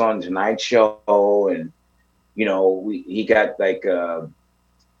got us on Tonight Show, and he got like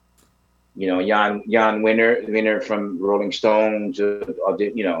Jan Winner from Rolling Stone to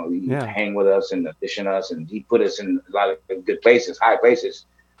Yeah. hang with us and audition us, and he put us in a lot of good places, high places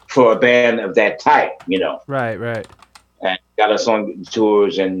for a band of that type, Right. Right. and got us on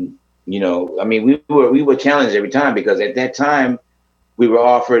tours, and I mean, we were challenged every time because at that time we were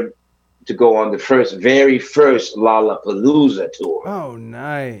offered to go on the very first Lollapalooza tour. Oh,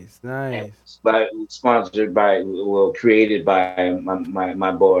 nice. Nice. Sponsored by, well, created by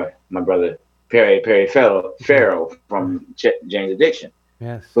my boy, my brother Perry Farrell from Jane's Addiction.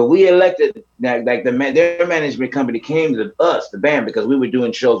 Yes. But we elected like their management company came to us, the band, because we were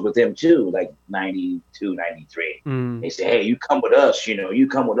doing shows with them too, like 92, 93. Mm. They said, "Hey, you come with us, you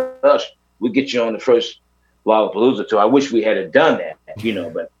come with us. We get you on the first Lollapalooza tour." I wish we had done that,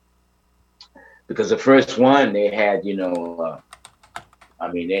 but because the first one they had, they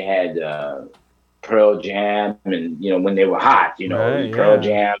had Pearl Jam, and when they were hot, Right. Pearl Yeah.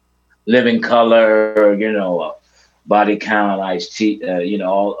 Jam, Living Color, Body Count, Ice-T,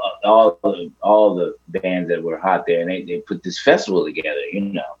 all the bands that were hot there, and they put this festival together.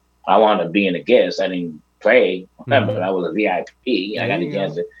 I wound up being a guest. I didn't play, but I was a VIP. I got a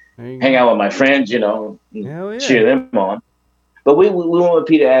chance to hang out with my friends, Hell yeah. cheer them on. But we went with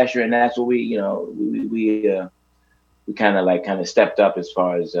Peter Asher, and that's what we kind of stepped up as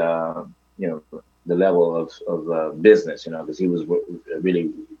far as the level of business, because he was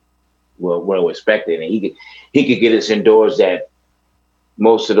really well respected, and he could get us indoors that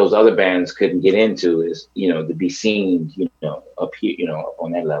most of those other bands couldn't get into, is to be seen up here, up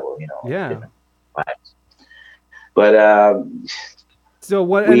on that level, Yeah. But So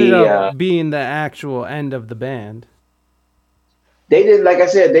what ended up being the actual end of the band? they didn't, like I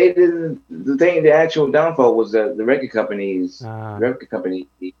said, they didn't. The actual downfall was the record companies. The record company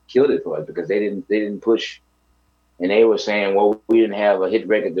killed it for us because they didn't push, and they were saying, well, we didn't have a hit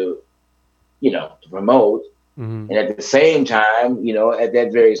record to promote. Mm-hmm. And at the same time, at that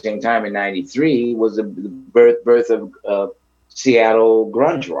very same time in '93 was the birth of Seattle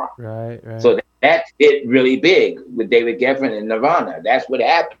grunge rock. Right. So that hit really big with David Geffen and Nirvana. That's what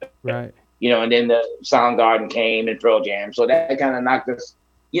happened. Right. And then the Soundgarden came and Pearl Jam. So that kind of knocked us,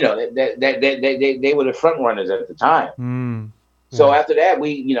 they were the front runners at the time. Mm. Yeah. So after that,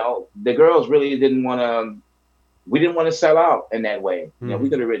 the girls really we didn't want to sell out in that way. We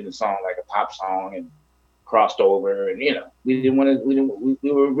could have written a song like a pop song and crossed over, and we didn't want to.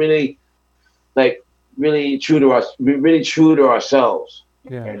 We were really really true to ourselves.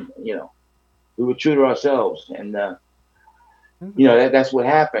 Yeah. And we were true to ourselves, and You know, that's what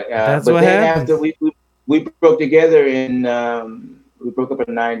happened. That's But what then happens. after we broke together in we broke up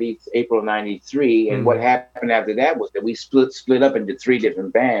in April '93, and what happened after that was that we split up into three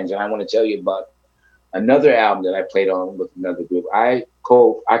different bands. And I want to tell you about another album that I played on with another group. I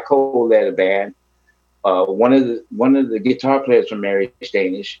co-led a band. One of the guitar players from Mary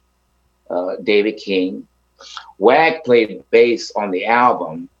Danish, David King. Wag played bass on the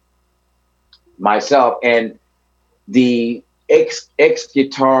album. Myself and the ex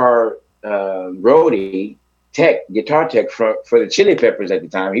guitar roadie guitar tech for the Chili Peppers at the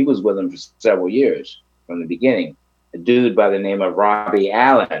time. He was with them for several years from the beginning. A dude by the name of Robbie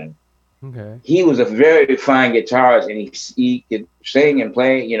Allen. Okay. He was a very fine guitarist, and he could sing and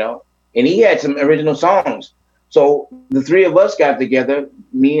play, you know, and he had some original songs. So the three of us got together,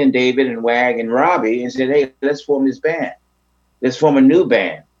 me and David and Wag and Robbie, and said, "Hey, let's form this band. Let's form a new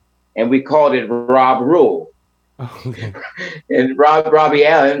band," and we called it Rob Rule. Okay. And Robbie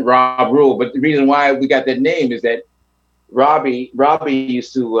Allen, Rob Rule. But the reason why we got that name is that Robbie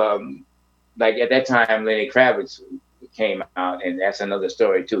used to like at that time Lenny Kravitz came out, and that's another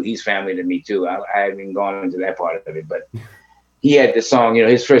story too. He's family to me too. I haven't even gone into that part of it, but he had the song. You know,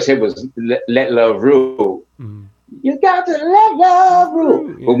 his first hit was "Let Love Rule." Mm. You got to let love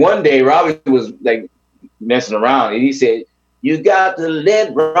rule. Yeah. But one day Robbie was like messing around, and he said, "You got to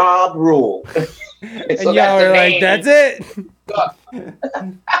let Rob rule." And so y'all were like, "That's it."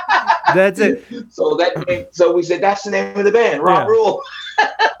 That's it. So we said that's the name of the band, Rob Rule.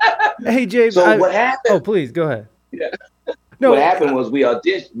 Hey James. So what happened? Oh, please go ahead. Yeah. No, what happened was we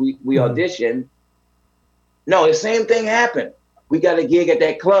auditioned. No, the same thing happened. We got a gig at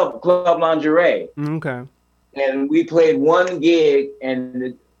that Club Lingerie. Okay. And we played one gig,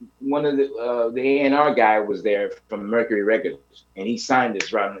 and one of the A&R guy was there from Mercury Records, and he signed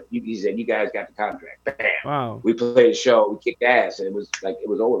us right. He said, "You guys got the contract." Bam. Wow. We played a show, we kicked ass, and it was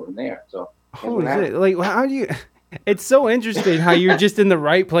over from there. So holy shit! Like, how do you? It's so interesting how you're just in the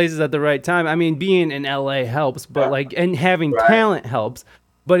right places at the right time. I mean, being in LA helps, but like, and having talent helps.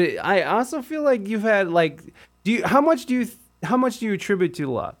 But I also feel like you've had like, how much do you attribute to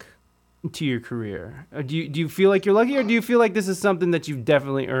luck to your career? Do you feel like you're lucky, or do you feel like this is something that you've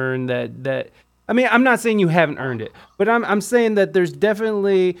definitely earned? That I mean, I'm not saying you haven't earned it, but I'm saying that there's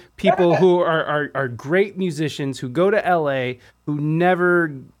definitely people who are great musicians who go to LA who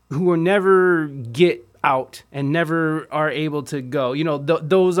will never get out and never are able to go. You know,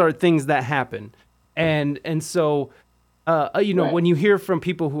 those are things that happen, and so. You know, when you hear from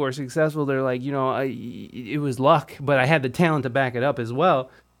people who are successful, they're like, you know, it was luck, but I had the talent to back it up as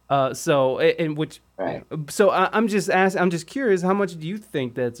well. I'm just curious, how much do you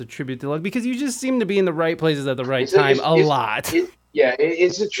think that's a tribute to luck? Because you just seem to be in the right places at the right time a lot.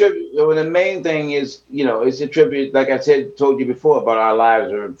 It's a tribute. Well, the main thing is, you know, it's a tribute. Like I told you before, about our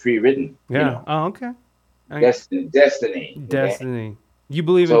lives are pre-written. Yeah. You know? Oh, okay. Destiny. Okay? You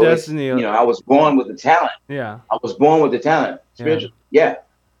believe in destiny. You know, I was born with the talent. Yeah. I was born with the talent. Spiritual. Yeah.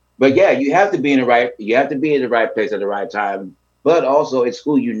 But yeah, you have to be in the right place at the right time. But also it's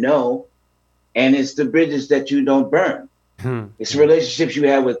who you know, and it's the bridges that you don't burn. It's relationships you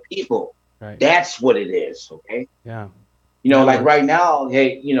have with people. Right. That's what it is. Okay. Yeah. You know, like right now,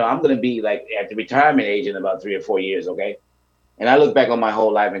 hey, you know, I'm gonna be like at the retirement age in about 3 or 4 years, okay? And I look back on my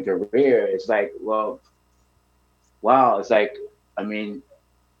whole life and career, it's like, well, wow, it's like, I mean,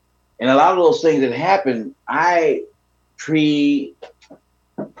 and a lot of those things that happened,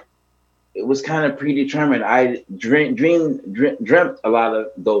 it was kind of predetermined. I dreamt a lot of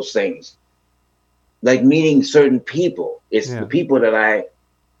those things, like meeting certain people. It's the people that I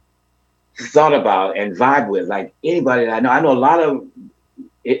thought about and vibe with, like anybody that I know. I know a lot of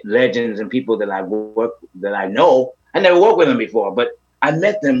legends and people that I know. I never worked with them before, but I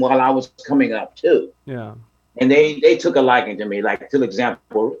met them while I was coming up too. Yeah. And they took a liking to me. Like, for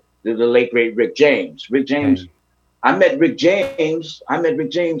example, the late great Rick James. I met Rick James on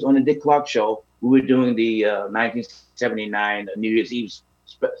the Dick Clark show. We were doing the 1979 New Year's Eve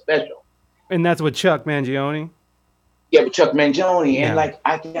special. And that's with Chuck Mangione? Yeah, with Chuck Mangione. And like,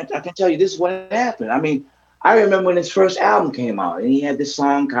 I can tell you, this is what happened. I mean, I remember when his first album came out, and he had this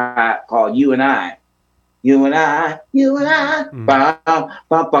song called You and I. You and I, bam, bam,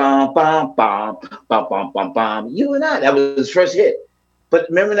 bam, bam, bam, bam, bam, bam, bam. You and I. That was his first hit. But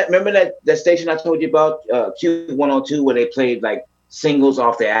remember that station I told you about, Q102, where they played like singles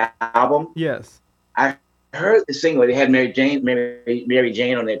off the album? Yes. I heard the single. They had Mary Jane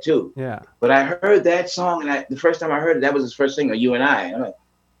on there too. Yeah. But I heard that song, and the first time I heard it, that was his first single, You and I.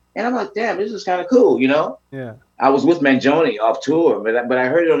 And I'm like, damn, this is kind of cool, you know? Yeah. I was with Mangione off tour, but I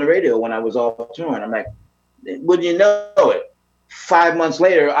heard it on the radio when I was off tour, and I'm like, wouldn't you know it? 5 months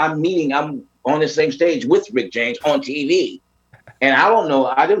later, I'm on the same stage with Rick James on TV. And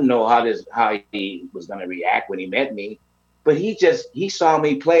I didn't know how he was gonna react when he met me. But he saw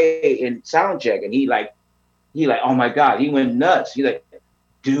me play in sound check, and he like, oh my God, he went nuts. He like,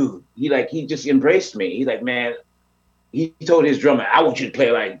 dude, he just embraced me. He like, man, he told his drummer, I want you to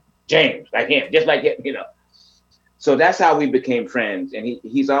play like James, like him, just like him, you know. So that's how we became friends. And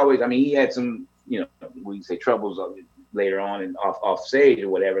he's always, I mean, he had some, you know, we say troubles later on and off stage or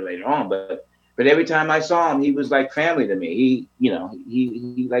whatever later on, but every time I saw him, he was like family to me.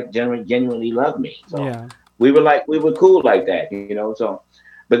 He like genuinely loved me. So Yeah. we were cool like that, you know. So,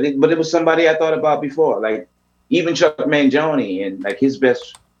 but it was somebody I thought about before, like even Chuck Mangione and like his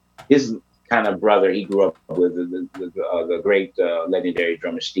kind of brother he grew up with, the great legendary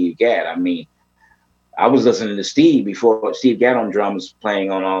drummer Steve Gadd. I mean, I was listening to Steve before Steve Gadd on drums,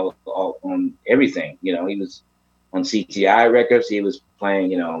 playing on all on everything. You know, he was on CTI records. He was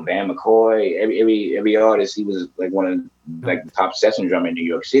playing, you know, Van McCoy. Every artist. He was like one of like the top session drummer in New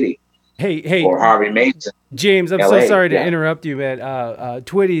York City. Hey, or Harvey Mason. James, I'm LA, so sorry to interrupt you, man.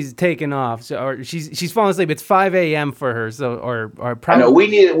 Twitty's taking off, or she's falling asleep. It's 5 a.m. for her, so or probably. No, we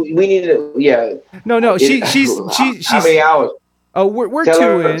need to, yeah. No, she's how many hours? Oh, we're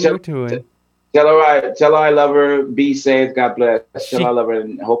two in. Tell her I love her. Be safe. God bless. Tell her I love her,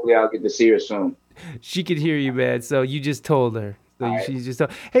 and hopefully I'll get to see her soon. She could hear you, man. So you just told her. So right. She's just told.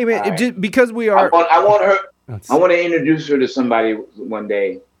 Hey, man, just because we are. I want her. I want to introduce her to somebody one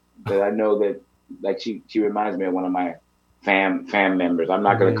day that I know that, like, she reminds me of one of my fam members. I'm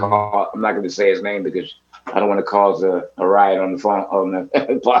not going to say his name because I don't want to cause a riot on the phone on the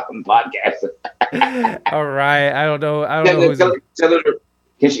podcast. All right. I don't know. Tell her.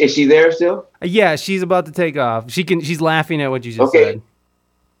 Is she there still? Yeah, she's about to take off. She's laughing at what you just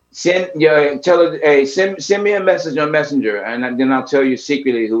said. Tell her, hey, send me a message on Messenger, and then I'll tell you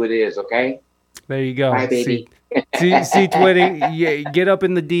secretly who it is. Okay. There you go. Bye, baby. See, Twitty, yeah, get up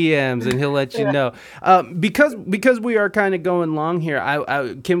in the DMs and he'll let you know. Because we are kind of going long here.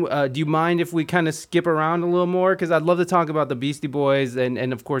 Do you mind if we kind of skip around a little more? Because I'd love to talk about the Beastie Boys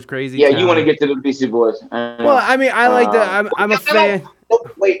and of course Crazy. Yeah, Town. You want to get to the Beastie Boys. Well, I mean, I like that. I'm a fan.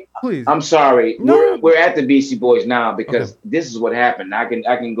 Wait, please. I'm sorry. No. We're at the Beastie Boys now because this is what happened. I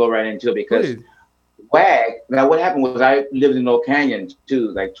can go right into it because. Please. WAG. Now, what happened was I lived in Laurel Canyon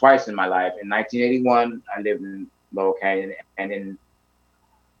too, like twice in my life. In 1981, I lived in Laurel Canyon, and in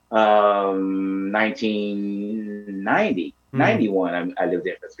 1990, 91, I lived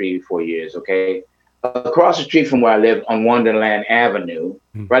there for 3-4 years. Okay, across the street from where I lived on Wonderland Avenue,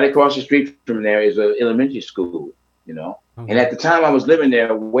 right across the street from there is an elementary school. You know, and at the time I was living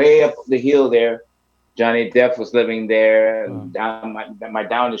there, way up the hill there. Johnny Depp was living there. And down my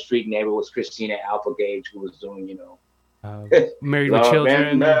down the street neighbor was Christina Applegate, who was doing, you know, Married with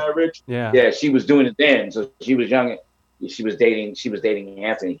Children. Marriage. Yeah, she was doing it then. So she was young. She was dating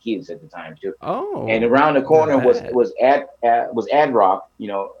Anthony Kiedis at the time too. Oh. And around the corner was Ad Rock. You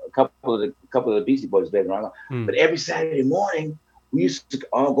know, a couple of the Beastie Boys lived around. But every Saturday morning, we used to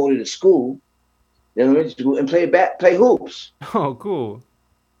all go to the school, the elementary school, and play hoops. Oh, cool.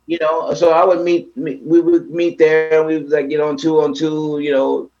 You know, so I would we would meet there, and we would like get on 2-on-2, you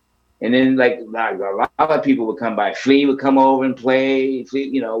know, and then like a lot of people would come by. Flea would come over and play. Flea,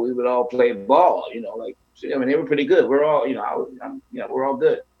 you know, we would all play ball. You know, like I mean, they were pretty good. We're all, you know, we're all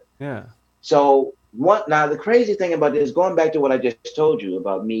good. Yeah. So now the crazy thing about this, going back to what I just told you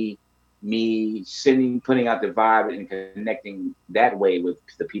about me putting out the vibe and connecting that way with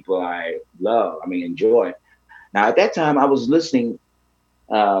the people I love. I mean, enjoy. Now at that time, I was listening.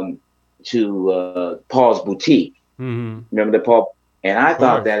 To Paul's Boutique. Remember the Paul? And I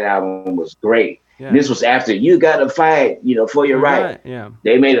thought that album was great. Yeah. This was after You Gotta Fight, you know, for your right. Yeah.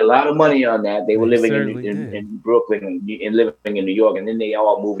 They made a lot of money on that. They were living in Brooklyn and living in New York, and then they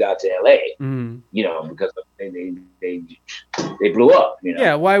all moved out to LA. You know, because they blew up. You know.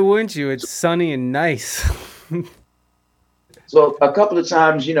 Yeah. Why wouldn't you? It's sunny and nice. So a couple of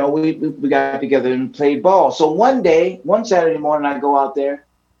times, you know, we got together and played ball. So one Saturday morning, I go out there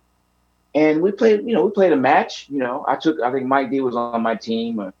and we played a match. You know, I think Mike D was on my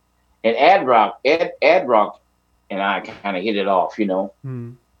team, and Ad Rock and I kind of hit it off, you know.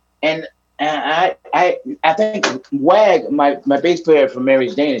 And I think WAG, my bass player from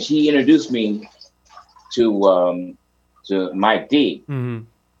Mary's Danish, he introduced me to Mike D. And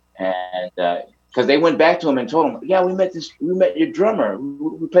because they went back to him and told him, yeah, we met your drummer.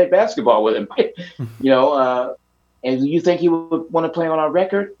 We played basketball with him, you know. And you think he would want to play on our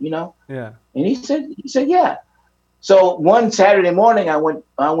record, you know? Yeah. And he said, yeah. So one Saturday morning, I went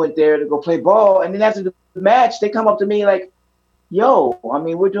there to go play ball, and then after the match, they come up to me like, yo, I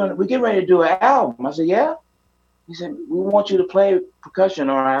mean, we're getting ready to do an album. I said, yeah. He said, we want you to play percussion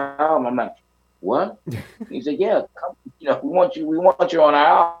on our album. I'm like, what? He said, yeah, come, we want you on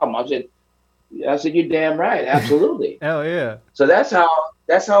our album. I said, you're damn right, absolutely. Hell yeah. So that's how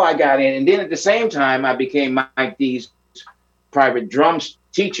I got in. And then at the same time, I became Mike D's private drums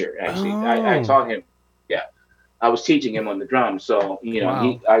teacher. Actually, I taught him. Yeah, I was teaching him on the drums. So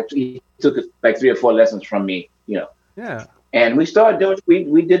Wow. he took like 3 or 4 lessons from me. Yeah. And we started doing.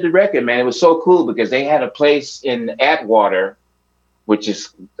 We did the record, man. It was so cool because they had a place in Atwater, which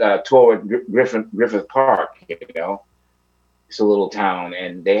is toward Griffith Park. It's a little town,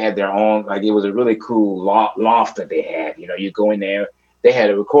 and they had their own. Like, it was a really cool loft that they had. You go in there. They had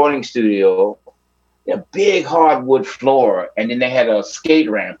a recording studio, a big hardwood floor, and then they had a skate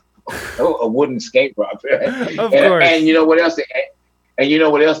ramp, a wooden skate ramp. Of course. And you know what else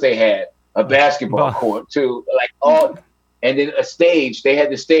they had? A basketball court too. And then a stage. They had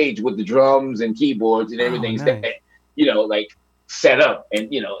the stage with the drums and keyboards and everything. Nice. Like set up,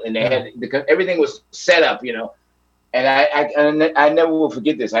 and and they had everything was set up. And I never will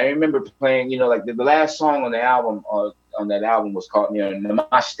forget this. I remember playing, like the last song on the album on that album was called,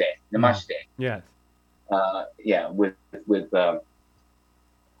 Namaste. Yes. With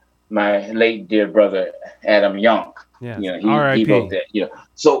my late dear brother Adam Young. Yeah. He wrote that.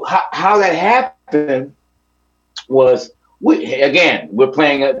 So how that happened was we're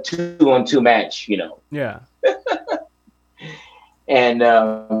playing a 2-on-2 match. Yeah. And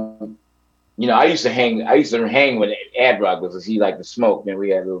I used to hang with Ad Rock because he liked to smoke. Man, we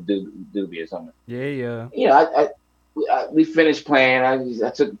had a little doobie or something. Yeah. We finished playing.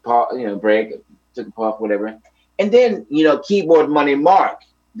 I took a break, took a puff, whatever. And then Keyboard Money Mark,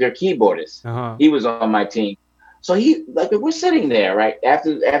 their keyboardist, he was on my team. So we're sitting there right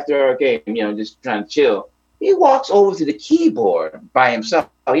after our game, just trying to chill. He walks over to the keyboard by himself.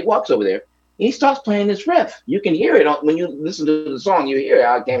 He walks over there. And he starts playing this riff. You can hear it when you listen to the song. You hear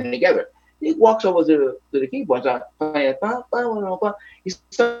how it came together. He walks over to the keyboard and starts playing. He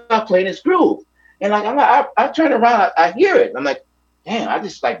starts playing his groove, and I turn around, I hear it. I'm like, damn! I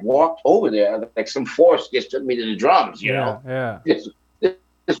just walked over there, like some force just took me to the drums, Yeah.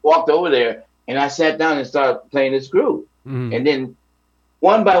 Just walked over there, and I sat down and started playing this groove, and then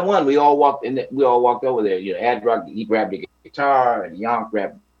one by one we all walked over there. Ad Rock, he grabbed the guitar, and Young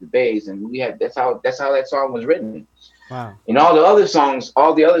grabbed the bass, and that's how that song was written. Wow. And all the other songs,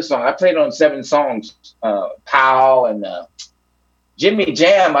 I played on 7 songs. Pow and Jimmy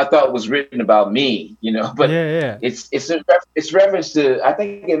Jam, I thought was written about me, but it's reference to, I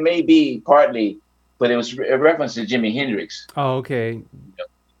think it may be partly, but it was a reference to Jimi Hendrix. Oh, okay.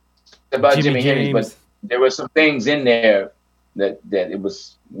 About Jimi Hendrix, but there were some things in there that it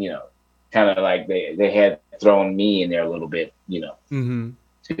was, kind of like they had thrown me in there a little bit,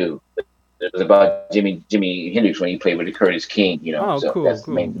 too. It was about Jimi Hendrix when he played with the Curtis King, Oh, so cool, that's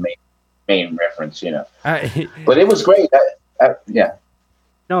cool. the main reference, But it was great. Yeah.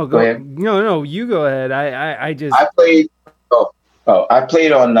 No, Go ahead. No, you go ahead. I played. I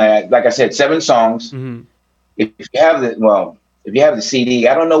played on like I said, 7 songs. Mm-hmm. If you have the CD,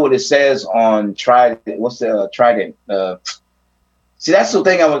 I don't know what it says on Trident. What's the Trident? See, that's the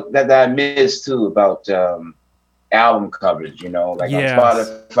thing that I missed too about album coverage. On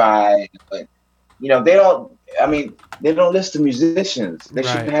Spotify, but they don't. I mean, they don't list the musicians. They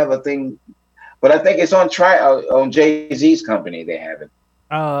should have a thing. But I think it's on on Jay-Z's company. They have it.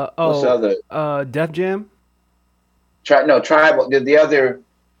 What's the other? Def Jam. Tribal. The other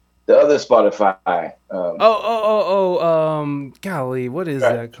Spotify. Golly, what is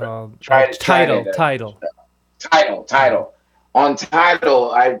that called? Tidal. On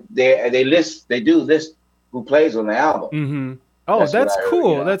Tidal, they do list who plays on the album. Mm-hmm. Oh, that's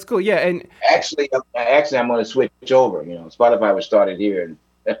cool. That's cool. Yeah, and actually, I'm going to switch over. Spotify was started here.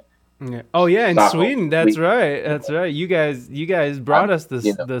 Yeah. Oh yeah, in Stockholm. Sweden. That's right. You guys brought us the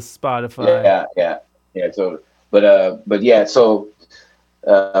Spotify. Yeah. So, but yeah. So,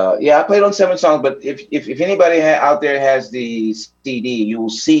 I played on 7 songs. But if anybody out there has the CD, you will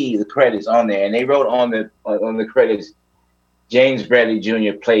see the credits on there, and they wrote on the credits, James Bradley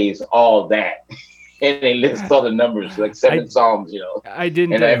Jr. plays all that, and they list all the numbers, like 7 songs. I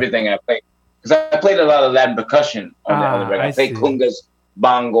didn't. And everything I played, because I played a lot of Latin percussion on the record. I played congas,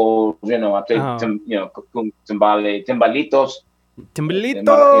 bongos, I played timbalitos.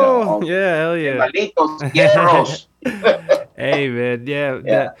 Yeah, hell yeah. Timbalitos, guerreros. Hey man,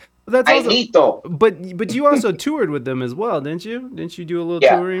 yeah. That's also, but you also toured with them as well, didn't you? Didn't you do a little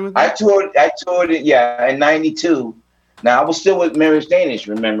touring with them? I toured it, in '92. Now I was still with Marriage Danish.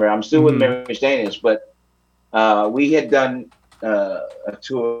 Remember, I'm still with Marriage Danish, but we had done a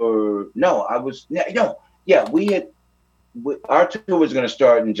tour. No, I was no. Yeah, our tour was going to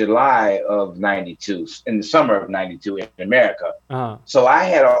start in July of '92, in the summer of '92 in America. Uh-huh. So I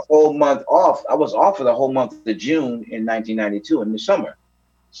had a whole month off. I was off for the whole month of June in 1992 in the summer.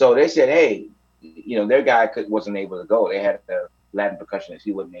 So they said, hey, their guy wasn't able to go. They had a Latin percussionist.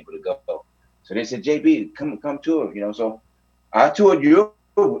 He wasn't able to go. So they said, JB, come tour. So I toured Europe.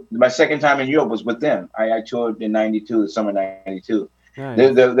 My second time in Europe was with them. I toured in '92, the summer '92.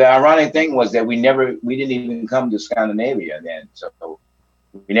 Nice. The ironic thing was that we didn't even come to Scandinavia then. So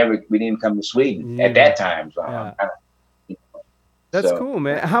we didn't come to Sweden at that time. So Yeah. you That's so, cool,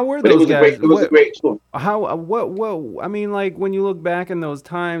 man. How were but those guys? it was a great tour. What I mean, like when you look back in those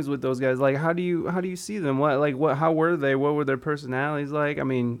times with those guys, like how do you see them? How were they? What were their personalities like? I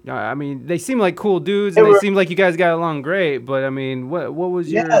mean, they seem like cool dudes, and they seem like you guys got along great. But I mean, what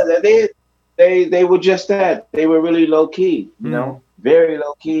was your? Yeah, they were just that. They were really low key, very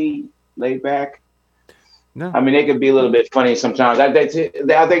low key, laid back. No. I mean, they could be a little bit funny sometimes. I think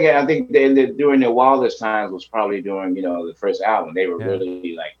during their wildest times was probably during the first album. They were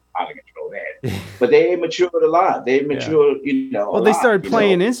really like out of control then, but they matured a lot. They matured, Well, they started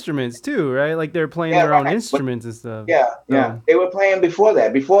playing instruments too, right? Like they're playing their own instruments and stuff. Yeah. They were playing before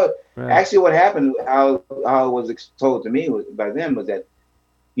that. Actually, what happened? How it was told to me by them was that,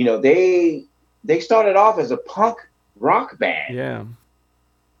 they started off as a punk rock band. Yeah.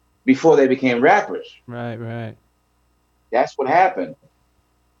 Before they became rappers. Right. That's what happened.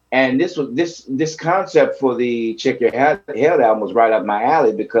 And this concept for the Check Your Head album was right up my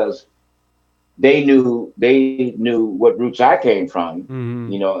alley because they knew what roots I came from,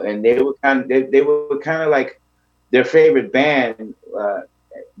 and they were kind of like their favorite band.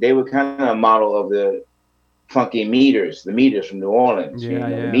 They were kind of a model of the Funky Meters, the Meters from New Orleans.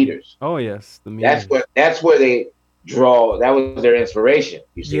 The Meters. Oh yes, the Meters. That's where they draw. That was their inspiration.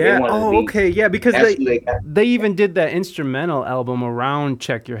 You see, okay, yeah, because they even did that instrumental album around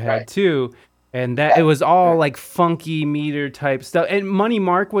Check Your Head too, and that it was all like funky meter type stuff. And Money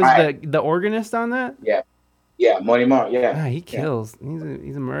Mark was the organist on that. Yeah, Money Mark. Yeah, he kills.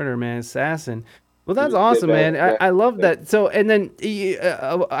 He's a murderer, man, assassin. Well, that's awesome, man. I love that. So, and then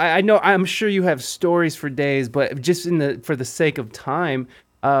I know I'm sure you have stories for days, but just for the sake of time.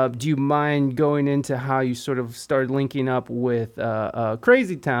 Do you mind going into how you sort of started linking up with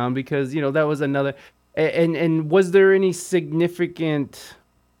Crazy Town? Because that was another. And was there any significant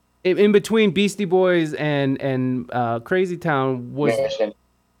in between Beastie Boys and Crazy Town?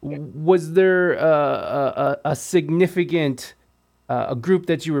 Was there a significant a group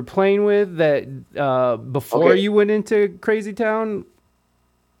that you were playing with that before you went into Crazy Town?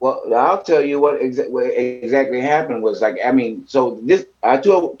 Well, I'll tell you what exactly happened was I toured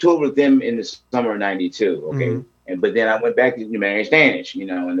with them in the summer of '92, okay, but then I went back to Mary Spanish, in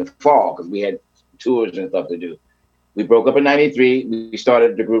the fall because we had tours and stuff to do. We broke up in '93. We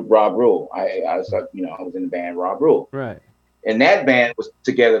started the group Rob Rule. I was in the band Rob Rule, right? And that band was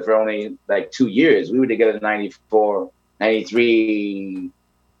together for only like 2 years. We were together in '93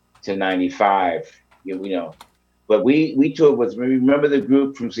 to '95, But we toured with. Remember the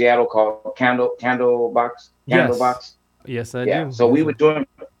group from Seattle called Candlebox? Candlebox. Yes, I do. So we were touring.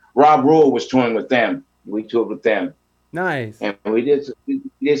 Rob Rule was touring with them. We toured with them. Nice. And we did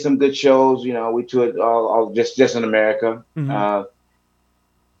some good shows. We toured all just in America. Mm-hmm.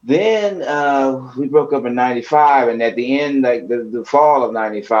 Then we broke up in '95, and at the end, like the fall of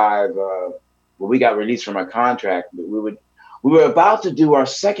 '95, we got released from our contract. But we were about to do our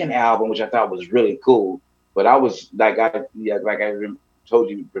second album, which I thought was really cool. But I was like I told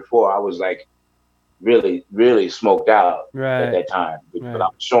you before, I was like really, really smoked out at that time. But I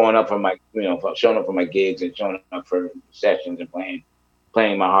was showing up for my gigs and showing up for sessions and playing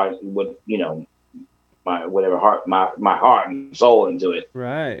my heart with my heart and soul into it.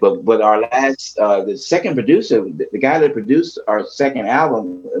 Right. But our last the second producer, the guy that produced our second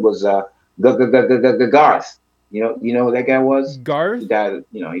album was Garth. You know who that guy was? Garth. The guy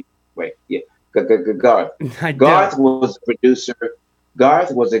Garth. Garth was the producer.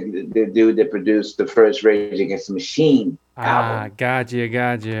 Garth was the dude that produced the first Rage Against the Machine album.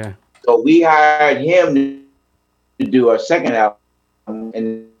 Gotcha. So we hired him to do our second album,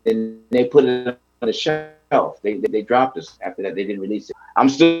 and then they put it on the shelf. They dropped us after that. They didn't release it. I'm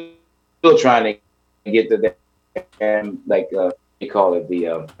still trying to get to that, they call it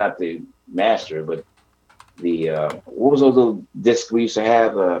the not the master, but the what was those little discs we used to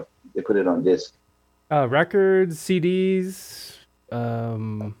have? They put it on disc. Records, CDs.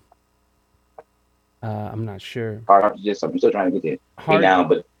 I'm not sure. I'm still trying to get there now,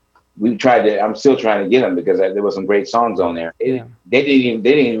 but we tried to. I'm still trying to get them because there were some great songs on there. Yeah. They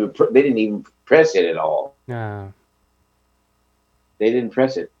didn't even press it at all. Yeah. They didn't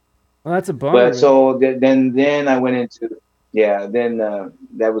press it. Well, that's a bummer. But so then I went into then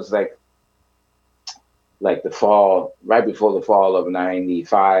that was like the fall, right before the fall of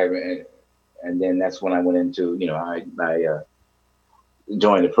 '95, and then that's when I went into I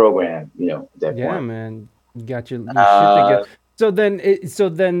joined the program. At that point. Man, you got your shit together. So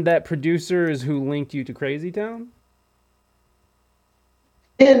then that producer is who linked you to Crazy Town?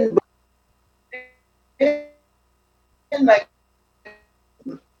 And like,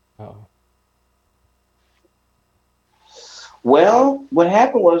 oh. Well, what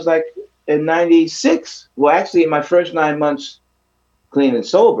happened was like in '96. Well, actually, in my first 9 months clean and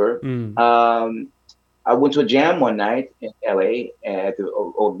sober, I went to a jam one night in LA at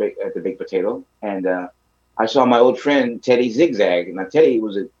the Big Potato, and I saw my old friend Teddy Zigzag. Now Teddy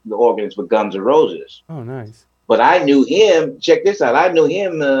was the organist with Guns N' Roses. Oh, nice. But I knew him. Check this out. I knew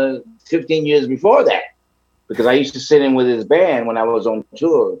him 15 years before that because I used to sit in with his band when I was on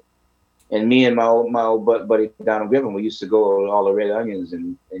tour. And me and my old buddy Donald Griffin, we used to go to all the Red Onions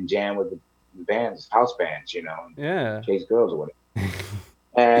and jam with the bands, house bands, Yeah. chase girls or whatever.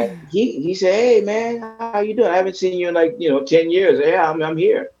 And he said, "Hey man, how you doing? I haven't seen you in like 10 years. Yeah, I'm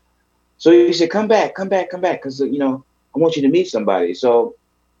here." So he said, "Come back, because I want you to meet somebody." So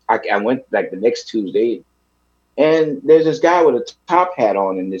I went like the next Tuesday, and there's this guy with a top hat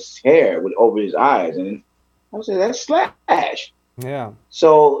on and this hair over his eyes, and I said, "That's Slash." Yeah.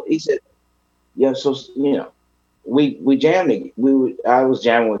 So he said, "Yeah." So we jammed. I was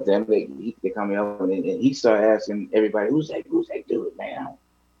jamming with them. They come up and he started asking everybody, "Who's that dude, man?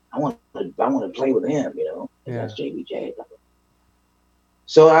 I want to play with him." That's JBJ.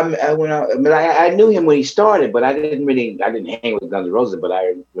 So I went out. I mean, I knew him when he started, but I didn't hang with Guns N' Roses. But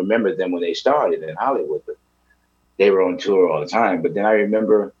I remember them when they started in Hollywood. But they were on tour all the time. But then I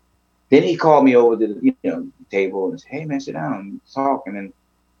remember. Then he called me over to the table and said, "Hey man, sit down and talk." And then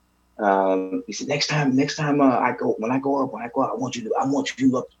he said, "Next time when I go up, I want you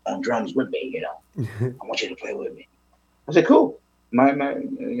up on drums with me. I want you to play with me." I said, "Cool, my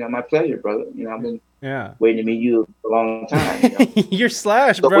pleasure, brother. I've been waiting to meet you a long time." You're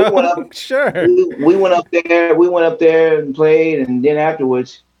Slash, so bro. We went up, sure. We went up there. We went up there and played, and then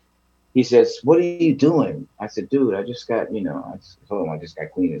afterwards. He says, "What are you doing?" I said, "Dude, I just got, I told him I just got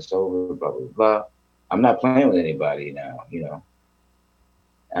clean and sober, blah, blah, blah. I'm not playing with anybody now,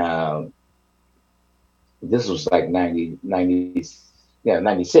 This was like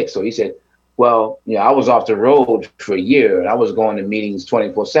 96. So he said, "Well, I was off the road for a year and I was going to meetings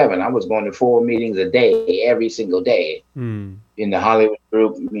 24/7. I was going to 4 meetings a day, every single day in the Hollywood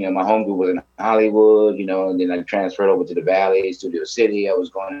group. My home group was in Hollywood, and then I transferred over to the Valley, Studio City. I was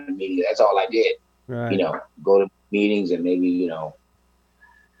going to meetings. That's all I did. Right. Go to meetings and maybe, I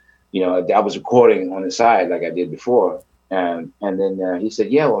was recording on the side like I did before. And then he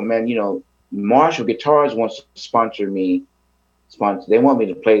said, "Yeah, well, man, Marshall Guitars wants to sponsor me. They want me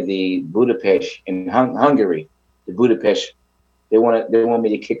to play the Budapest in Hungary. The Budapest. They want me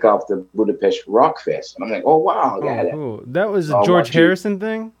to kick off the Budapest Rock Fest." And I'm like, "Oh wow, cool. That was a George Harrison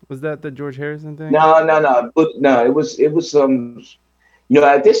thing. Was that the George Harrison thing? No. It was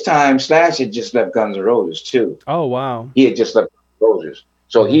at this time Slash had just left Guns N' Roses too. Oh wow. He had just left Guns N' Roses,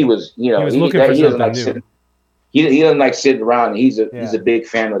 so he was he was looking for something new. He doesn't like sitting around. He's a big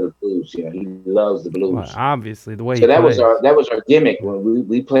fan of the blues. He loves the blues. Well, obviously, the way. So that was our gimmick when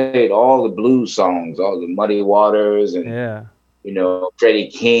we played all the blues songs, all the Muddy Waters and Freddie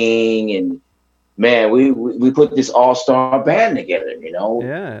King, and man, we put this all-star band together.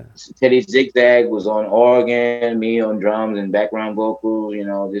 Yeah. Teddy Zigzag was on organ, me on drums and background vocals.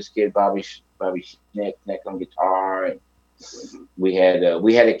 This kid Bobby Schneck on guitar. And we had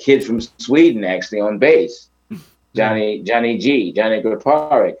a kid from Sweden actually on bass. Johnny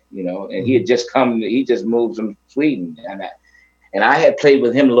Graparik, and he had just moved from Sweden, and I had played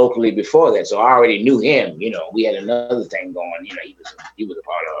with him locally before that, so I already knew him. We had another thing going. He was a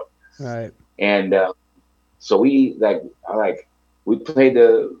part of. Right. And so we played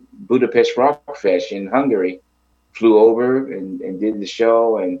the Budapest Rock Fest in Hungary, flew over and did the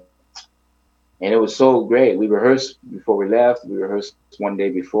show, and it was so great. We rehearsed before we left. We rehearsed one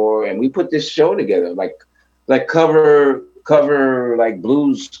day before, and we put this show together, like cover like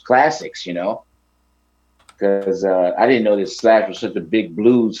blues classics, because I didn't know that Slash was such a big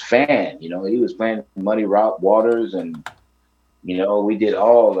blues fan. He was playing Muddy Waters, and we did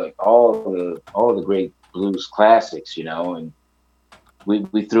all the great blues classics, and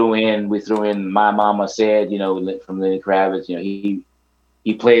we threw in My Mama Said, from Lenny Kravitz.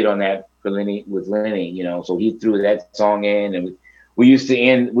 he played on that for Lenny with Lenny, you know. So he threw that song in, and we used to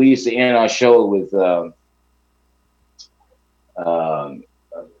end our show with um,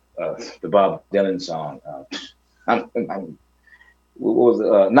 the Bob Dylan song. What was it?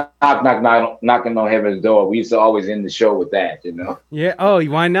 Knocking on heaven's door. We used to always end the show with that, you know. Yeah. Oh,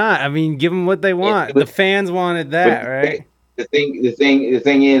 why not? I mean, give them what they want. The fans wanted that, right? The thing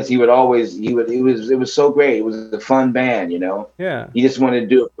is, it was so great. It was a fun band, you know. Yeah. He just wanted to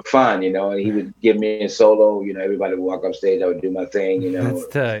do it for fun, you know. And he would give me a solo, you know. Everybody would walk up stage. I would do my thing, you know. That's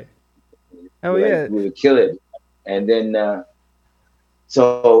tight. Oh yeah. We would kill it, and then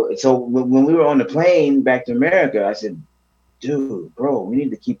so when we were on the plane back to America, I said, dude, bro, we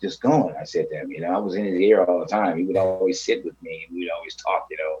need to keep this going. I said to him, you know, I was in his ear all the time. He would always sit with me, and we'd always talk,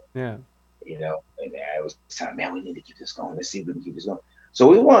 you know. Yeah. You know, and I was telling, man, we need to keep this going. Let's see if we can keep this going. So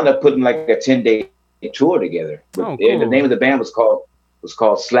we wound up putting like a 10-day tour together. Oh, cool. The name of the band was called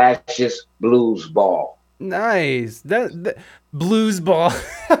Slash's Blues Ball. Nice. That Blues Ball.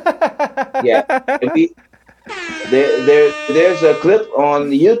 Yeah. And there's a clip on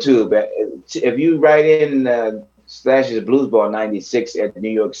YouTube. If you write in Slash's Blues Ball 96 at New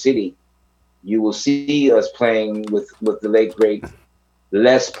York City, you will see us playing with the late great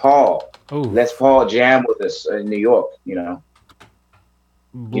Les Paul. Ooh. Les Paul jammed with us in New York, you know.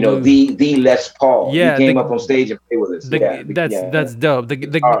 Blue. You know, the Les Paul. Yeah, he came up on stage and played with us. That's dope.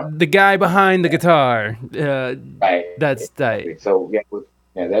 The guy behind the guitar. Right. That's tight. So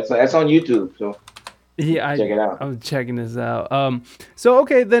that's on YouTube. So yeah, check it out. I'm checking this out. So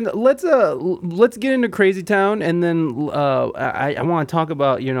okay, then let's get into Crazy Town, and then I want to talk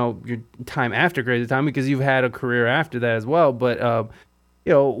about, you know, your time after Crazy Town, because you've had a career after that as well. But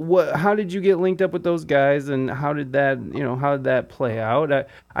you know, how did you get linked up with those guys, and how did that play out?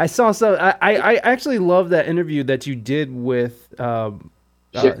 I saw some. I actually love that interview that you did with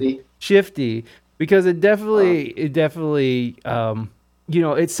Shifty, because it definitely you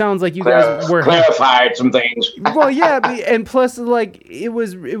know, it sounds like you guys were clarified some things. Well, yeah, and plus, like, it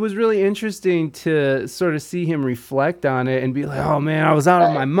was really interesting to sort of see him reflect on it and be like, oh man, I was out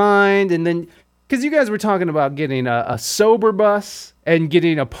of my mind, and then because you guys were talking about getting a sober bus and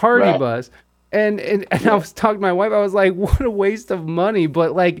getting a party bus, and I was talking to my wife, I was like, what a waste of money,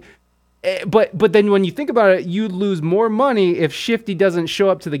 but like. But then when you think about it, you lose more money if Shifty doesn't show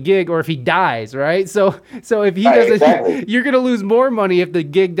up to the gig, or if he dies, right? So if he doesn't, exactly. You're gonna lose more money if the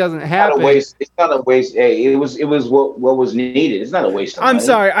gig doesn't happen. It's not a waste. Hey, it was what was needed. It's not a waste of money. I'm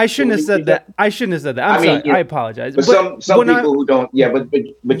sorry, I shouldn't have said that. I'm sorry. I apologize. But some people who don't,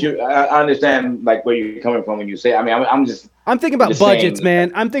 but I understand like where you're coming from when you say. I mean, I'm thinking about budgets, saying,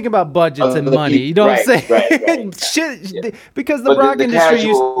 man. I'm thinking about budgets and money. You know what I'm saying? Right. Shit, because the rock industry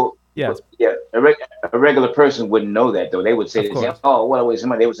used. Yes. Yeah, a regular person wouldn't know that, though. They would say the same. Oh, what a waste of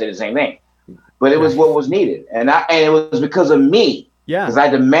money. They would say the same thing, but it was what was needed, and it was because of me. Yeah, because I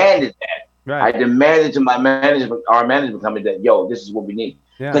demanded that. Right. I demanded to our management company, that this is what we need.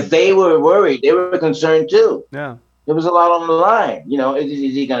 Yeah, because they were worried, they were concerned too. Yeah, there was a lot on the line. You know, is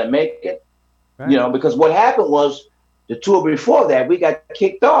he going to make it? Right. You know, because what happened was the tour before that we got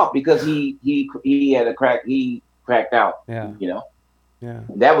kicked off because he had a crack. He cracked out. Yeah, you know. Yeah,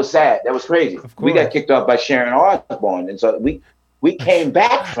 that was sad. That was crazy. We got kicked off by Sharon Osbourne, and so we came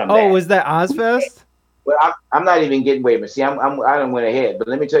back from that. Oh, was that Ozfest? Well, I'm not even getting away. But see, I don't went ahead. But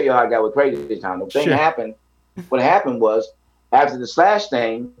let me tell you how I got with Crazy Town. The thing happened. What happened was after the Slash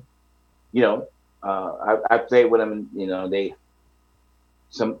thing, you know, I played with them. You know, they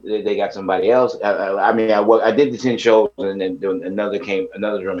got somebody else. I did the 10 shows, and then another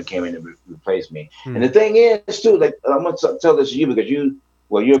drummer came in and replaced me. And the thing is, too, like I'm gonna tell this to you because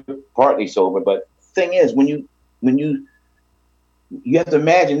you're partly sober, but the thing is, when you have to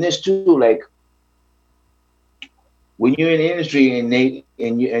imagine this too, like when you're in the industry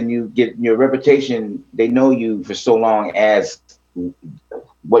and you get your reputation, they know you for so long as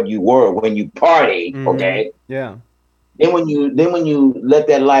what you were when you party, okay? Yeah. Then when you let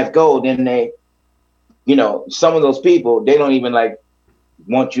that life go, then they, you know, some of those people, they don't even like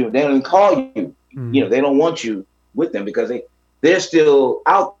want you. They don't even call you. You know, they don't want you with them because they're still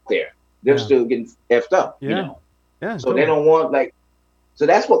out there. They're still getting effed up. Yeah. You know. Yeah. So they don't want like. So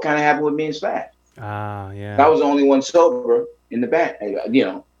that's what kind of happened with me and Slash. Ah, yeah. I was the only one sober in the band. You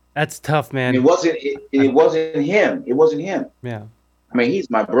know. That's tough, man. And it wasn't him. It wasn't him. Yeah. I mean, he's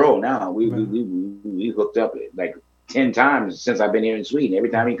my bro now. We hooked up like 10 times since I've been here in Sweden. Every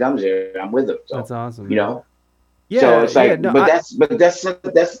time he comes here, I'm with him. So, that's awesome. You know. Yeah. So it's like, that's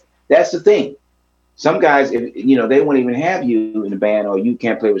the thing. Some guys, if you know, they won't even have you in the band, or you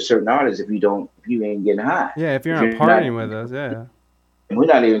can't play with certain artists if you ain't getting high. Yeah, if you're not partying with us, yeah. we're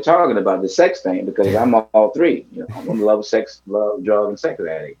not even talking about the sex thing because I'm all three. You know, I'm a love, sex, love, drug, and sex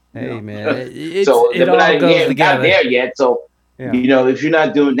addict. Hey, know? man, it we're all goes together. Not there yet. So you know, if you're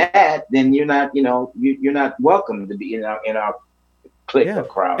not doing that, then you're not, you know, you're not welcome to be in our clique or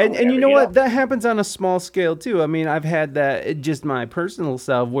crowd. And you know what? That happens on a small scale too. I mean, I've had that just my personal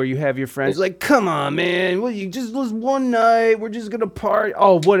self where you have your friends like, come on, man, well, you just was one night, we're just gonna party,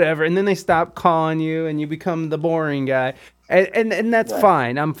 oh, whatever, and then they stop calling you and you become the boring guy. And that's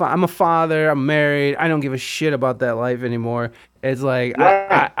fine. I'm a father. I'm married. I don't give a shit about that life anymore. It's like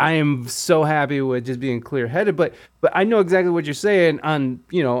I am so happy with just being clear-headed. But I know exactly what you're saying on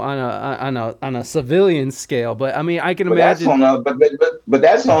on a civilian scale. But I mean, I can imagine. But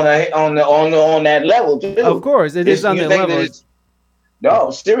that's on that level too. Of course, it is on that level.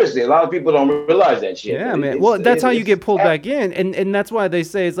 No, seriously, a lot of people don't realize that shit. Yeah, man. Well, that's how you get pulled back in, and that's why they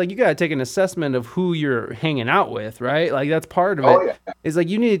say it's like you gotta take an assessment of who you're hanging out with, right? Like that's part of it. Oh, yeah. It's like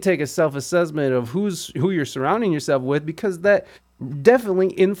you need to take a self-assessment of who you're surrounding yourself with because that definitely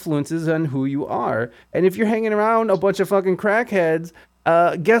influences on who you are. And if you're hanging around a bunch of fucking crackheads,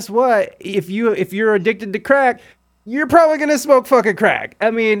 guess what? If you're addicted to crack, you're probably gonna smoke fucking crack.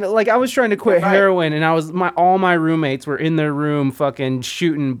 I mean, like I was trying to quit heroin, and all my roommates were in their room, fucking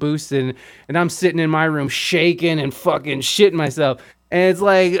shooting, boosting, and I'm sitting in my room shaking and fucking shitting myself. And it's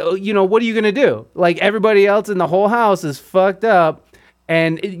like, you know, what are you gonna do? Like everybody else in the whole house is fucked up,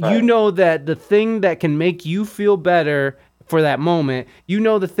 and you know that the thing that can make you feel better for that moment, you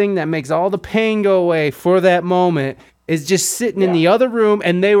know, the thing that makes all the pain go away for that moment. Is just sitting in the other room,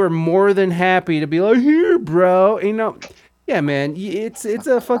 and they were more than happy to be like, here, bro. You know, yeah, man. It's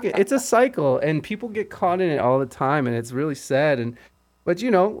a cycle, and people get caught in it all the time, and it's really sad. But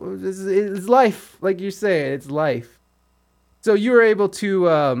you know, it's life, like you say, it's life. So you were able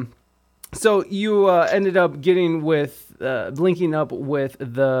to, ended up getting with, linking up with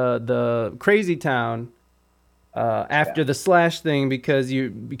the Crazy Town. After the Slash thing, because you're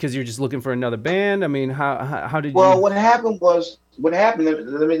just looking for another band. I mean, how did you? Well, what happened. Let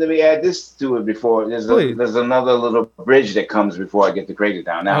me add this to it before. There's another little bridge that comes before I get to Crazy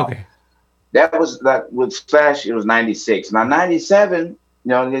Town. Now, that was like with Slash. It was '96. Now '97.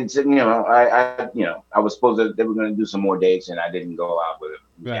 I was supposed to. They were going to do some more dates, and I didn't go out with them.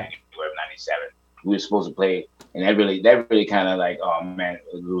 January of '97. We were supposed to play, and that really kind of like, oh man,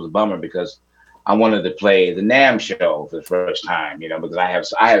 it was a bummer because I wanted to play the NAMM show for the first time, because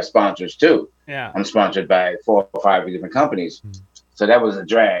I have sponsors too. Yeah, I'm sponsored by 4 or 5 different companies, so that was a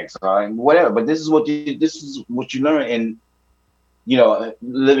drag. So whatever, but this is what you learn in,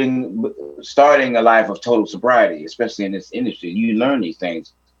 starting a life of total sobriety, especially in this industry. You learn these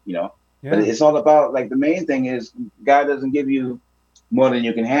things, But it's all about, like, the main thing is God doesn't give you more than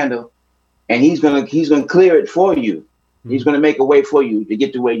you can handle, and He's gonna clear it for you. He's gonna make a way for you to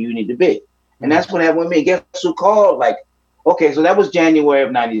get to where you need to be. And that's what happened with me. Guess who called? Like, okay, so that was January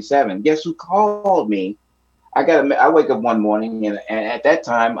of '97. Guess who called me? I wake up one morning, and at that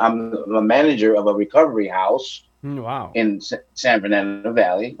time, I'm a manager of a recovery house. Wow. In San Fernando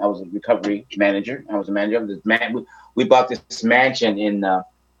Valley. I was a recovery manager. I was a manager of this man. We bought this mansion in not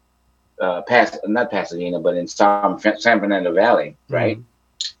Pasadena, but in San Fernando Valley, right?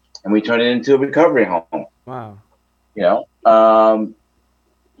 And we turned it into a recovery home. Wow.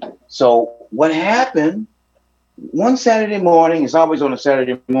 So what happened one Saturday morning, it's always on a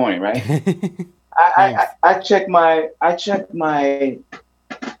Saturday morning, right? I checked my I checked my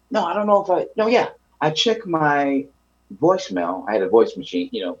voicemail. I had a voice machine,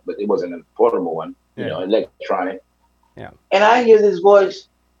 but it wasn't a portable one, electronic. Yeah. And I hear this voice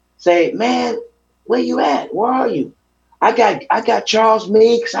say, "Man, where you at? Where are you? I got Charles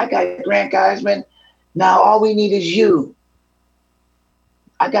Meeks, I got Grant Geisman. Now all we need is you.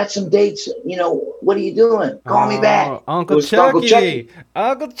 I got some dates. What are you doing? Call me back." Uncle Chucky.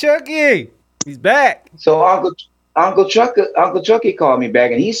 Uncle Chucky. He's back. So Uncle Chucky called me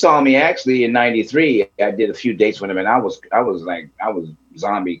back, and he saw me actually in '93. I did a few dates with him, and I was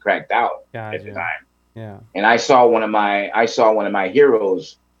zombie cracked out at the time. Yeah. And I saw one of my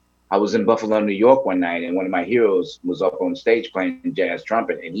heroes. I was in Buffalo, New York one night, and one of my heroes was up on stage playing jazz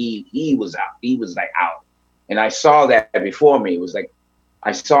trumpet, and he was out. He was like out. And I saw that before me. It was like,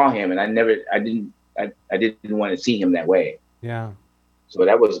 I saw him, and I didn't want to see him that way. Yeah. So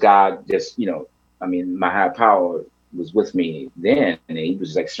that was God just, my higher power was with me then, and He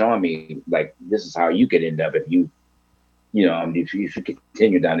was like showing me, like, this is how you could end up if you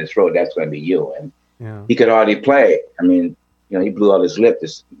continue down this road. That's going to be you. And He could already play. He blew out his lip.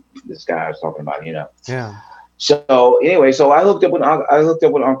 This guy I was talking about, Yeah. So anyway, so I hooked up with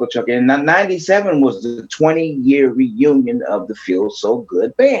Uncle Chuck, and '97 was the 20-year reunion of the Feel So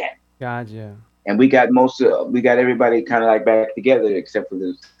Good band, Gotcha. and we got everybody kind of like back together except for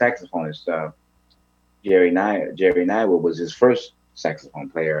the saxophonist Jerry Nye was his first saxophone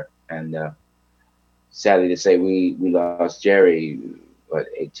player, and sadly to say, we lost Jerry, what,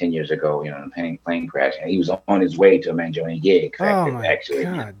 8, 10 years ago, in a plane crash, and he was on his way to a Manjoni gig, Oh my actually.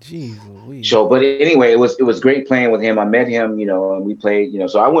 God, jeez Louise. So, but anyway, it was great playing with him. I met him, and we played,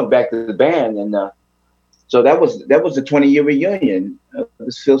 So I went back to the band, and so that was the 20-year reunion of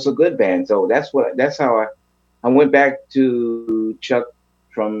this Feel So Good band. So that's how I went back to Chuck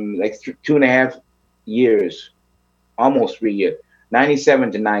from like 2.5 years, almost 3 years,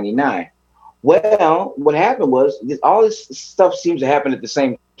 '97 to '99. Well, what happened was all this stuff seems to happen at the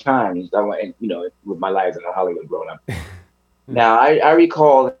same time. With my life in Hollywood growing up. Now I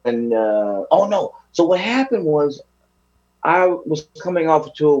recall, and oh no. So what happened was I was coming off a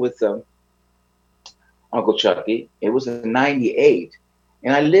tour with Uncle Chucky. It was in '98,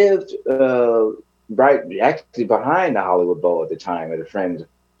 and I lived right actually behind the Hollywood Bowl at the time at a friend's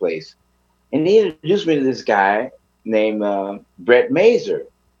place, and he introduced me to this guy named Brett Mazer,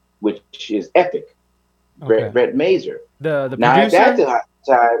 which is Epic. Okay. Brett Mazer. The Now producer? at that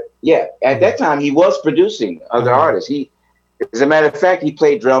time, that time he was producing other artists. As a matter of fact, he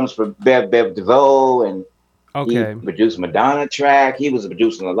played drums for Bev DeVoe, and he produced Madonna track. He was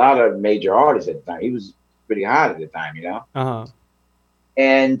producing a lot of major artists at the time. He was pretty hot at the time,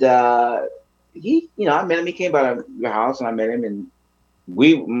 And I met him. He came by the house, and I met him, and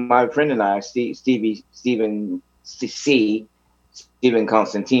my friend and I, Stephen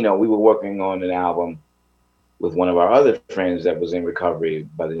Constantino, we were working on an album with one of our other friends that was in recovery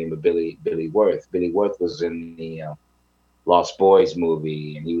by the name of Billy Worth. Billy Worth was in the Lost Boys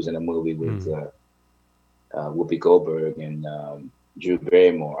movie, and he was in a movie with Whoopi Goldberg and Drew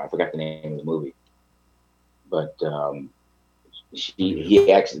Barrymore. I forgot the name of the movie, but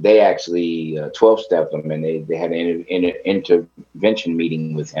they actually 12-stepped him, and they had an intervention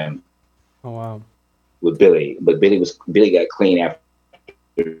meeting with him. Oh wow! With Billy, but Billy got clean after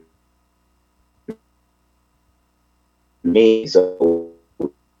me, so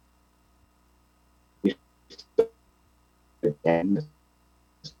and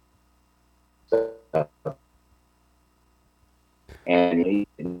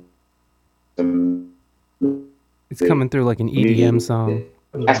it's coming through like an EDM song.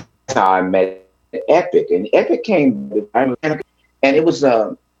 That's how I met Epic, and Epic came, and it was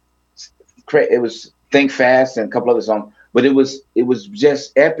Think Fast and a couple other songs, but it was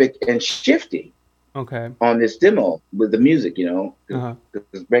just Epic and Shifty. Okay. On this demo with the music,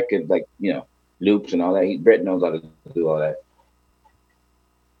 because Brett could loops and all that. Brett knows how to do all that.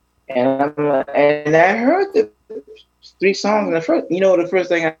 And I heard the 3 songs, and the first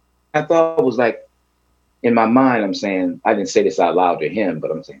thing I thought was like, in my mind, I'm saying, I didn't say this out loud to him,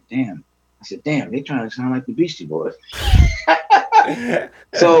 but I'm saying, damn. I said, damn, they trying to sound like the Beastie Boys.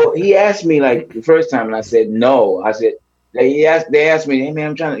 So he asked me like the first time, and I said no. I said they asked me, hey man,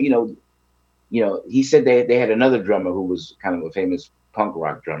 I'm trying to, he said they had another drummer who was kind of a famous punk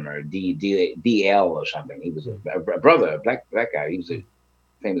rock drummer, DL or something. He was a brother, a black guy. He was a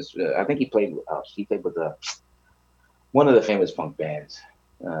famous. I think he played with one of the famous punk bands.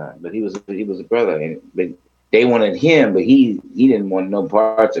 But he was a brother, but they wanted him, but he didn't want no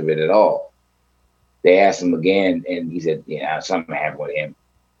parts of it at all. They asked him again, and he said, "Yeah, something happened with him."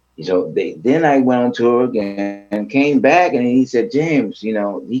 So then I went on tour again and came back, and he said, "James,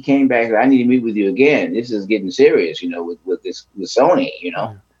 he came back. I need to meet with you again. This is getting serious, with Sony,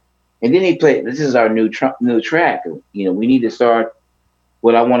 And then he played. This is our new track. We need to start.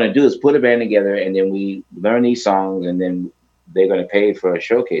 What I want to do is put a band together, and then we learn these songs, and then they're going to pay for a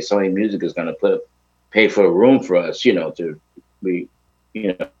showcase. Sony Music is going to pay for a room for us, for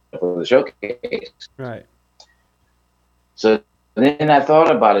the showcase." Right. So then I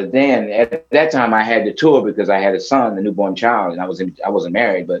thought about it. Then at that time I had to tour because I had a son, a newborn child, and I wasn't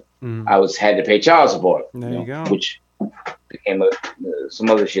married, but I had to pay child support. There you go. Which became some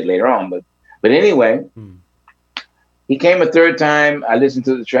other shit later on. But anyway, he came a third time. I listened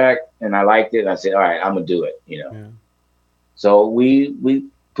to the track and I liked it. I said, all right, I'm gonna do it. Yeah. So we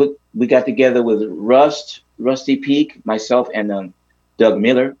got together with Rusty Peak, myself, and Doug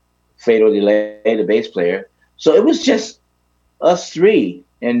Miller, Fado Delay, the bass player. So it was just us 3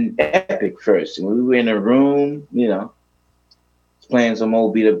 and Epic first, and we were in a room, playing some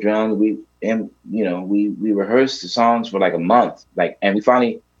old beat up drums. We rehearsed the songs for like a month, and we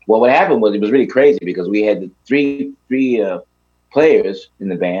finally. Well, what happened was it was really crazy because we had the three players in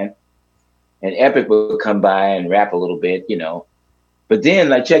the band, and Epic would come by and rap a little bit, you know. But then,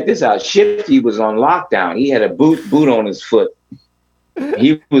 like, check this out. Shifty was on lockdown. He had a boot on his foot.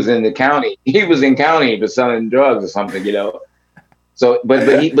 He was in the county. He was in county for selling drugs or something, you know. So, but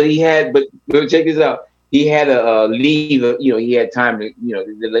check this out. He had a leave. You know, he had time to, you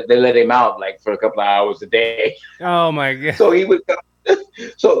know, they let him out like for a couple of hours a day. Oh my god! So he would come.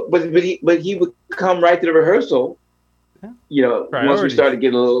 So, but he would come right to the rehearsal. You know, once we started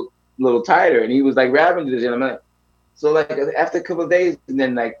getting a little tighter, and he was like rapping to this, and I'm like, so like after a couple of days, and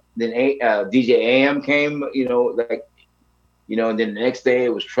then DJ AM came, you know, like, you know, and then the next day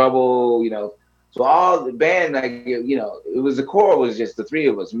it was Trouble, you know. So all the band, like, you know, it was the core was just the three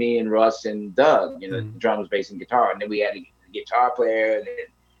of us, me and Russ and Doug, you know, drums, bass, and guitar, and then we had a guitar player, and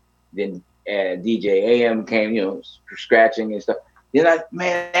then DJ AM came, you know, scratching and stuff. Then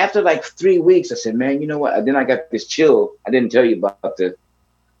after like 3 weeks, I said, man, you know what? Then I got this chill. I didn't tell you about the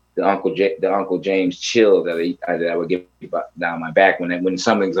Uncle James chill that I would get down my back when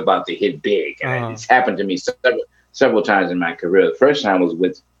something's about to hit big. And it's happened to me several times in my career. The first time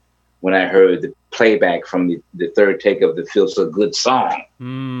was when I heard the playback from the third take of the Feel So Good song.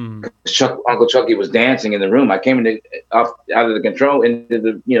 Uncle Chucky was dancing in the room. I came out of the control into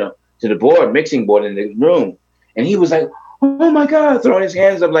the, you know, to the mixing board in the room, and he was like, oh my God, throwing his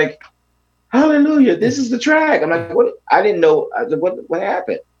hands up like, hallelujah, this is the track. I'm like, what? I didn't know. What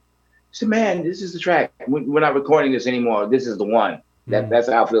happened? I said, man, this is the track. We're not recording this anymore. This is the one. That's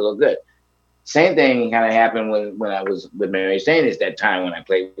how I feel so good. Same thing kind of happened when I was with Mary Stanish that time when I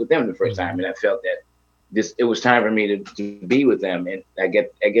played with them the first time, and I felt that it was time for me to be with them, and I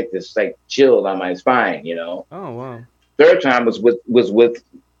get this like chill on my spine, you know. Oh wow. Third time was with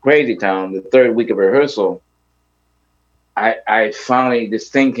Crazy Town. The third week of rehearsal, I finally, this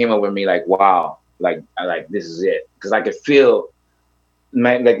thing came over me like, wow, like this is it, because I could feel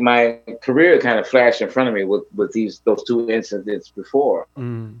my career kind of flashed in front of me with those two incidents before,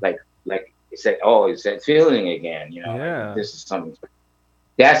 like it's that feeling again, you know. Yeah. Like, this is something.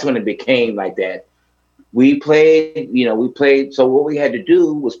 That's when it became like that. We played. So what we had to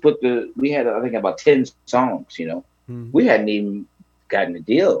do was we had I think about 10 songs, you know. We hadn't even gotten a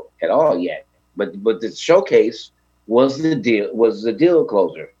deal at all yet, but the showcase was the deal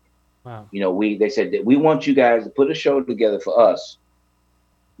closer. Wow. You know, they said that we want you guys to put a show together for us,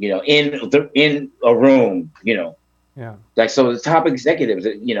 you know, in a room, you know. Yeah. Like, so the top executives,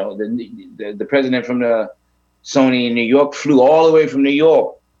 you know, the president from the Sony in New York flew all the way from New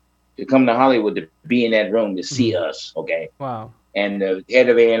York to come to Hollywood to be in that room to see us. Okay. Wow. And the head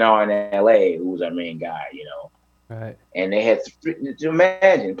of A&R in LA, who was our main guy, you know. Right. And they had to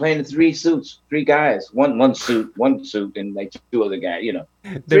imagine playing the three guys, one suit, and like two other guys, you know,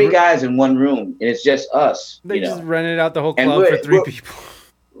 three guys in one room, and it's just us. They just rented out the whole club for three people.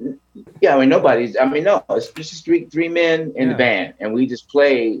 Yeah, I mean, no, it's just three men in the band, and we just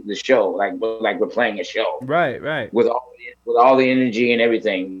play the show like we're playing a show. Right. With all the energy and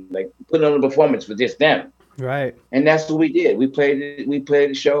everything, like putting on a performance for just them. Right. And that's what we did. We played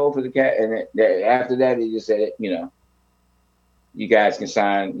the show for the cat, and after that, he just said, you know, you guys can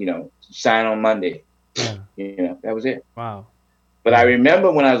sign on Monday. Yeah. You know, that was it. Wow. But I remember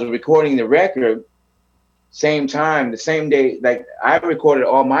when I was recording the record, same time, the same day, like I recorded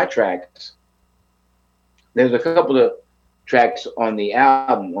all my tracks. There's a couple of tracks on the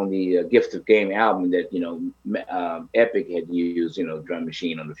album, on the Gift of Game album that, you know, Epic had used, you know, drum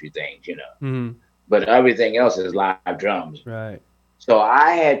machine on a few things, you know. But everything else is live drums. Right. So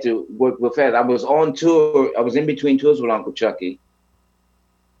I had to work with Fez. I was on tour. I was in between tours with Uncle Chucky.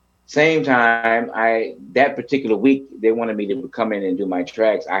 Same time, that particular week, they wanted me to come in and do my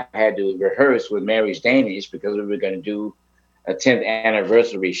tracks. I had to rehearse with Mary Stanish because we were going to do a 10th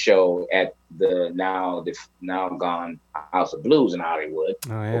anniversary show at the now gone House of Blues in Hollywood.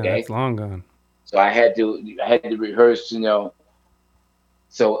 Oh yeah, okay? That's long gone. So I had to rehearse, you know.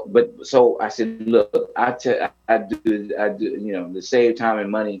 So I said, look, I do, you know, to save time and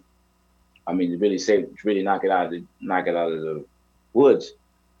money. I mean, to really knock it out of the woods.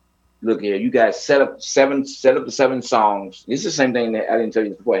 Look here, you guys set up the 7 songs. This is the same thing that I didn't tell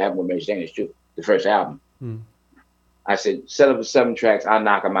you before. It happened with Mary Stanish too, the first album. I said, set up the 7 tracks. I'll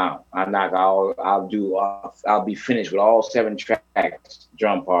knock them out. I'll be finished with all 7 tracks,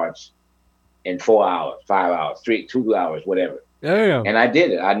 drum parts, in 4 hours, 5 hours, 2 hours, whatever. Damn. And I did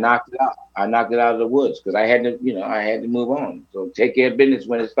it. I knocked it out. I knocked it out of the woods because I had to move on. So take care of business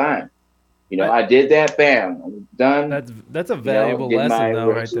when it's fine. You know, I did that. Bam, I'm done. That's a valuable lesson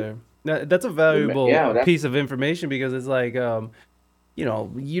though, right there. That's a valuable piece of information because it's like you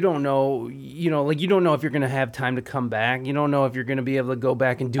know, you don't know, like you don't know if you're gonna have time to come back. You don't know if you're gonna be able to go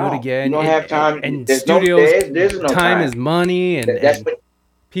back and do it again. You don't have time. And There's studios, there's no time is money, and that's what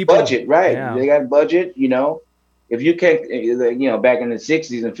people budget, right? Yeah. They got budget. You know, if you can't, back in the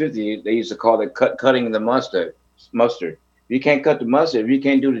 60s and 50s, they used to call it cutting the mustard. If you can't cut the mustard, if you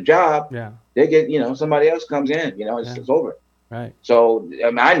can't do the job, yeah, they get, somebody else comes in. It's over. Right. So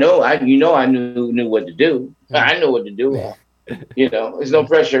I know, I knew what to do. I know what to do. There's no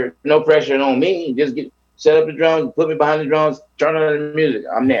pressure on me. Just set up the drums, put me behind the drums, turn on the music.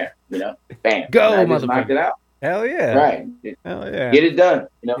 I'm there. Bam. Go, and I just knocked it out. Hell yeah. Right. Hell yeah. Get it done.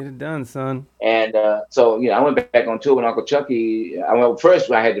 Get it done, son. And so I went back on tour with Uncle Chucky. First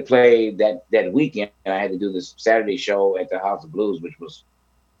I had to play that weekend, and I had to do this Saturday show at the House of Blues, which was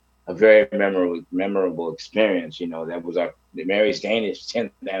a very memorable experience. That was Mary Stanish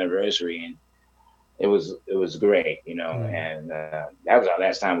 10th anniversary, and it was great. And that was our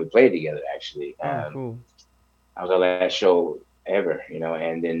last time we played together. Actually, cool. That was our last show ever.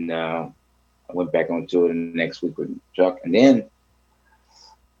 And then I went back on tour the next week with Chuck, and then.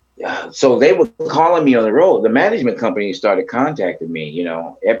 So they were calling me on the road. The management company started contacting me.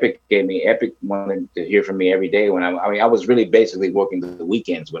 Epic wanted to hear from me every day. When I was really basically working the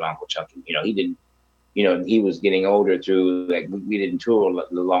weekends with Uncle Chucky. He didn't. He was getting older too. Like we didn't tour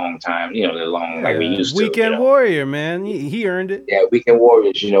the long time. Like we used to. Weekend warrior, man. He earned it. Yeah, weekend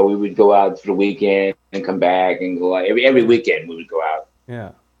warriors. We would go out for the weekend and come back and go out every weekend. We would go out.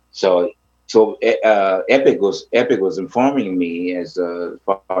 Yeah. So Epic was informing me as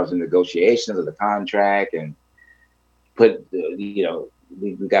far as the negotiations of the contract, and we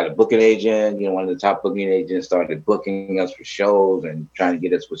got a booking agent. One of the top booking agents started booking us for shows and trying to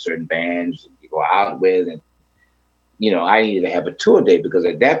get us with certain bands to go out with, and I needed to have a tour date because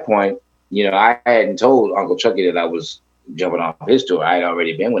at that point, I hadn't told Uncle Chucky that I was jumping off his tour. I had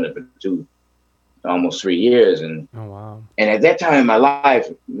already been with him for almost 3 years, and oh wow. And at that time in my life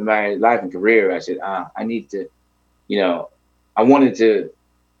and career, I said, I need to, I wanted to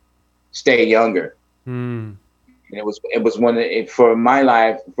stay younger. And it was for my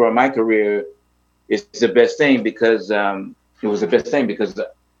life, for my career, it's the best thing because it was the best thing because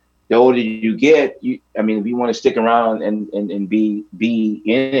the older you get, if you want to stick around and be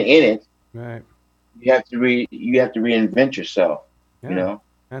in it, right? You have to reinvent yourself. Yeah.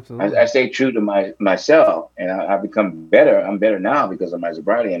 Absolutely. I stay true to myself, and I've become better. I'm better now because of my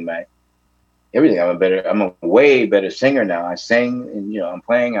sobriety and my everything. I'm a way better singer now. I sing, and I'm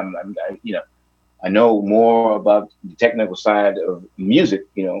playing. I know more about the technical side of music.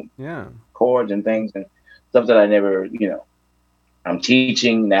 Yeah, chords and things and stuff that I never. I'm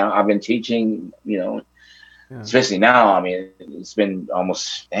teaching now. I've been teaching. Especially now. It's been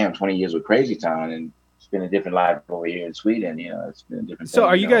almost 20 years with Crazy Town, and been a different life over here in Sweden. It's been a different. So,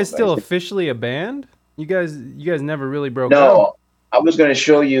 are you guys still officially a band? You guys never really broke up? No, I was going to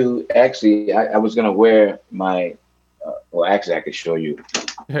show you. Actually, I was going to wear my. Actually, I could show you.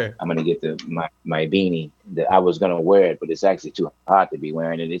 I'm going to get my beanie. I was going to wear it, but it's actually too hot to be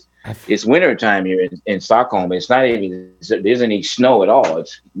wearing it. It's winter time here in Stockholm. It's not even. There isn't any snow at all.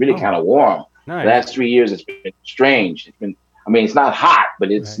 It's really kind of warm. Nice. The last 3 years, it's been strange. It's been. It's not hot,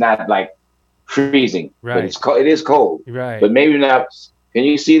 but it's not like freezing, right? But it's cold. It is cold, right? But maybe not. Can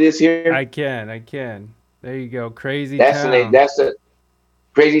you see this here? I can. There you go. Crazy That's Town. That's the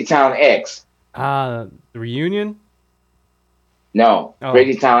Crazy Town X. The reunion? No,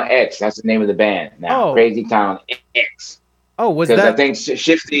 Crazy Town X. That's the name of the band now. Crazy Town X. Oh, was that? Because I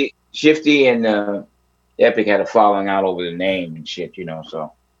think Shifty and Epic had a falling out over the name and shit.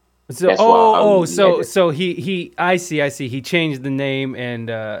 So. So he I see. He changed the name and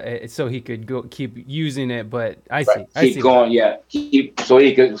so he could keep using it, but I see. Keep going, yeah. So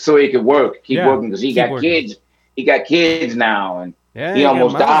he could work, keep working because he got kids. He got kids now, and he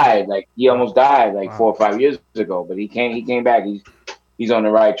almost died. He almost died 4 or 5 years ago, but he came back. He's on the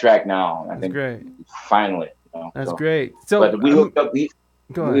right track now. I think great. Finally. That's great. So but we hooked up. We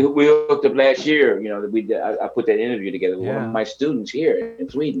hooked up last year. I put that interview together with one of my students here in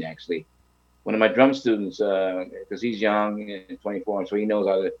Sweden. Actually, one of my drum students, because he's young and 24, so he knows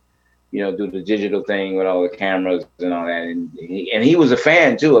how to, do the digital thing with all the cameras and all that. And he was a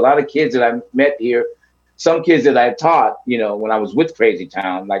fan too. A lot of kids that I met here, some kids that I taught, when I was with Crazy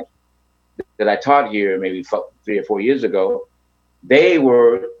Town, like that I taught here maybe 3 or 4 years ago, they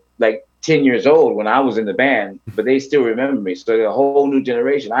were like 10 years old when I was in the band, but they still remember me. So a whole new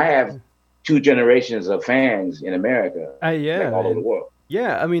generation. I have 2 generations of fans in America, all over the world.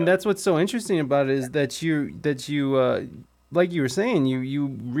 Yeah, that's what's so interesting about it is that you like you were saying, you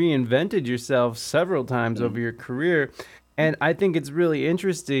reinvented yourself several times over your career, And I think it's really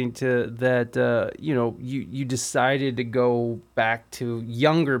interesting that you decided to go back to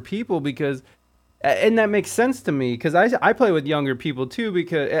younger people because, and that makes sense to me because I play with younger people too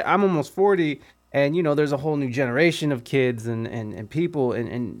because I'm almost 40 and there's a whole new generation of kids and people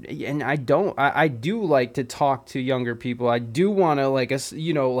and I do like to talk to younger people. I do want to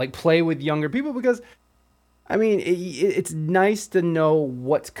like play with younger people because I mean, it's nice to know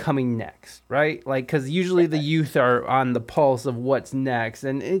what's coming next, right? Like, because usually the youth are on the pulse of what's next,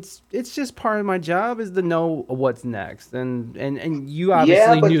 and it's just part of my job is to know what's next, and you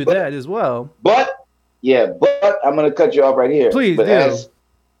obviously knew that as well. But I'm gonna cut you off right here. Please but do. As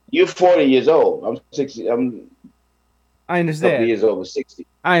you're 40 years old, I'm 60. I understand. A couple years over 60.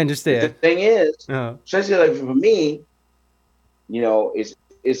 I understand. But the thing is, especially like for me,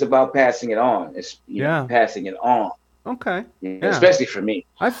 it's about passing it on. It's passing it on. Okay. Especially for me.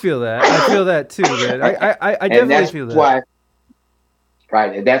 I feel that. I feel that too, man. I definitely feel that.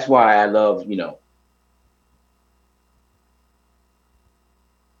 Right. And that's why I love, There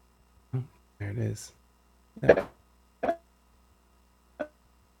it is.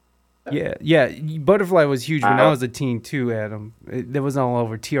 Yeah. Butterfly was huge when I was a teen too, Adam. It was all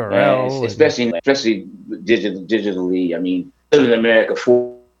over TRL. Especially digitally. I mean, lived in America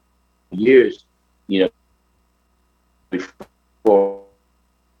 4 years, before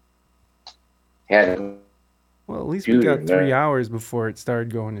had. Well, at least we got 3 hours before it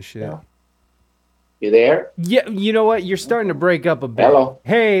started going to shit. Yeah. You there? Yeah, you know what? You're starting to break up a bit. Hello.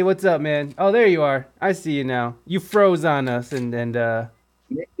 Hey, what's up, man? Oh, there you are. I see you now. You froze on us, and it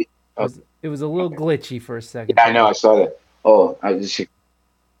was a little glitchy for a second. Yeah, I know. I saw that. Oh, I just.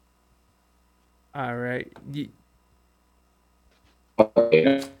 All right.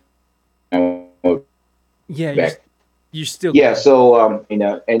 Okay. Yeah, you're still. Yeah. So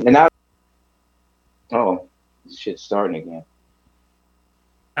and now. Oh, this shit's starting again.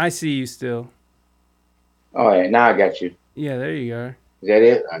 I see you still. All right, now I got you. Yeah, there you are. Is that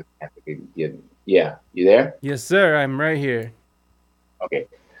it? Yeah, you there? Yes, sir. I'm right here. Okay.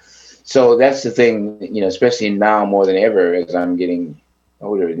 So that's the thing, especially now more than ever as I'm getting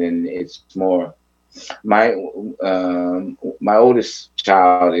older, then it's more. My oldest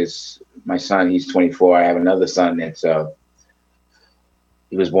child is my son. He's 24. I have another son that's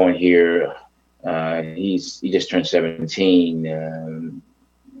he was born here. He just turned 17, and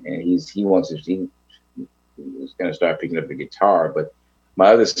he's going to start picking up the guitar. But my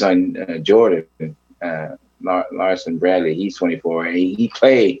other son, Jordan Larson Bradley, he's 24, and he's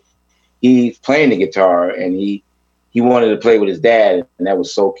playing the guitar, and he wanted to play with his dad, and that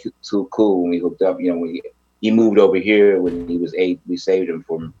was so cool when we hooked up. He moved over here when he was 8. We saved him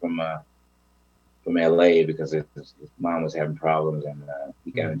from LA because his mom was having problems, and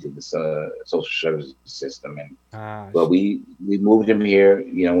he got into the social services system. But we moved him here,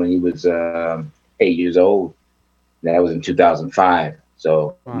 when he was 8 years old. That was in 2005.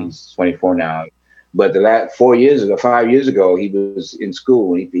 So he's 24 now. But the last 5 years ago, he was in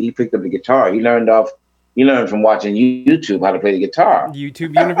school. He picked up the guitar. He learned from watching YouTube how to play the guitar.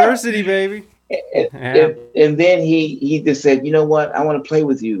 YouTube University, baby. And then he just said, you know what? I want to play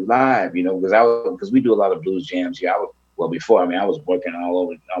with you live, because we do a lot of blues jams here. I was working all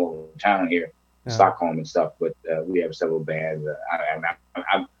over town here, Stockholm and stuff. But we have several bands.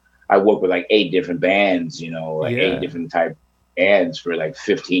 I work with like 8 different bands, 8 different type bands for like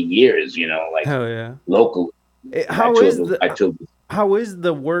 15 years, Hell yeah. Local. How is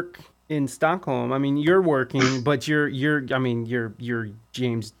the work in Stockholm? I mean, you're working, but you're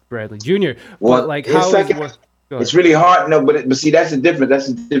James Bradley Jr. Well, like how is work? It's really hard. No, but see, that's a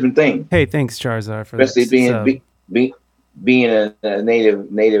different thing. Hey, thanks, Charizard, for especially being a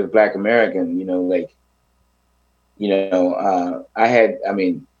native Black American.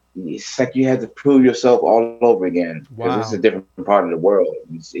 It's like you had to prove yourself all over again because it's a different part of the world.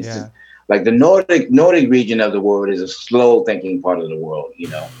 It's just, like the Nordic region of the world is a slow thinking part of the world.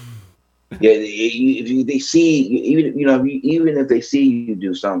 Yeah, if they see even if they see you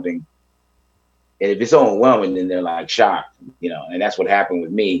do something, and if it's overwhelming, then they're like shocked. And that's what happened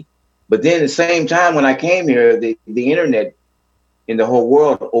with me. But then at the same time, when I came here, the internet in the whole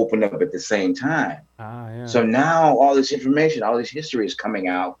world opened up at the same time. So now all this information, all this history is coming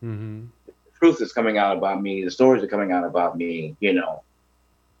out. Mm-hmm. The truth is coming out about me. The stories are coming out about me,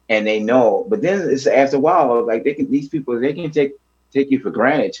 and they know. But then it's after a while, like these people can take you for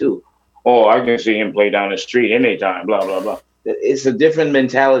granted too. Oh, I can see him play down the street anytime, blah, blah, blah. It's a different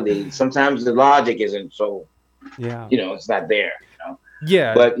mentality. Sometimes the logic isn't so, it's not there,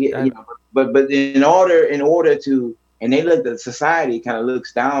 Yeah. But, but in order to, and society kind of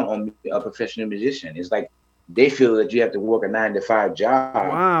looks down on a professional musician. It's like they feel that you have to work a 9 to 5 job.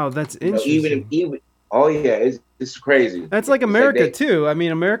 Wow, that's interesting. Even oh yeah, it's crazy. That's like America too. I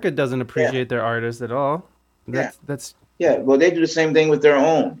mean, America doesn't Yeah, appreciate their artists at all. yeah, That's yeah. Well, they do the same thing with their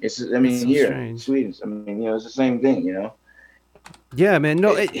own. I that's mean, so here, strange. Sweden. I mean, it's the same thing. Yeah, man.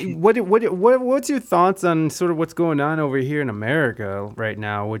 No, Eh, what's your thoughts on sort of what's going on over here in America right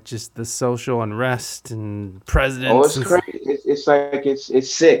now with just the social unrest and Oh, presidents it's and crazy. It's like it's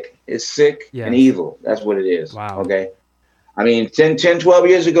sick. It's sick and yes. evil. That's what it is. Wow. Okay. I mean, 12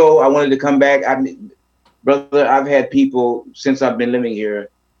 years ago, I wanted to come back. Brother, I've had people since I've been living here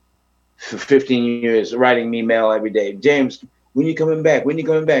for 15 years writing me mail every day. James, when you coming back? When you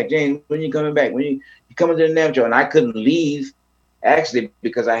coming back? James, when you coming back? When you coming to the Navajo? And I couldn't leave actually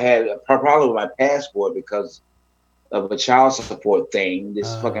because I had a problem with my passport because of a child support thing.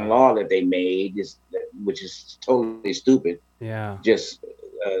 This fucking Uh, law that they made, which is totally stupid. yeah. Just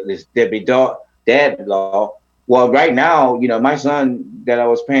this dad law. Well, right now, my son that I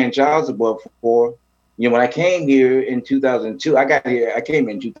was paying child support for, when I came here in 2002, I came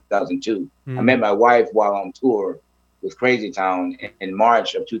in 2002. I met Mm. my wife while on tour with Crazy Town in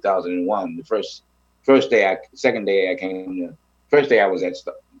March of 2001. Second day I first day I was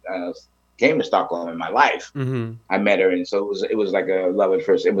came to Stockholm in my life. Mm-hmm. I met her, and so it was like a love at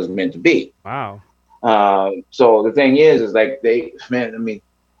first. It was meant to be. Wow. So the thing is like man, I mean,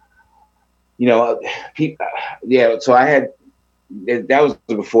 people, yeah. So that was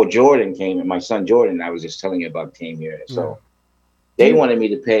before Jordan came, and my son Jordan, I was just telling you about, came here. Yeah. So Do they you, wanted me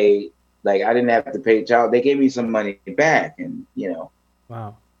to pay, like I didn't have to pay child. They gave me some money back, and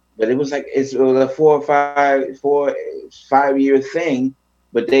wow. but it was like it was a 4 or 5 year thing.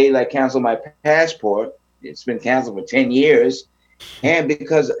 But they like canceled my passport. It's been canceled for 10 years, and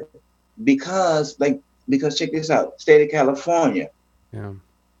because check this out, state of California. Yeah.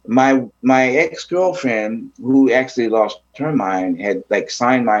 My ex-girlfriend, who actually lost her mind, had like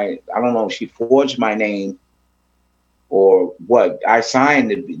signed I don't know if she forged my name or what. I signed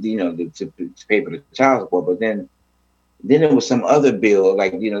to pay for the child support, but then there was some other bill,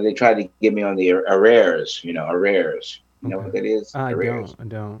 like they tried to get me on the arrears. Arrears. You know Okay. what that is? I Arrears.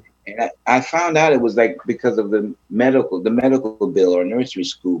 don't. And I found out it was like because of the medical bill or nursery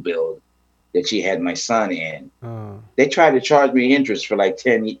school bill that she had my son in. Oh. They tried to charge me interest for like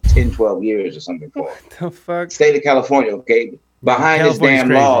 10, 12 years or something for it. What the fuck? State of California, okay? Yeah, Behind this California's damn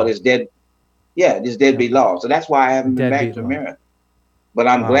law, crazy. this deadbeat law. So that's why I haven't been back Deadbeat to law. America. But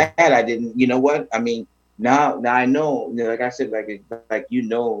I'm Wow. glad I didn't. You know what? I mean, now I know, like I said, like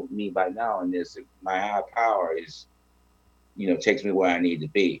me by now, and this my higher power is, takes me where I need to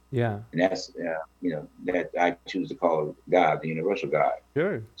be. Yeah. And that's that I choose to call God, the universal God.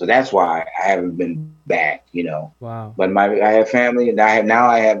 Sure. So that's why I haven't been back, Wow. But I have family, and I have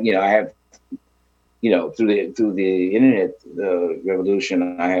through the internet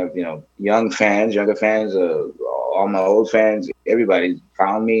revolution, I have younger fans, all my old fans, everybody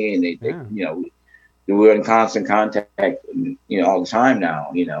found me, and they Yeah. we're in constant contact, all the time now,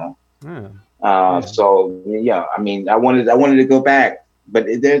 Yeah. So yeah, I mean, I wanted to go back, but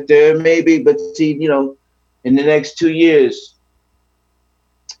there may be, but see, in the next 2 years,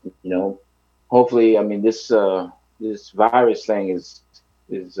 hopefully, I mean, this virus thing is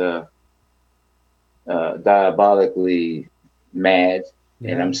diabolically mad, and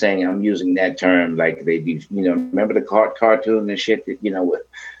Yeah. I'm using that term like they do. Remember the cartoon and shit that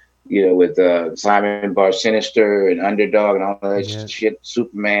with Simon Bar Sinister and Underdog and all that Yeah. shit,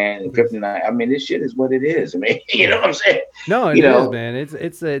 Superman and Yes. Kryptonite. I mean, this shit is what it is. I mean, you know what I'm saying? No, it You is, know, man. It's and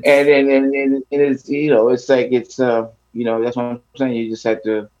it's it's like it's that's what I'm saying. You just have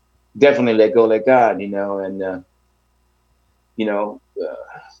to definitely let go, let God, and the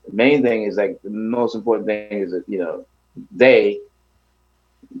main thing is like the most important thing is that they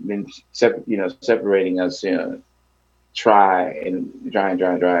been separating us, try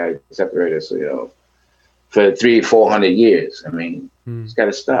to separate us, for 300-400 years. I mean, it's got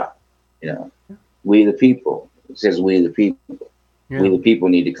to stop. We the people. It says we the people. yeah. We the people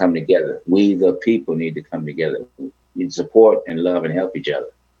need to come together. We the people need to come together. You support and love and help each other.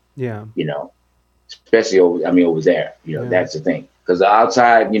 Yeah. Especially over there. Yeah. That's the thing. Because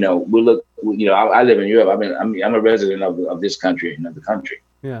outside, we look. I live in Europe. I'm a resident of this country, another country.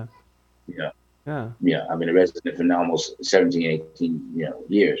 Yeah. Yeah. Yeah. I've been a resident for almost 17, 18,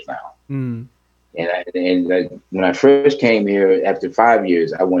 years now. Mm. And like when I first came here after 5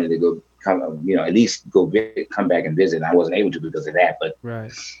 years, I wanted to at least come back and visit. And I wasn't able to because of that. But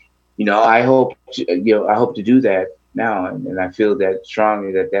Right. I hope to do that now, and I feel that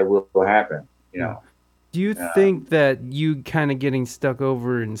strongly that will happen. Do you think that you kind of getting stuck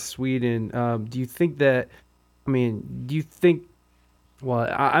over in Sweden? Do you think that mean, do you think? Well,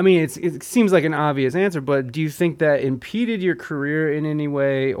 I mean, it seems like an obvious answer, but do you think that impeded your career in any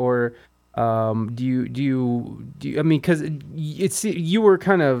way, or do you? I mean, because it's you were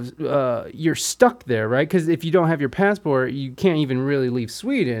kind of you're stuck there, right? Because if you don't have your passport, you can't even really leave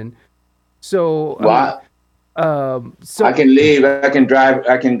Sweden. So I mean, Well, so I can leave. I can drive.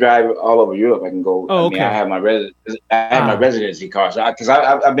 I can drive all over Europe. I can go. I oh, mean, I okay, have my I have my ah, residency card. So, because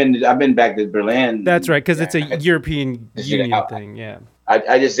I've been back to that's Berlin. right, because it's a I European just did Union thing, yeah.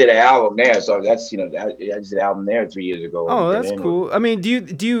 I just did an album there. So that's I just did an album there 3 years ago in Oh, that's Berlin. cool. I mean,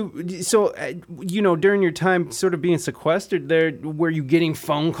 so during your time sort of being sequestered there, were you getting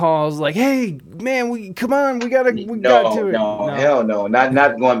phone calls like, "Hey, man, we come on, we got No, to it." no, No. hell no,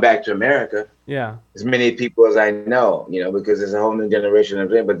 not going back to America. Yeah. As many people as I know, because there's a whole new generation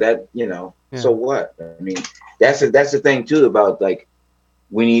of it. But that, so Yeah. what? I mean, that's the thing too about like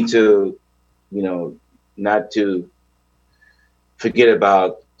we need to, not to forget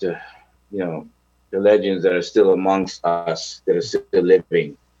about the legends that are still amongst us that are still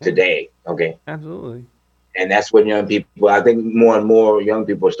living Yeah. today. Okay, Absolutely. and that's when young people. I think more and more young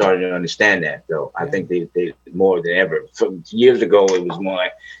people are starting to understand that. Though I Yeah. think they more than ever. From years ago, it was more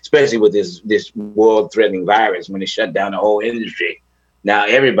like, especially with this world-threatening virus when they shut down the whole industry. Now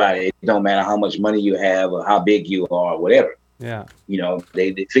everybody, it don't matter how much money you have or how big you are, or whatever. Yeah.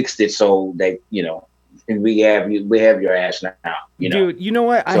 They fixed it so and we have your ass now. Dude, you know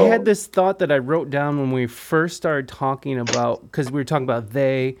what? I had So this thought that I wrote down when we first started talking about, because we were talking about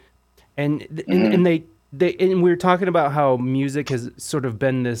they, and mhm. and we were talking about how music has sort of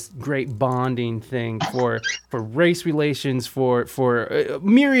been this great bonding thing for race relations, for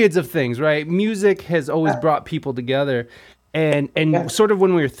myriads of things, right? Music has always brought people together, Yeah, and sort of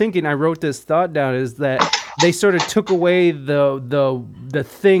when we were thinking, I wrote this thought down, is that they sort of took away the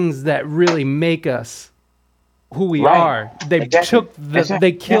things that really make us who we right. are. They Exactly. took they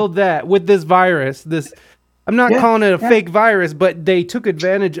Exactly. Yeah. killed that with this virus. This, I'm not Yeah. calling it a Yeah. fake virus, but they took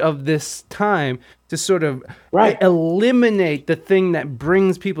advantage of this time to sort of Right. eliminate the thing that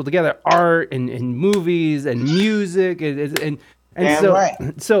brings people together: art and movies and music and Damn so right.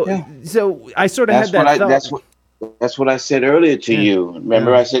 so Yeah. so I sort of had That's what that I. thought. That's what I said earlier to Yeah, you.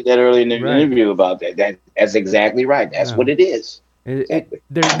 Remember, yeah, I said that earlier in the right, interview about that. That's exactly right. That's yeah. what it is. It Exactly.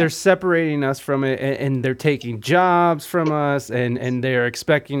 they're separating us from it, and they're taking jobs from us, and they're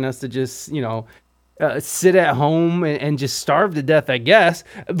expecting us to just sit at home and just starve to death, I guess.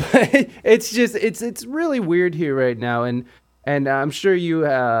 But it's just it's really weird here right now, and I'm sure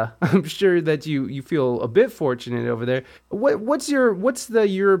I'm sure that you feel a bit fortunate over there. What's the Yeah,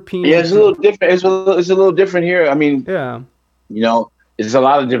 European? it's a little different. It's a little different here. I mean, Yeah, there's a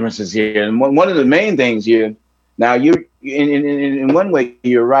lot of differences here, and one of the main things here. Now, you in one way,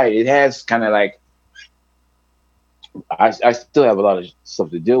 you're right. It has kind of like I still have a lot of stuff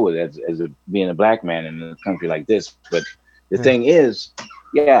to deal with being a black man in a country like this. But the yeah, thing is,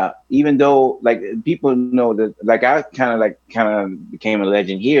 yeah, even though like people know that, like I kind of became a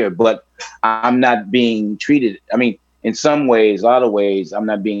legend here, but I'm not being treated. I mean, in some ways, a lot of ways, I'm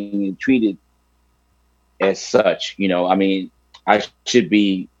not being treated as such. I mean, I should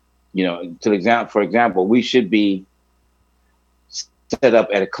be, for example, we should be set up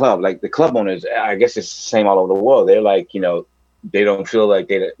at a club. Like the club owners, I guess it's the same all over the world. They're like, they don't feel like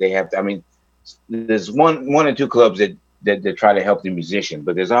they have to. I mean, there's one or two clubs that try to help the musician,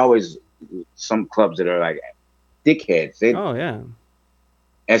 but there's always some clubs that are like dickheads. oh yeah,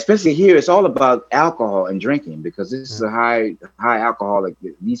 Especially here, it's all about alcohol and drinking because this is yeah, a high alcohol. Like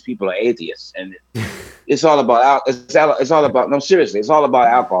these people are atheists, and it's all about it's all about no, seriously, it's all about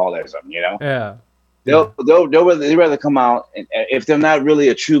alcoholism. yeah, yeah, They'd rather come out, and if they're not really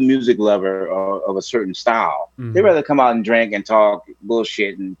a true music lover or of a certain style, they'd hmm, rather come out and drink and talk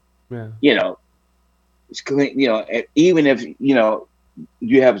bullshit and yeah, you know it's clean. Even if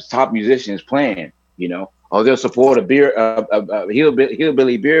you have top musicians playing, or they'll support a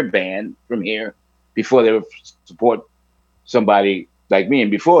hillbilly beer band from here before they would support somebody like me.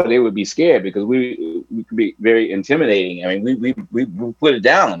 And before they would be scared because we could be very intimidating. I mean, we put it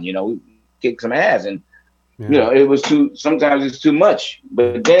down. We kick some ass, and yeah, it was too. Sometimes it's too much.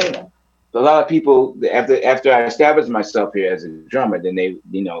 But then a lot of people after I established myself here as a drummer, then they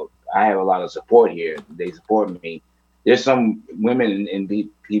I have a lot of support here. They support me. There's some women and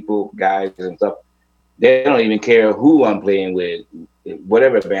people, guys and stuff. They don't even care who I'm playing with,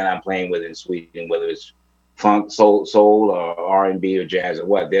 whatever band I'm playing with in Sweden, whether it's funk, soul, or R&B or jazz or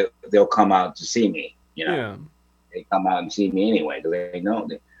what. They'll come out to see me. yeah, They come out and see me anyway because they know.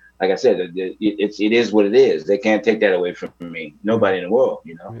 like I said, it is what it is. They can't take that away from me. Nobody in the world,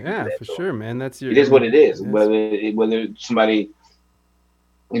 you know. Yeah, for sure, man. That's your. It is what it is. Whether somebody,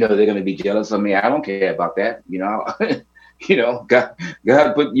 you know, they're gonna be jealous of me, I don't care about that. You know, you know, God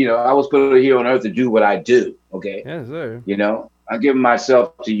put, you know, I was put here on earth to do what I do. Okay. Yes, sir. You know, I give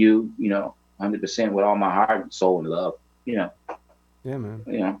myself to you. You know, 100% with all my heart, soul, and love. You know. Yeah, man.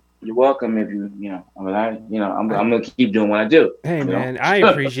 You know. You're welcome if you know. I mean, I'm gonna keep doing what I do. Hey, man, I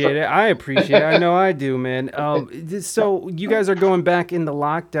appreciate it. I know I do, man. So you guys are going back into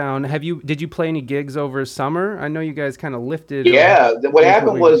lockdown. Did you play any gigs over summer? I know you guys kind of lifted. Yeah, what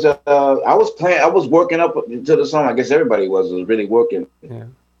happened was I was working up until the summer. I guess everybody was really working. Yeah.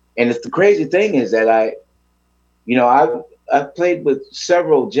 And it's the crazy thing is that I've played with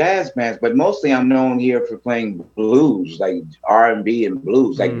several jazz bands, but mostly I'm known here for playing blues, like R&B and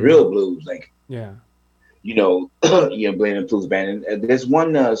blues, like real blues, like you know, playing a blues band. And there's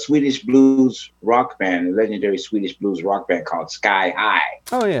one Swedish blues rock band, a legendary Swedish blues rock band called Sky High.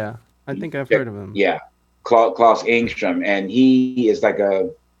 Oh yeah, I think I've heard of him. Yeah, Klaus Engström, and he is like a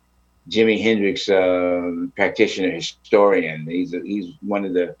Jimi Hendrix practitioner, historian. He's one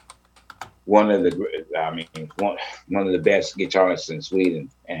of the best guitarists in Sweden,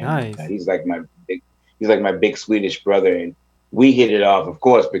 and nice. He's like my big Swedish brother, and we hit it off, of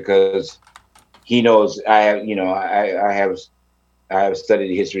course, because he knows I have studied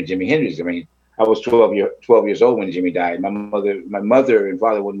the history of Jimi Hendrix. I mean, I was 12 years old when Jimmy died. My mother and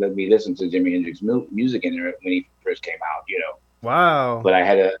father wouldn't let me listen to Jimi Hendrix music when he first came out, you know. Wow. But I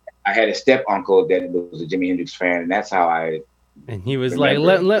had a step uncle that was a Jimi Hendrix fan, and that's how I. And he was like,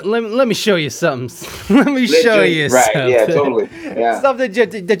 let me show you something. Let me show you something. Right, yeah, totally. Yeah. Something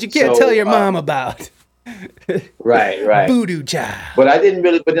that you can't tell your mom about. Right. Voodoo child. But I didn't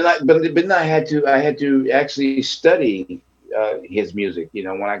really, but then I had to actually study his music. You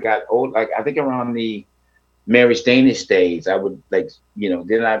know, when I got old, like I think around the Mary's Danish days, I would then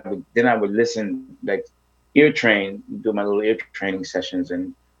I would listen, like do my little ear training sessions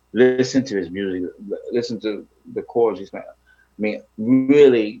and listen to his music, listen to the chords. I mean,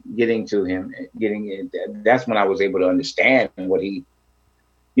 really getting to him, that's when I was able to understand what he,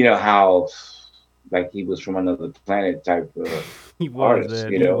 you know, how like he was from another planet type he was, artist,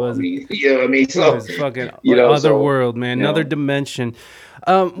 man. you know. Was, I mean, you know what I mean? So, he was fucking other world, man, another dimension.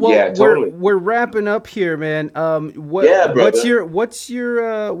 Well, yeah, totally. We're wrapping up here, man. What's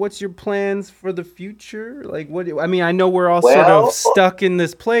your plans for the future? Like, I mean, I know we're all sort of stuck in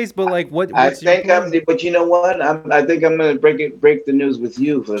this place, but like, but you know what? I think I'm gonna break the news with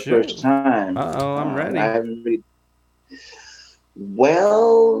you for the first time. I'm ready. I haven't really.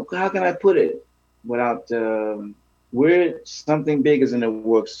 Well, how can I put it without? Something big is in the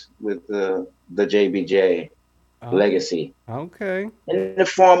works with the JBJ. Legacy. Okay. In the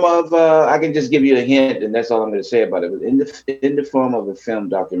form of, I can just give you a hint, and that's all I'm going to say about it. In the form of a film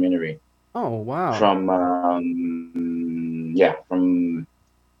documentary. Oh wow. From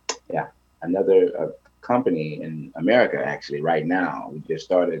another company in America, actually. Right now, we just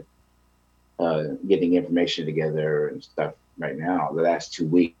started getting information together and stuff. Right now, the last 2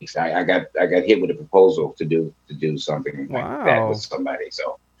 weeks, I got hit with a proposal to do something like that with somebody.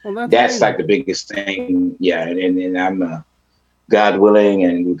 So. Well, that's like the biggest thing, yeah. And I'm, God willing,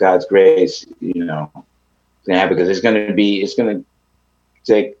 and with God's grace, you know, it's gonna happen because it's gonna be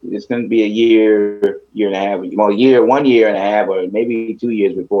a year and a half, 1 year and a half, or maybe 2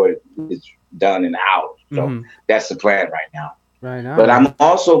 years before it's done and out. So that's the plan right now. Right now. But I'm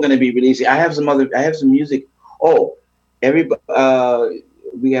also gonna be releasing. I have some music. Oh, we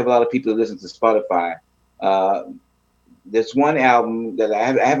have a lot of people that listen to Spotify. There's one album that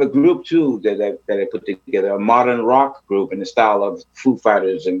I have a group too that I put together, a modern rock group in the style of Foo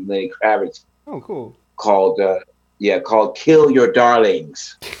Fighters and Lenny Kravitz. Oh, cool. Called Kill Your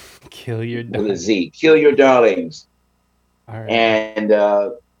Darlings. Kill Your Darlings. With a Z. Kill Your Darlings. All right. And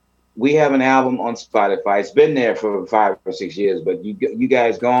we have an album on Spotify. It's been there for 5 or 6 years, but you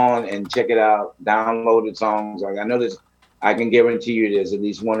guys go on and check it out. Download the songs. Like I know this, I can guarantee you there's at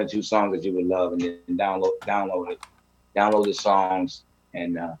least 1 or 2 songs that you would love, and then download it. Download the songs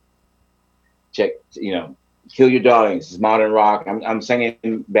and check. You know, Kill Your Darlings. It's modern rock. I'm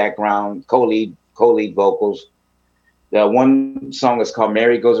singing background, co-lead vocals. The one song is called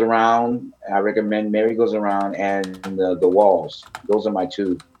 "Mary Goes Around." I recommend "Mary Goes Around" and "The Walls." Those are my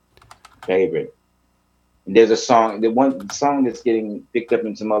 2 favorite. And there's the one song that's getting picked up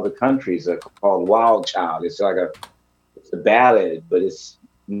in some other countries called "Wild Child." It's like it's a ballad, but it's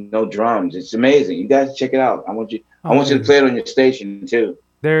no drums. It's amazing. You guys check it out. I want you to play it on your station too.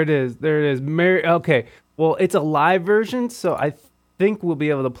 There it is. Mary. Okay. Well, it's a live version, so I think we'll be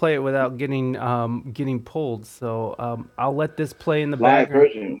able to play it without getting pulled. So I'll let this play in the live background.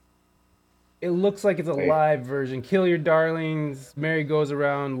 version. It looks like it's a live version. Kill Your Darlings, Mary Goes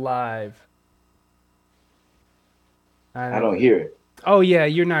Around live. I don't hear it. Oh yeah,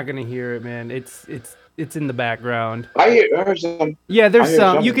 you're not gonna hear it, man. It's in the background. I heard some. Yeah, there's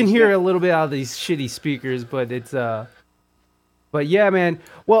some. You can hear a little bit out of these shitty speakers, but it's But yeah, man.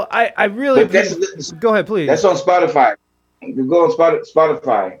 Well, I really. Go ahead, please. That's on Spotify. Go on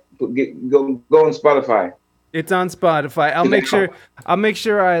Spotify. Go on Spotify. It's on Spotify. I'll make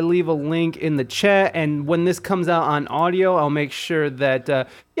sure I leave a link in the chat, and when this comes out on audio, I'll make sure that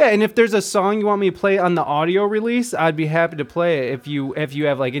and if there's a song you want me to play on the audio release, I'd be happy to play it. If you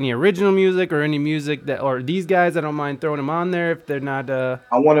have like any original music or any music or these guys, I don't mind throwing them on there if they're not. I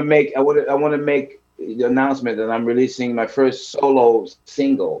want to make the announcement that I'm releasing my first solo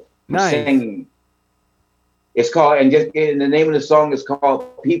single. Nice. Singing. It's called, and the name of the song is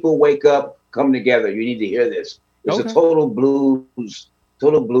called "People Wake Up, Come Together." You need to hear this. It's a total blues,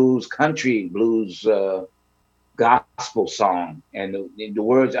 country blues, gospel song, and the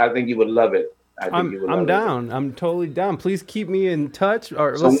words. I think you would love it. I'm down. I'm totally down. Please keep me in touch,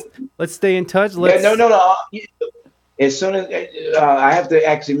 or let's stay in touch. No. As soon as I have to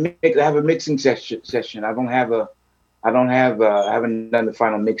actually have a mixing session. I haven't done the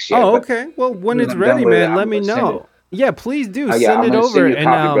final mix yet. Oh, okay. Well, when it's ready, man, let me know. Yeah, please do send it over, and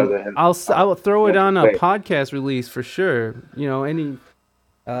I'll throw it on a podcast release for sure. You know, any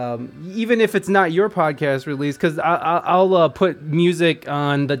even if it's not your podcast release, because I'll put music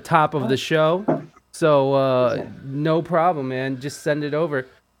on the top of the show. So no problem, man. Just send it over.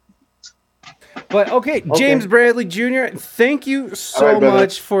 But okay, James Bradley Jr., thank you so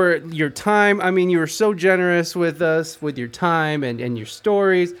much for your time. I mean, you were so generous with us, with your time and your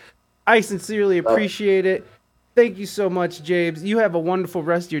stories. I sincerely appreciate it. Thank you so much, James. You have a wonderful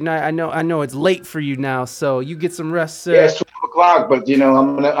rest of your night. I know it's late for you now, so you get some rest, sir. Yeah, it's 12 o'clock, but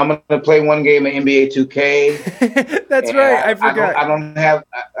I'm gonna play one game of NBA 2K. That's right. I forgot.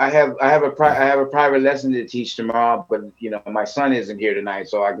 I have a private lesson to teach tomorrow, but my son isn't here tonight,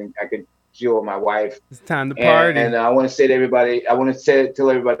 so I can chill with my wife. It's time to party. And I want to say to everybody, tell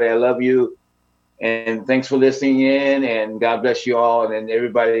everybody I love you, and thanks for listening in, and God bless you all, and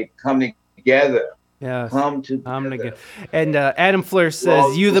everybody come together. Yeah, come together. And Adam Fleur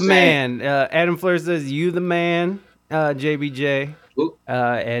says, "You the man." Adam Fleur says, "You the man." JBJ.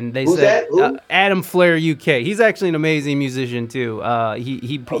 And they said Adam Fleur UK. He's actually an amazing musician too.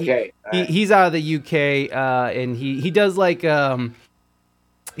 He's out of the UK, and he does like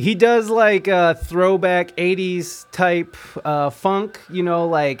throwback 80s type funk,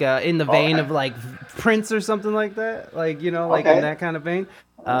 like in the vein of like Prince or something like that, like in that kind of vein.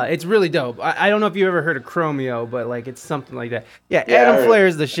 It's really dope. I don't know if you ever heard of Chromeo, but like it's something like that. Yeah, Adam Fleur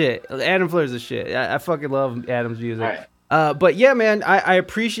is the shit. Adam Fleur's the shit. I fucking love Adam's music. Right. But yeah, man, I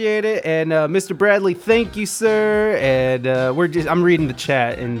appreciate it. And Mr. Bradley, thank you, sir. And I'm reading the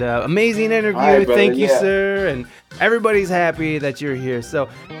chat. And amazing interview. Right, thank you, sir. And everybody's happy that you're here. So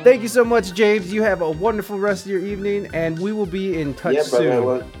thank you so much, James. You have a wonderful rest of your evening, and we will be in touch soon.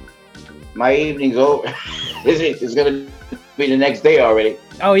 Well, my evening's over. It's gonna be the next day already.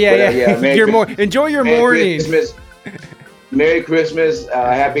 Oh yeah. Enjoy your morning. Christmas. Merry Christmas,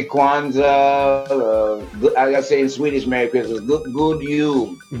 Happy Kwanzaa. I gotta say in Swedish, Merry Christmas. Good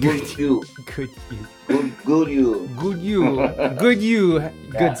you.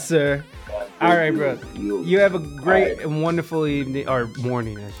 Good sir. All right, bro. You have a great and wonderful evening or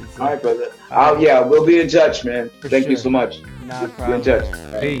morning, I should say. All right, brother. We'll be in touch, man. Thank you so much. Not a problem. Be in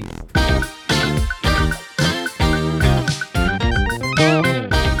touch. Peace.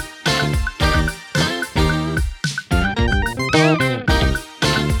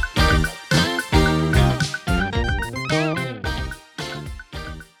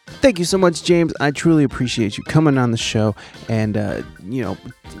 Thank you so much, James. I truly appreciate you coming on the show and,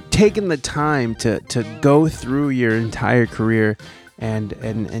 taking the time to go through your entire career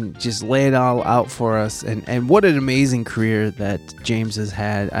and just lay it all out for us. And what an amazing career that James has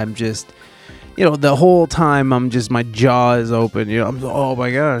had. I'm just, the whole time my jaw is open. I'm oh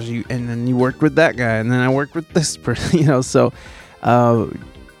my gosh. And then you worked with that guy, and then I worked with this person. So.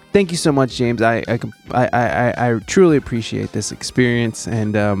 Thank you so much, James. I truly appreciate this experience,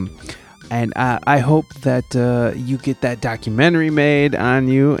 and I hope that you get that documentary made on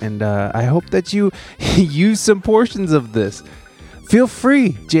you, and I hope that you use some portions of this. Feel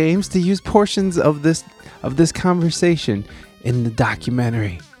free, James, to use portions of this conversation in the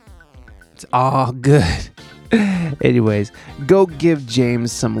documentary. It's all good. Anyways, go give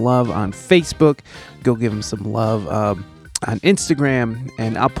James some love on Facebook. Go give him some love. on Instagram,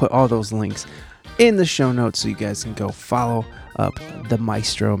 and I'll put all those links in the show notes so you guys can go follow up the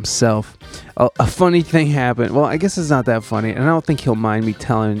maestro himself. A funny thing happened. Well, I guess it's not that funny, and I don't think he'll mind me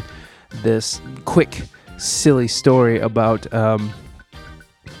telling this quick, silly story about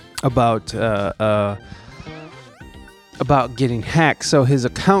getting hacked. So his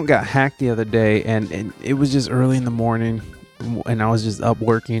account got hacked the other day, and it was just early in the morning, and I was just up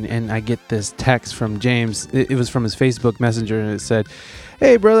working, and I get this text from James. It was from his Facebook Messenger, and it said,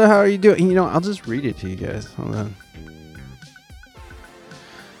 "Hey brother, how are you doing?" You know, I'll just read it to you guys. Hold on.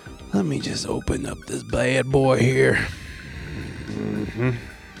 Let me just open up this bad boy here.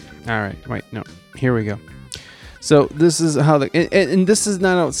 All right, wait, no, here we go. So this is how and this is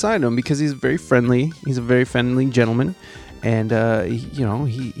not outside him, because he's very friendly. He's a very friendly gentleman, and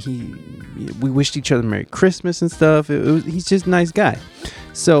we wished each other Merry Christmas and stuff. He's just a nice guy.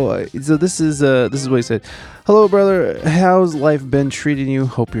 So this is what he said. "Hello, brother. How's life been treating you?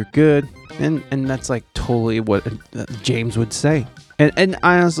 Hope you're good." And that's like totally what James would say. And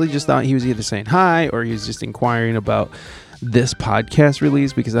I honestly just thought he was either saying hi or he was just inquiring about this podcast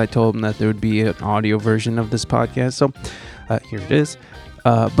release, because I told him that there would be an audio version of this podcast. So here it is.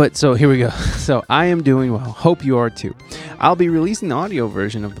 But so here we go. So I am doing well. Hope you are too. I'll be releasing the audio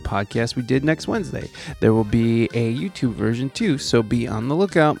version of the podcast we did next Wednesday. There will be a YouTube version too, so be on the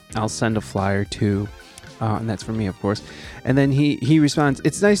lookout. I'll send a flyer too. And that's for me, of course. And then he responds,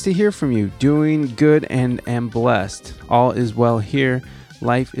 "It's nice to hear from you. Doing good and am blessed. All is well here.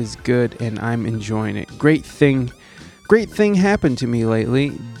 Life is good and I'm enjoying it. Great thing happened to me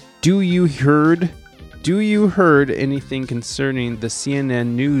lately. Do you heard anything concerning the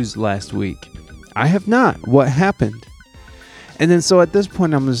CNN news last week? I have not. What happened?" And then so at this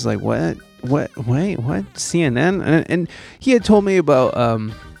point I'm just like, what? CNN? And he had told me about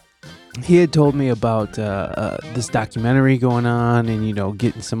this documentary going on, and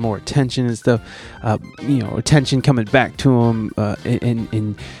getting some more attention and stuff. Attention coming back to him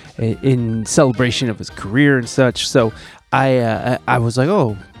in celebration of his career and such. So I was like,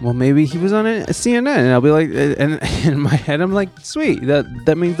 oh well, maybe he was on a CNN, and I'll be like, and in my head I'm like, sweet,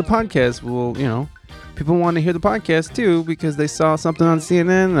 that means the podcast will, people want to hear the podcast too because they saw something on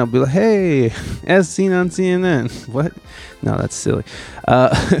CNN, and I'll be like, hey, as seen on CNN. What? No, that's silly.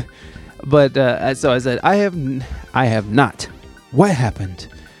 But so I said, I have not. What happened?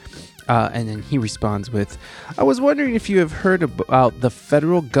 And then he responds with, "I was wondering if you have heard about the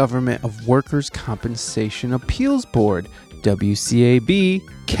Federal Government of Workers' Compensation Appeals Board, WCAB,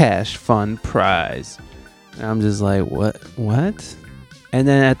 Cash Fund Prize." And I'm just like, what? And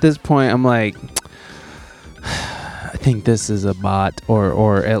then at this point, I'm like, I think this is a bot,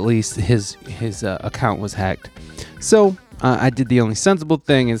 or at least his account was hacked. So I did the only sensible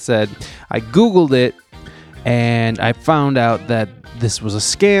thing and said, I Googled it, and I found out that this was a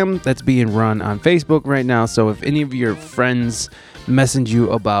scam that's being run on Facebook right now. So if any of your friends message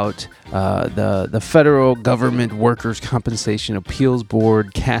you about the Federal Government Workers' Compensation Appeals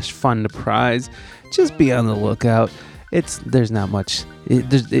Board Cash Fund Prize, just be on the lookout. There's not much.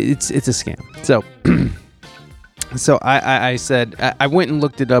 It's a scam. So I said, I went and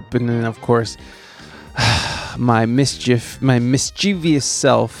looked it up, and then of course my mischievous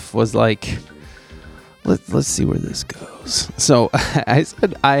self was like, let's see where this goes. So I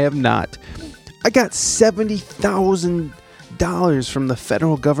said, I have not. I got $70,000 from the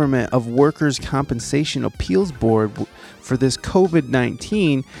Federal Government of Workers' Compensation Appeals Board for this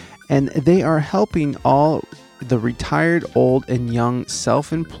COVID-19, and they are helping all the retired, old, and young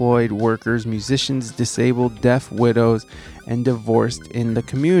self-employed workers, musicians, disabled, deaf, widows, and divorced in the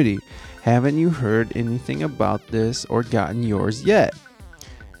community. Haven't you heard anything about this or gotten yours yet?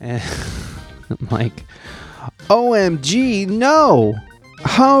 And I'm like, OMG, no!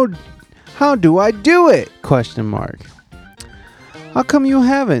 How do I do it? ? How come you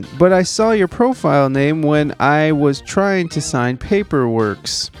haven't? But I saw your profile name when I was trying to sign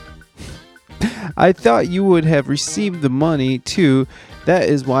paperworks. I thought you would have received the money too. That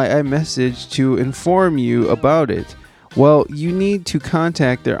is why I messaged to inform you about it. Well, you need to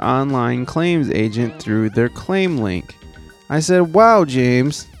contact their online claims agent through their claim link. I said, wow,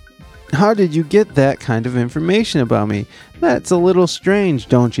 James, how did you get that kind of information about me? That's a little strange,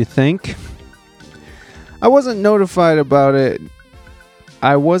 don't you think? I wasn't notified about it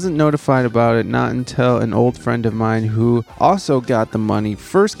not until an old friend of mine who also got the money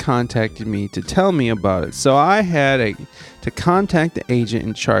first contacted me to tell me about it. So I had to contact the agent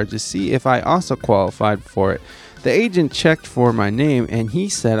in charge to see if I also qualified for it. The agent checked for my name and he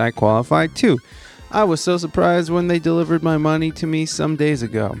said I qualified too. I was so surprised when they delivered my money to me some days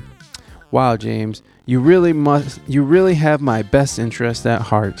ago. Wow, James, you really have my best interest at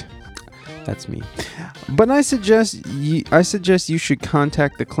heart. That's me. But I suggest you should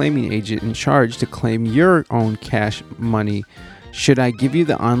contact the claiming agent in charge to claim your own cash money. Should I give you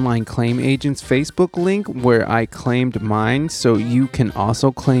the online claim agent's Facebook link where I claimed mine so you can also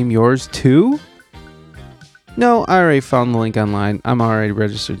claim yours too? No, I already found the link online. I'm already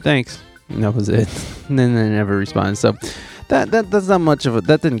registered. Thanks. And that was it. And then they never responded. So that's not much of it.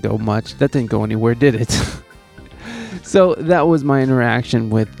 That didn't go much. That didn't go anywhere, did it? So that was my interaction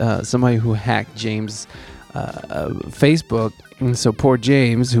with somebody who hacked James' Facebook. And so poor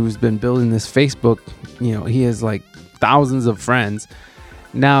James, who's been building this Facebook, he has like thousands of friends.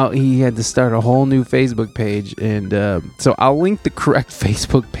 Now he had to start a whole new Facebook page. And so I'll link the correct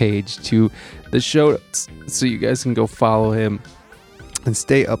Facebook page to the show notes so you guys can go follow him and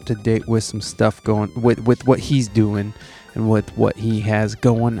stay up to date with some stuff going with what he's doing and with what he has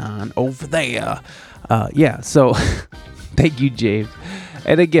going on over there. So thank you, James.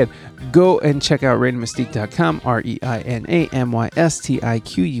 And again, go and check out ReinaMystique.com,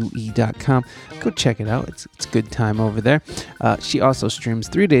 ReinaMystique.com. Go check it out. It's a good time over there. She also streams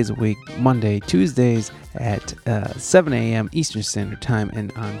 3 days a week, Monday, Tuesdays at 7 a.m. Eastern Standard Time,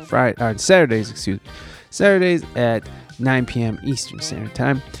 and on Saturdays at 9 p.m. Eastern Standard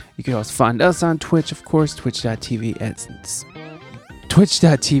Time. You can also find us on Twitch, of course, twitch.tv/We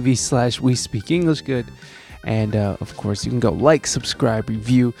Speak English Good. And of course, you can go like, subscribe,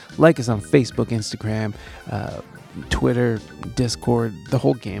 review, like us on Facebook, Instagram, Twitter, Discord, the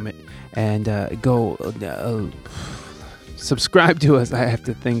whole gamut. And go subscribe to us. I have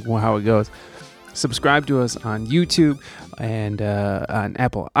to think how it goes. Subscribe to us on YouTube and on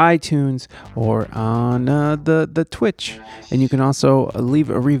Apple iTunes or on the Twitch. And you can also leave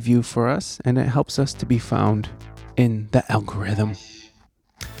a review for us, and it helps us to be found in the algorithm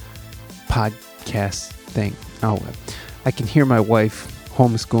podcast thing. I can hear my wife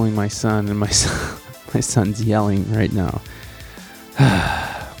homeschooling my son, and my son's yelling right now.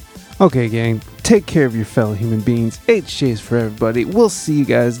 Okay, gang, take care of your fellow human beings. HJs for everybody. We'll see you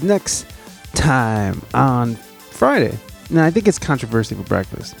guys next time on Friday. Now, I think it's Controversy for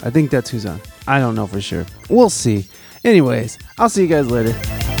breakfast. I think that's who's on. I don't know for sure. We'll see. Anyways, I'll see you guys later.